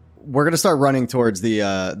 right? We're going to start running towards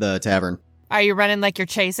the tavern. Are you running like you're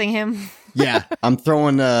chasing him? Yeah, I'm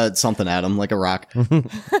throwing something at him, like a rock.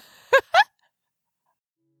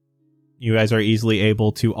 You guys are easily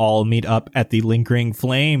able to all meet up at the Lingering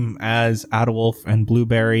Flame as Adewolf and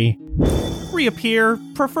Blueberry reappear,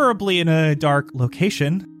 preferably in a dark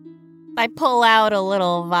location. I pull out a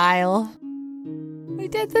little vial. We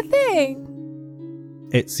did the thing.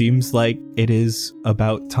 It seems like it is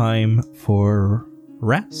about time for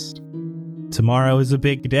rest. Tomorrow is a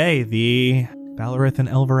big day, the Balorith and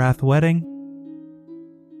Elvirath wedding.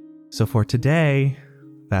 So for today,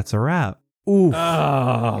 that's a wrap. Ooh.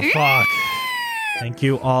 Oh, fuck. Thank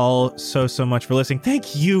you all so much for listening.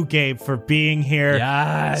 Thank you, Gabe, for being here.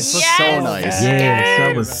 Yes. This was so nice. Yes,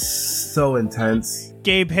 that was so intense.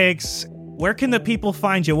 Gabe Hicks, where can the people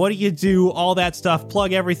find you? What do you do? All that stuff.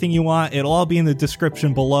 Plug everything you want. It'll all be in the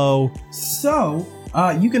description below. So,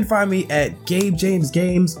 you can find me at Gabe James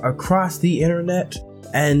Games across the internet,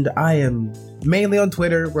 and I am mainly on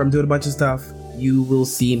Twitter, where I'm doing a bunch of stuff. You will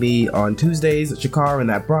see me on Tuesdays at Shakar and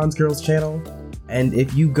that Bronze Girls channel. And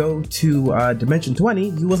if you go to Dimension 20,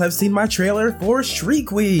 you will have seen my trailer for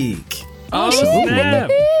Shriek Week. Oh, snap.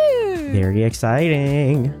 Very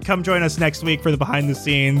exciting. Come join us next week for the behind the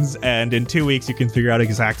scenes, and in 2 weeks you can figure out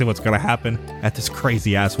exactly what's going to happen at this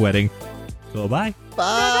crazy ass wedding. So bye.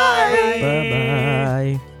 Bye-bye.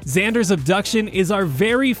 Xander's Abduction is our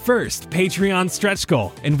very first Patreon stretch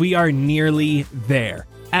goal, and we are nearly there.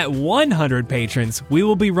 At 100 patrons, we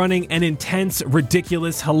will be running an intense,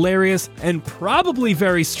 ridiculous, hilarious, and probably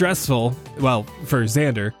very stressful, well, for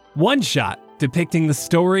Xander, one-shot depicting the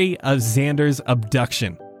story of Xander's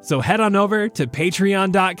abduction. So head on over to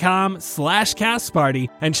patreon.com/castparty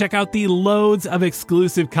and check out the loads of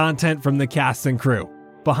exclusive content from the cast and crew.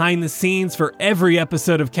 Behind the scenes for every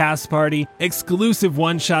episode of Cast Party, exclusive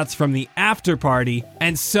one-shots from the after party,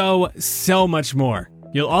 and so much more.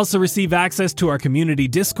 You'll also receive access to our community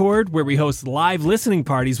Discord, where we host live listening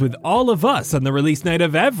parties with all of us on the release night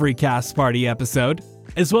of every Cast Party episode,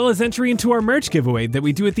 as well as entry into our merch giveaway that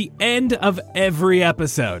we do at the end of every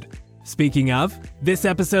episode. Speaking of, this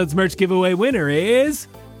episode's merch giveaway winner is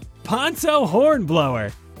Ponto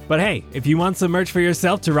Hornblower. But hey, if you want some merch for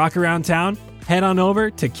yourself to rock around town, head on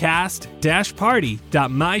over to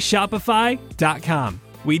cast-party.myshopify.com.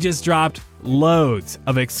 We just dropped loads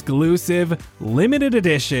of exclusive, limited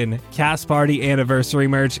edition Cast Party anniversary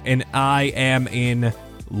merch, and I am in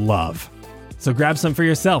love. So grab some for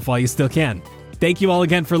yourself while you still can. Thank you all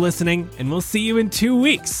again for listening, and we'll see you in 2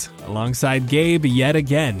 weeks alongside Gabe yet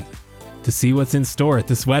again to see what's in store at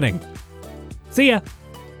this wedding. See ya!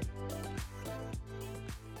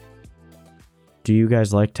 Do you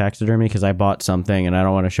guys like taxidermy? Because I bought something and I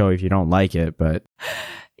don't want to show you if you don't like it, but...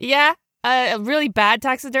 Yeah. Really bad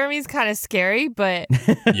taxidermy is kind of scary, but...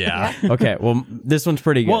 Yeah. Okay, well, this one's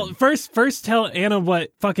pretty good. Well, first tell Anna what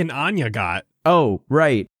fucking Anya got. Oh,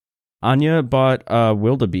 right. Anya bought a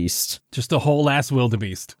wildebeest. Just a whole ass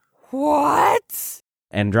wildebeest. What?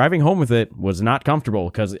 And driving home with it was not comfortable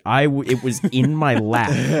because it was in my lap.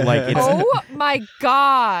 Like, it's... Oh my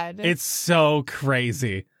god. It's so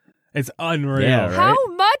crazy. It's unreal. Yeah, right? How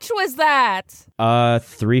much was that?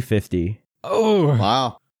 $350. Oh.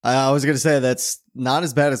 Wow. I was going to say that's not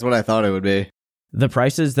as bad as what I thought it would be. The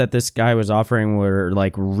prices that this guy was offering were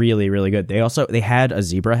like really, really good. They had a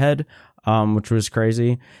zebra head, which was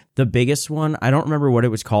crazy. The biggest one, I don't remember what it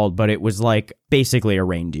was called, but it was like basically a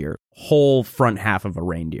reindeer. Whole front half of a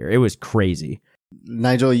reindeer. It was crazy.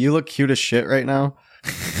 Nigel, you look cute as shit right now.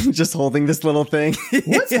 Just holding this little thing.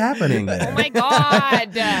 What's happening Oh there? my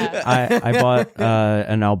god. I bought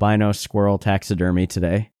an albino squirrel taxidermy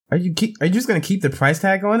today. Are you just gonna keep the price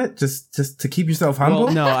tag on it just to keep yourself humble?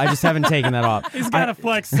 Well, no, I just haven't taken that off. He's got to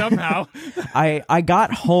flex somehow. I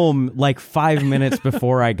got home like 5 minutes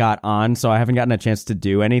before I got on, so I haven't gotten a chance to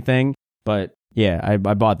do anything. But yeah, I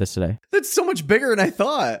bought this today. That's so much bigger than I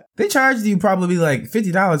thought. They charged you probably like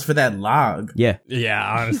 $50 for that log. Yeah. Yeah,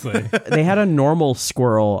 honestly. They had a normal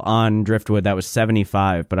squirrel on Driftwood that was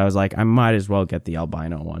 $75, but I was like, I might as well get the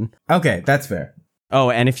albino one. Okay, that's fair. Oh,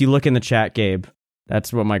 and if you look in the chat, Gabe,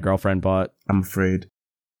 that's what my girlfriend bought. I'm afraid.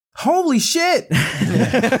 Holy shit!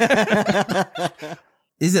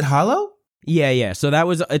 Is it hollow? Yeah. So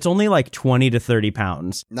it's only like 20 to 30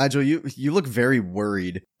 pounds. Nigel, you look very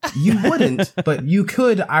worried. You wouldn't, but you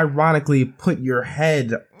could ironically put your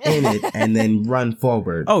head in it and then run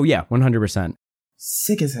forward. Oh, yeah, 100%.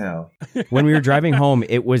 Sick as hell. When we were driving home,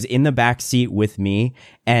 it was in the back seat with me,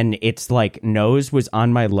 and its like nose was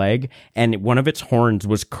on my leg, and one of its horns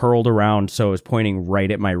was curled around, so it was pointing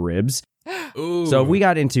right at my ribs. Ooh. So if we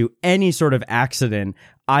got into any sort of accident,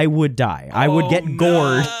 I would die. I would get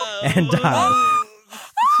gored and die.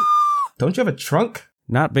 Don't you have a trunk?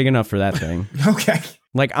 Not big enough for that thing. Okay.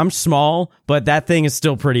 Like, I'm small, but that thing is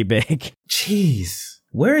still pretty big. Jeez.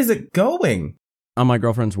 Where is it going? On my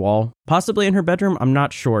girlfriend's wall, possibly in her bedroom. I'm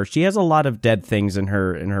not sure. She has a lot of dead things in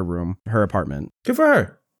her room, her apartment. Good for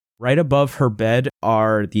her. Right above her bed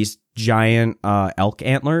are these giant elk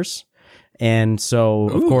antlers. And so,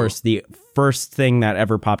 of course, the first thing that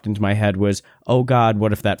ever popped into my head was, oh God,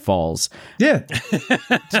 what if that falls? Yeah.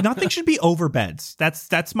 Nothing should be over beds.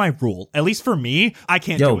 That's my rule. At least for me, I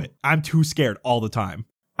can't do it. I'm too scared all the time.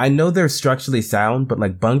 I know they're structurally sound, but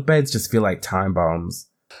like bunk beds just feel like time bombs.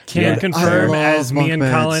 Can confirm, as me bunk and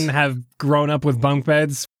beds. Colin have grown up with bunk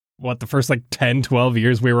beds, the first 10, 12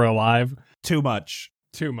 years we were alive? Too much.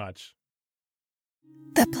 Too much.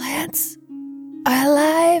 The plants are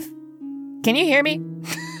alive. Can you hear me?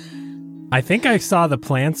 I think I saw the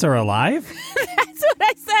plants are alive. That's what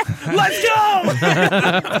I said. Let's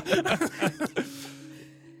go!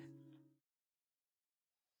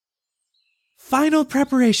 Final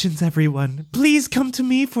preparations, everyone. Please come to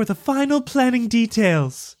me for the final planning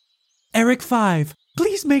details. Eric 5,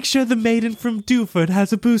 please make sure the maiden from Dewford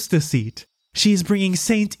has a booster seat. She's bringing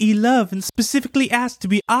Saint E-Love and specifically asked to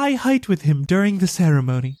be eye height with him during the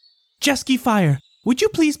ceremony. Jesky Fire, would you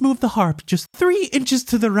please move the harp just 3 inches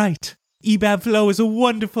to the right? Ebab Flo is a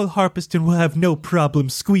wonderful harpist and will have no problem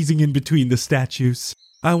squeezing in between the statues.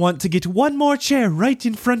 I want to get one more chair right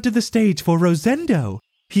in front of the stage for Rosendo.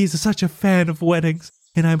 He's such a fan of weddings,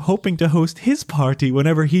 and I'm hoping to host his party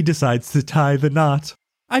whenever he decides to tie the knot.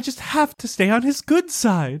 I just have to stay on his good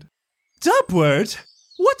side. Dubward,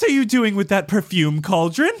 what are you doing with that perfume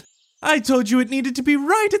cauldron? I told you it needed to be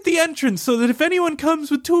right at the entrance so that if anyone comes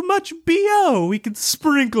with too much BO, we can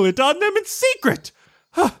sprinkle it on them in secret.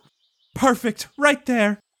 Huh. Perfect, right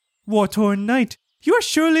there. War-torn Knight, you are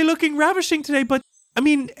surely looking ravishing today, but,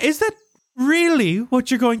 is that really what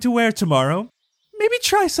you're going to wear tomorrow? Maybe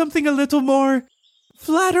try something a little more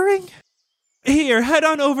flattering? Here, head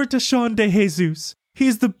on over to Sean De Jesus.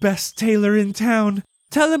 He's the best tailor in town.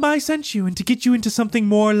 Tell him I sent you and to get you into something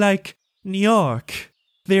more like New York.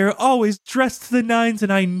 They're always dressed to the nines,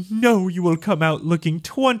 and I know you will come out looking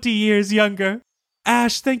 20 years younger.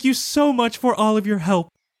 Ash, thank you so much for all of your help.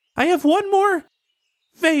 I have one more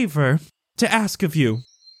favor to ask of you.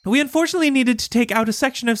 We unfortunately needed to take out a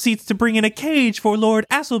section of seats to bring in a cage for Lord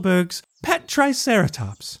Asselberg's pet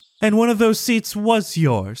Triceratops, and one of those seats was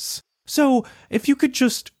yours. So, if you could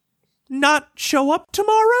just not show up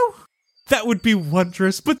tomorrow, that would be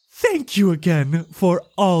wondrous, but thank you again for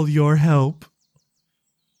all your help.